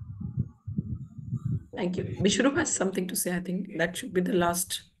actually. Thank you. Vishnu has something to say. I think that should be the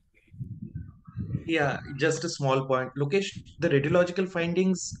last. Yeah, just a small point. Lokesh, the radiological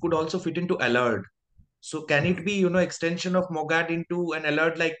findings could also fit into alert. So can it be, extension of MOGAD into an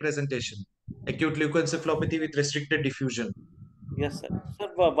alert-like presentation? Acute leukoencephalopathy with restricted diffusion. Yes, sir. Sir,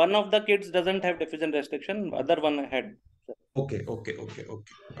 one of the kids doesn't have diffusion restriction, other one had. Sir. Okay.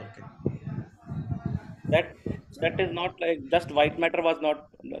 That is not like just white matter was not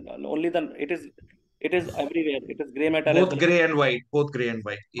only the it is everywhere. It is gray matter as Both well. gray and white. Both gray and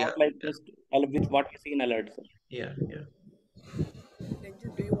white. Yeah. Not like just with what we see in alert, sir. Yeah.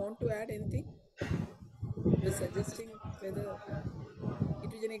 Ranjit, do you want to add anything? You're suggesting whether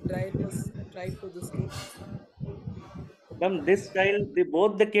ketogenic diet was tried for this case? Ma'am, this child,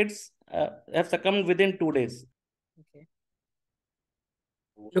 both the kids have succumbed within 2 days. Okay.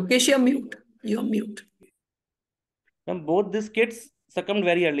 Lokesh, you're mute. You're mute. Ma'am, both these kids succumbed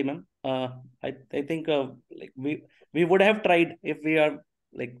very early, ma'am. I think we would have tried if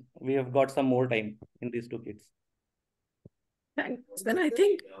we have got some more time in these two kids. Thanks. Then I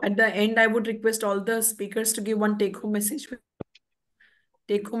think at the end, I would request all the speakers to give one take-home message.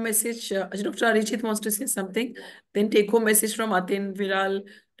 Take-home message. Dr. Arijit wants to say something. Then take-home message from Atin, Viral,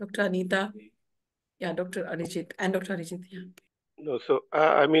 Dr. Anita. Yeah, Dr. Arijit and Dr. Arijit. Yeah. No, so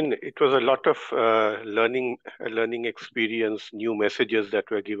I mean, it was a lot of learning experience, new messages that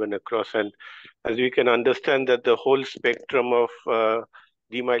were given across, and as we can understand that the whole spectrum of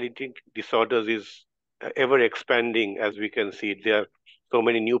demyelinating disorders is ever expanding, as we can see. There are so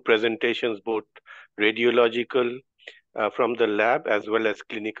many new presentations, both radiological from the lab as well as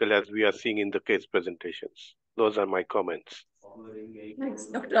clinical, as we are seeing in the case presentations. Those are my comments. Thanks.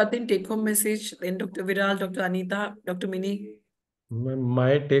 Dr. Atin, take-home message. Then Dr. Viral, Dr. Anita, Dr. Mini.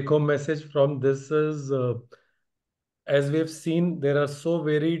 My take-home message from this is, as we have seen, there are so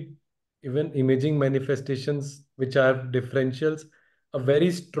varied, even imaging manifestations which are differentials. A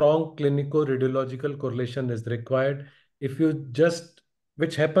very strong clinical radiological correlation is required. If you just,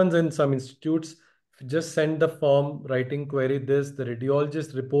 which happens in some institutes, just send the form, writing query this, the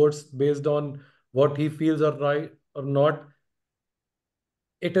radiologist reports based on what he feels are right or not.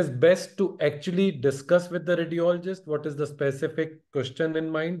 it is best to actually discuss with the radiologist what is the specific question in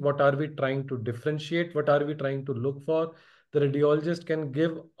mind, what are we trying to differentiate, what are we trying to look for. The radiologist can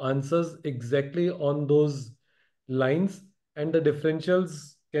give answers exactly on those lines, and the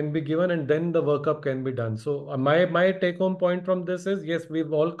differentials can be given, and then the workup can be done. So my take home point from this is, yes,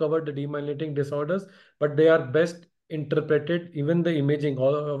 we've all covered the demyelinating disorders, but they are best interpreted, even the imaging,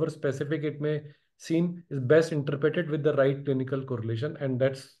 however specific it may seem, is best interpreted with the right clinical correlation, and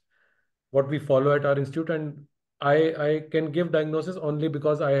that's what we follow at our institute. And I can give diagnosis only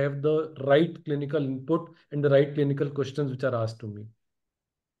because I have the right clinical input and the right clinical questions which are asked to me.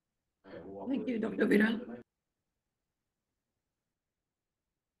 Thank you, Dr. Viral.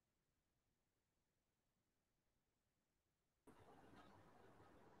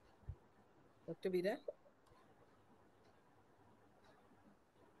 Dr. Veera?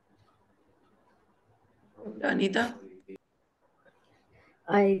 Anita?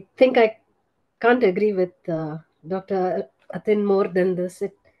 I think I can't agree with Dr. Atin more than this.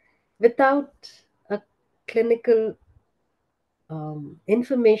 Without a clinical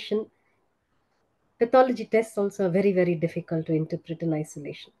information, pathology tests also are very, very difficult to interpret in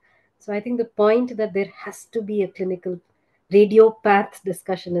isolation. So I think the point that there has to be a clinical radiopath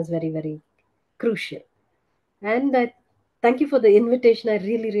discussion is very, very crucial. And I thank you for the invitation. I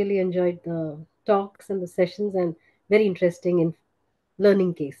really, really enjoyed the talks and the sessions, and very interesting in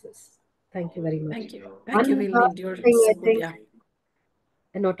learning cases. Thank you very much. Thank you. Thank you. One We'll last need your thing, I support. think Yeah.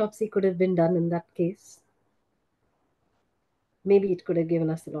 an autopsy could have been done in that case. Maybe it could have given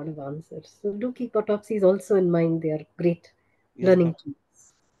us a lot of answers. So do keep autopsies also in mind. They are great learning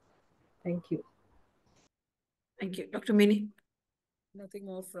tools. Thank you. Thank you. Dr. Mini? Nothing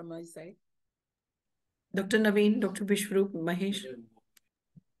more from my side. Dr. Naveen, Dr. Vishwarup, Mahesh?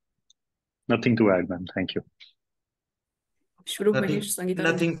 Nothing to add, ma'am. Thank you. Vishwarup, Mahesh, Sangeeta?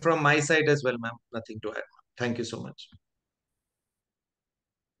 Nothing from my side as well, ma'am. Nothing to add. Thank you so much.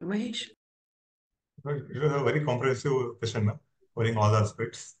 Mahesh? It was a very comprehensive session, ma'am, covering all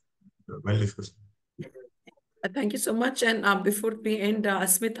aspects. Well discussed. Thank you so much. And before we end,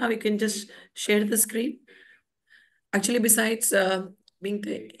 Asmita, we can just share the screen. Actually, besides being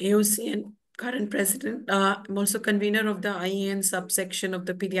the AOC and current president, I'm also convener of the IAN subsection of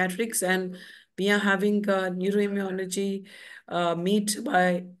the pediatrics, and we are having a neuroimmunology meet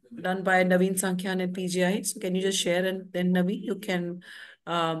done by Naveen Sankyan at PGI. So can you just share, and then Naveen, you can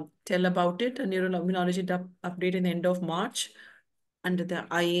tell about it, a neuroimmunology update in the end of March under the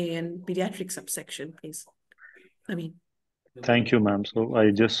IAN pediatric subsection, please. Naveen. Thank you, ma'am. So I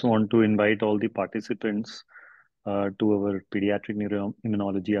just want to invite all the participants to our pediatric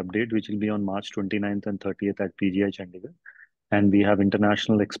neuroimmunology update, which will be on March 29th and 30th at PGI Chandigarh. And we have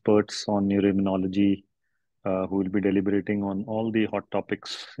international experts on neuroimmunology who will be deliberating on all the hot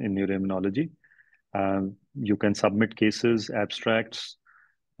topics in neuroimmunology. You can submit cases, abstracts,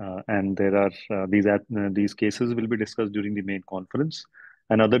 and there are these cases will be discussed during the main conference.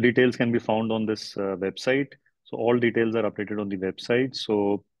 And other details can be found on this website. So all details are updated on the website.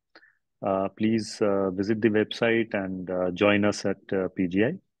 So please visit the website and join us at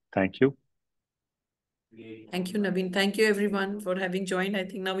PGI. Thank you. Thank you, Naveen. Thank you, everyone, for having joined. I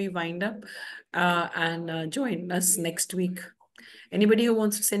think now we wind up and join us next week. Anybody who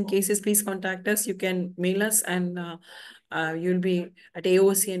wants to send cases, please contact us. You can mail us, and you'll be at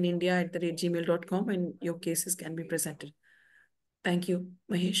aocnindia@gmail.com, and your cases can be presented. Thank you,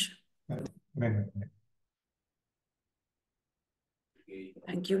 Mahesh.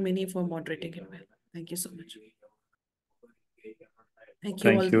 Thank you, Mini, for moderating it well. Thank you so much. Thank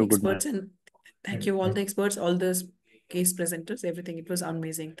you, all the experts, and thank you, all the experts, all the case presenters, everything. It was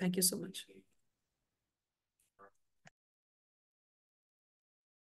amazing. Thank you so much.